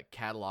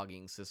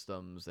cataloging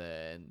systems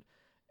and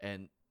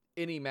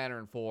any manner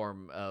and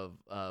form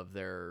of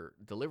their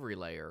delivery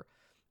layer.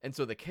 And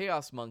so the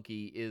Chaos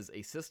Monkey is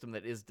a system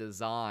that is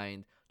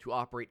designed to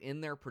operate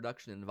in their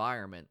production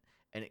environment,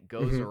 and it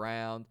goes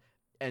around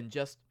and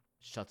just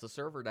shuts a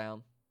server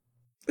down.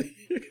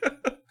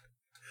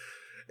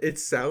 It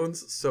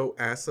sounds so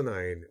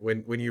asinine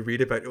when you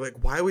read about it. You're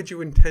like, why would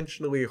you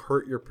intentionally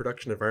hurt your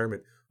production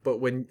environment? But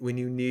when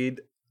you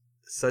need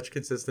such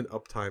consistent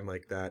uptime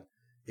like that,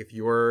 if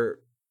your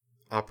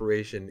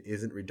operation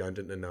isn't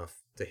redundant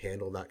enough to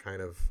handle that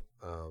kind of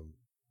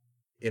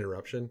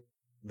interruption,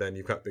 then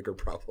you've got bigger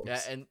problems.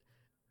 Yeah, and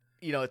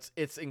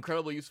it's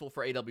incredibly useful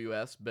for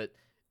AWS, but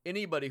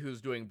anybody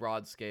who's doing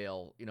broad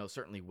scale,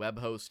 certainly web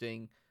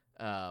hosting,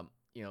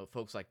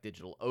 folks like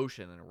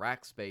DigitalOcean and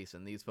Rackspace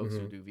and these folks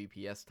who do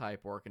VPS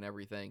type work and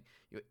everything,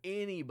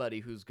 anybody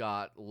who's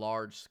got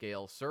large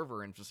scale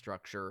server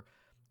infrastructure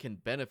can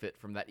benefit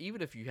from that.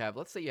 Even if you have,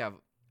 let's say you have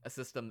a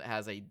system that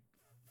has a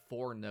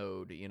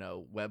 4-node,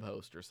 web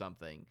host or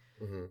something,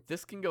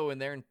 this can go in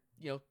there and,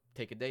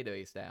 take a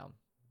database down.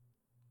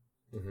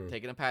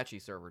 Take an Apache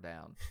server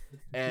down,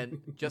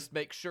 and just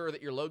make sure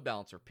that your load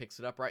balancer picks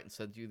it up right and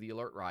sends you the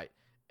alert right,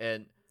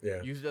 and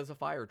use it as a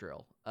fire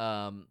drill.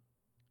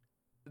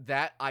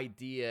 That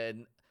idea,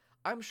 and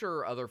I'm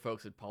sure other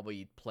folks had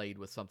probably played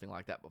with something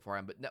like that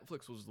before, but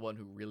Netflix was the one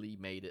who really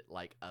made it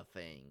like a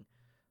thing.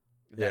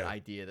 That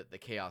idea that the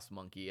Chaos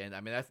Monkey, and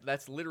I mean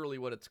that's literally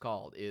what it's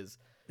called.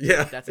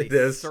 That's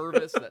a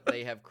service that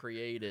they have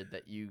created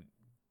that you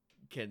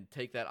can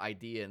take that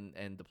idea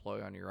and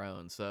deploy on your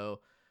own. So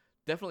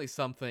definitely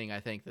something I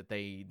think that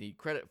they need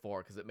credit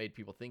for, because it made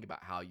people think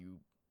about how you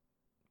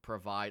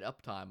provide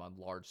uptime on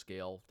large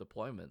scale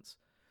deployments.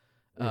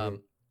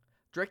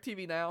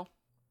 DirecTV Now.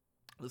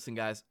 Listen,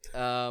 guys,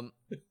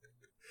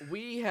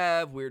 we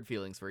have weird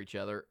feelings for each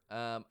other.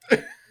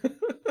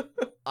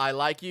 I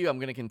like you. I'm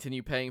going to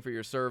continue paying for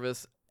your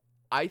service.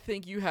 I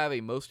think you have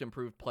a most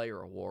improved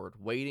player award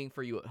waiting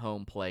for you at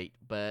home plate,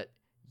 but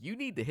you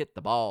need to hit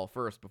the ball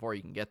first before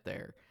you can get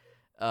there.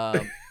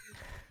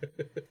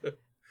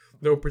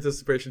 No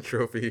participation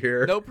trophy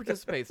here. No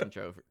participation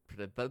trophy.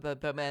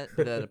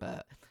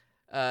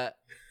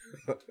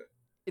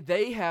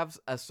 They have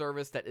a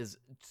service that is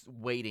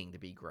waiting to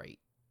be great.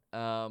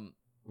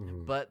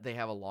 But they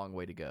have a long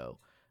way to go.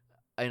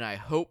 And I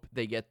hope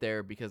they get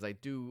there, because I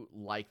do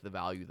like the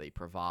value they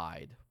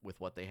provide with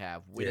what they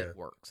have when it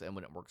works and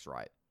when it works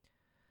right.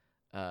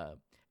 And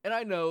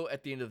I know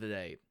at the end of the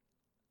day,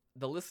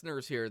 the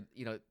listeners here,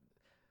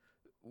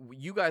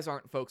 you guys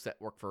aren't folks that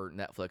work for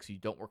Netflix. You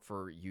don't work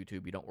for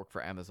YouTube. You don't work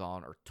for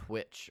Amazon or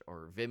Twitch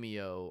or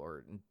Vimeo,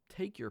 or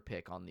take your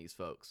pick on these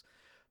folks.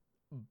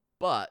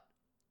 But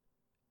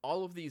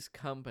all of these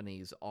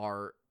companies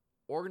are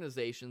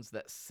organizations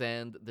that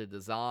send the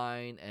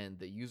design and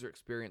the user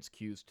experience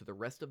cues to the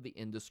rest of the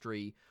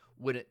industry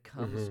when it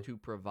comes to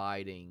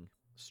providing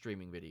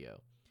streaming video.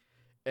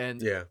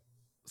 And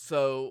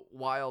so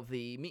while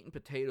the meat and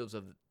potatoes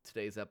of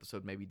today's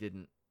episode maybe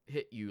didn't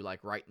hit you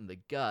like right in the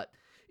gut,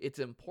 it's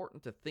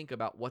important to think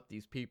about what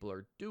these people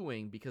are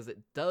doing, because it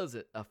does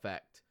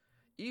affect,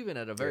 even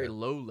at a very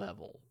low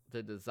level,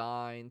 the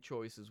design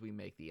choices we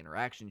make, the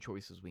interaction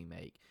choices we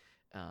make,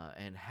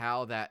 and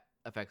how that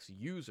affects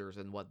users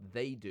and what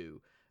they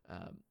do.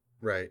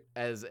 Right.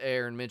 As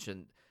Aaron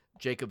mentioned,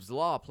 Jacob's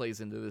Law plays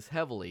into this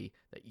heavily,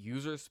 that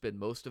users spend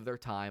most of their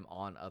time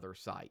on other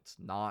sites,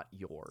 not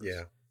yours.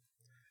 Yeah.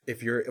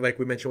 If you're, like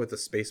we mentioned with the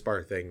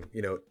spacebar thing,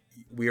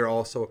 we are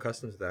all so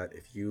accustomed to that.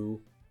 If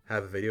you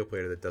have a video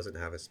player that doesn't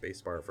have a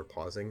spacebar for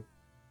pausing,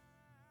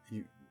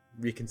 you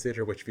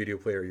reconsider which video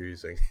player you're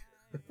using.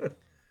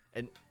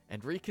 and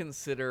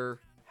reconsider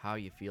how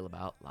you feel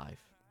about life.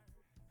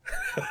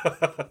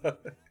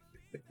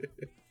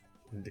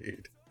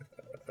 Indeed.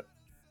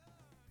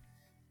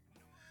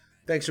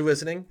 Thanks for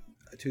listening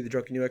to the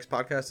Drunken UX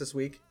podcast this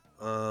week.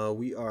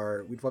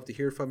 We'd love to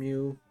hear from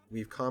you.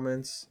 Leave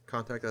comments,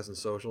 contact us on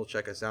social,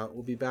 check us out.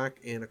 We'll be back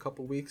in a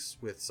couple weeks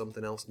with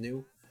something else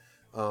new.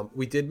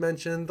 We did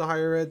mention the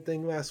higher ed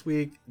thing last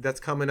week. That's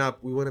coming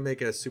up. We want to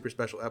make it a super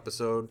special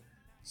episode,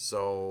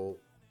 so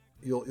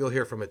you'll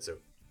hear from it soon.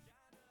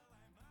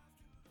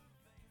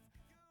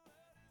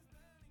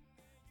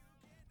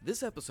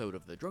 This episode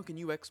of the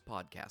Drunken UX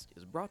podcast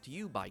is brought to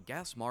you by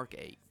Gasmark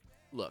 8.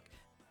 Look,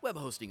 web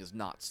hosting is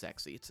not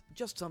sexy. It's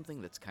just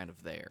something that's kind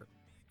of there.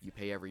 You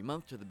pay every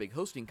month to the big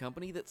hosting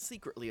company that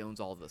secretly owns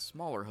all the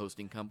smaller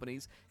hosting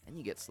companies, and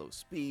you get slow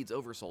speeds,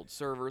 oversold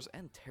servers,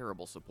 and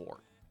terrible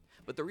support.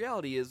 But the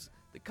reality is,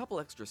 the couple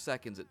extra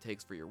seconds it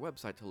takes for your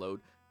website to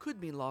load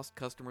could mean lost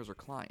customers or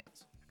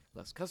clients.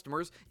 Less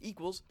customers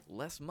equals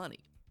less money.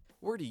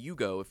 Where do you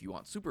go if you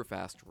want super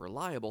fast,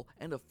 reliable,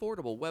 and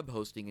affordable web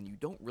hosting and you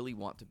don't really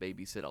want to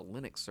babysit a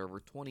Linux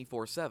server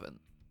 24/7?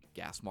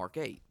 Gasmark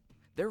 8.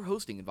 Their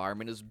hosting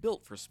environment is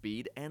built for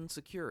speed and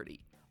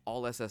security.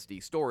 All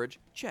SSD storage?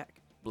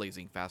 Check.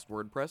 Blazing fast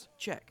WordPress?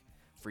 Check.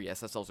 Free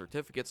SSL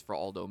certificates for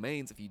all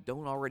domains if you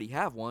don't already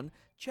have one?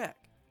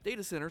 Check.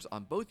 Data centers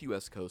on both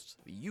US coasts,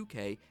 the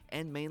UK,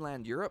 and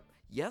mainland Europe?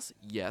 Yes,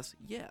 yes,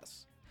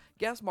 yes.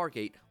 Gasmark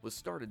 8 was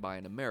started by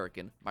an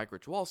American, Mike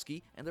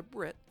Richwalski, and a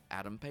Brit,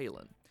 Adam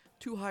Palin,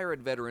 two higher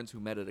ed veterans who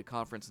met at a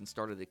conference and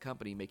started a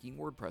company making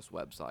WordPress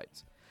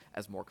websites.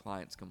 As more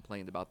clients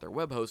complained about their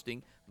web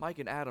hosting, Mike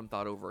and Adam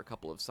thought over a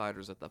couple of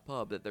ciders at the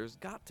pub that there's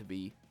got to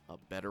be a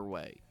better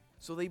way.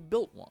 So they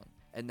built one,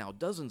 And now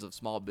dozens of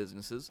small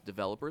businesses,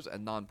 developers,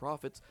 and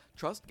nonprofits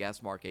trust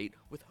Gasmark 8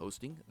 with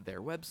hosting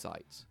their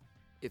websites.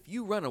 If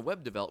you run a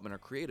web development or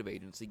creative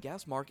agency,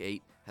 Gasmark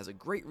 8 has a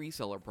great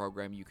reseller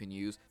program you can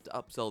use to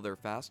upsell their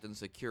fast and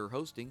secure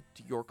hosting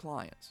to your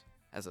clients.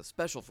 As a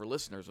special for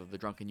listeners of the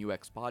Drunken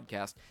UX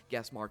podcast,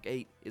 Gasmark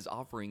 8 is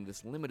offering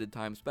this limited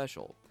time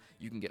special.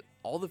 You can get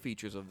all the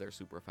features of their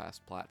super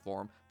fast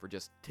platform for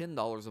just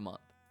 $10 a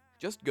month.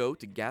 Just go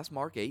to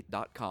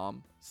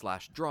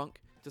gasmark8.com/drunk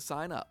to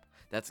sign up.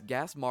 That's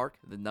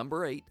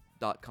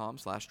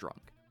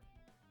gasmark8.com/drunk.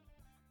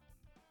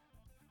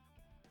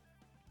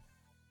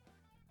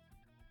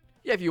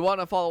 Yeah, if you want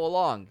to follow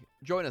along,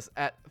 join us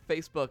at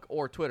Facebook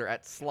or Twitter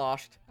at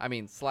slash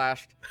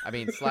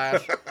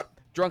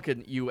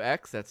Drunken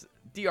UX. That's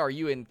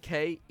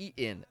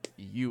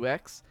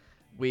DRUNKENUX.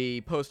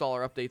 We post all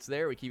our updates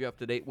there. We keep you up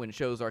to date when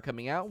shows are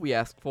coming out. We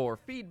ask for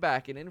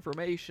feedback and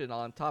information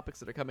on topics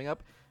that are coming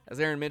up. As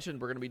Aaron mentioned,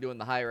 we're going to be doing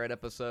the Higher Ed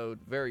episode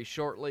very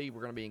shortly.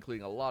 We're going to be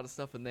including a lot of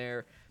stuff in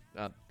there.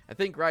 I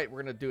think, we're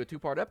going to do a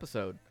 2-part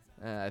episode,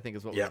 I think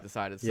is what we've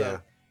decided.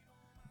 So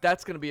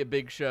that's going to be a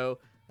big show.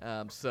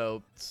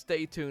 So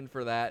stay tuned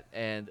for that,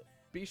 and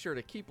be sure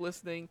to keep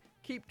listening,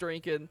 keep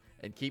drinking,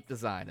 and keep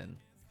designing.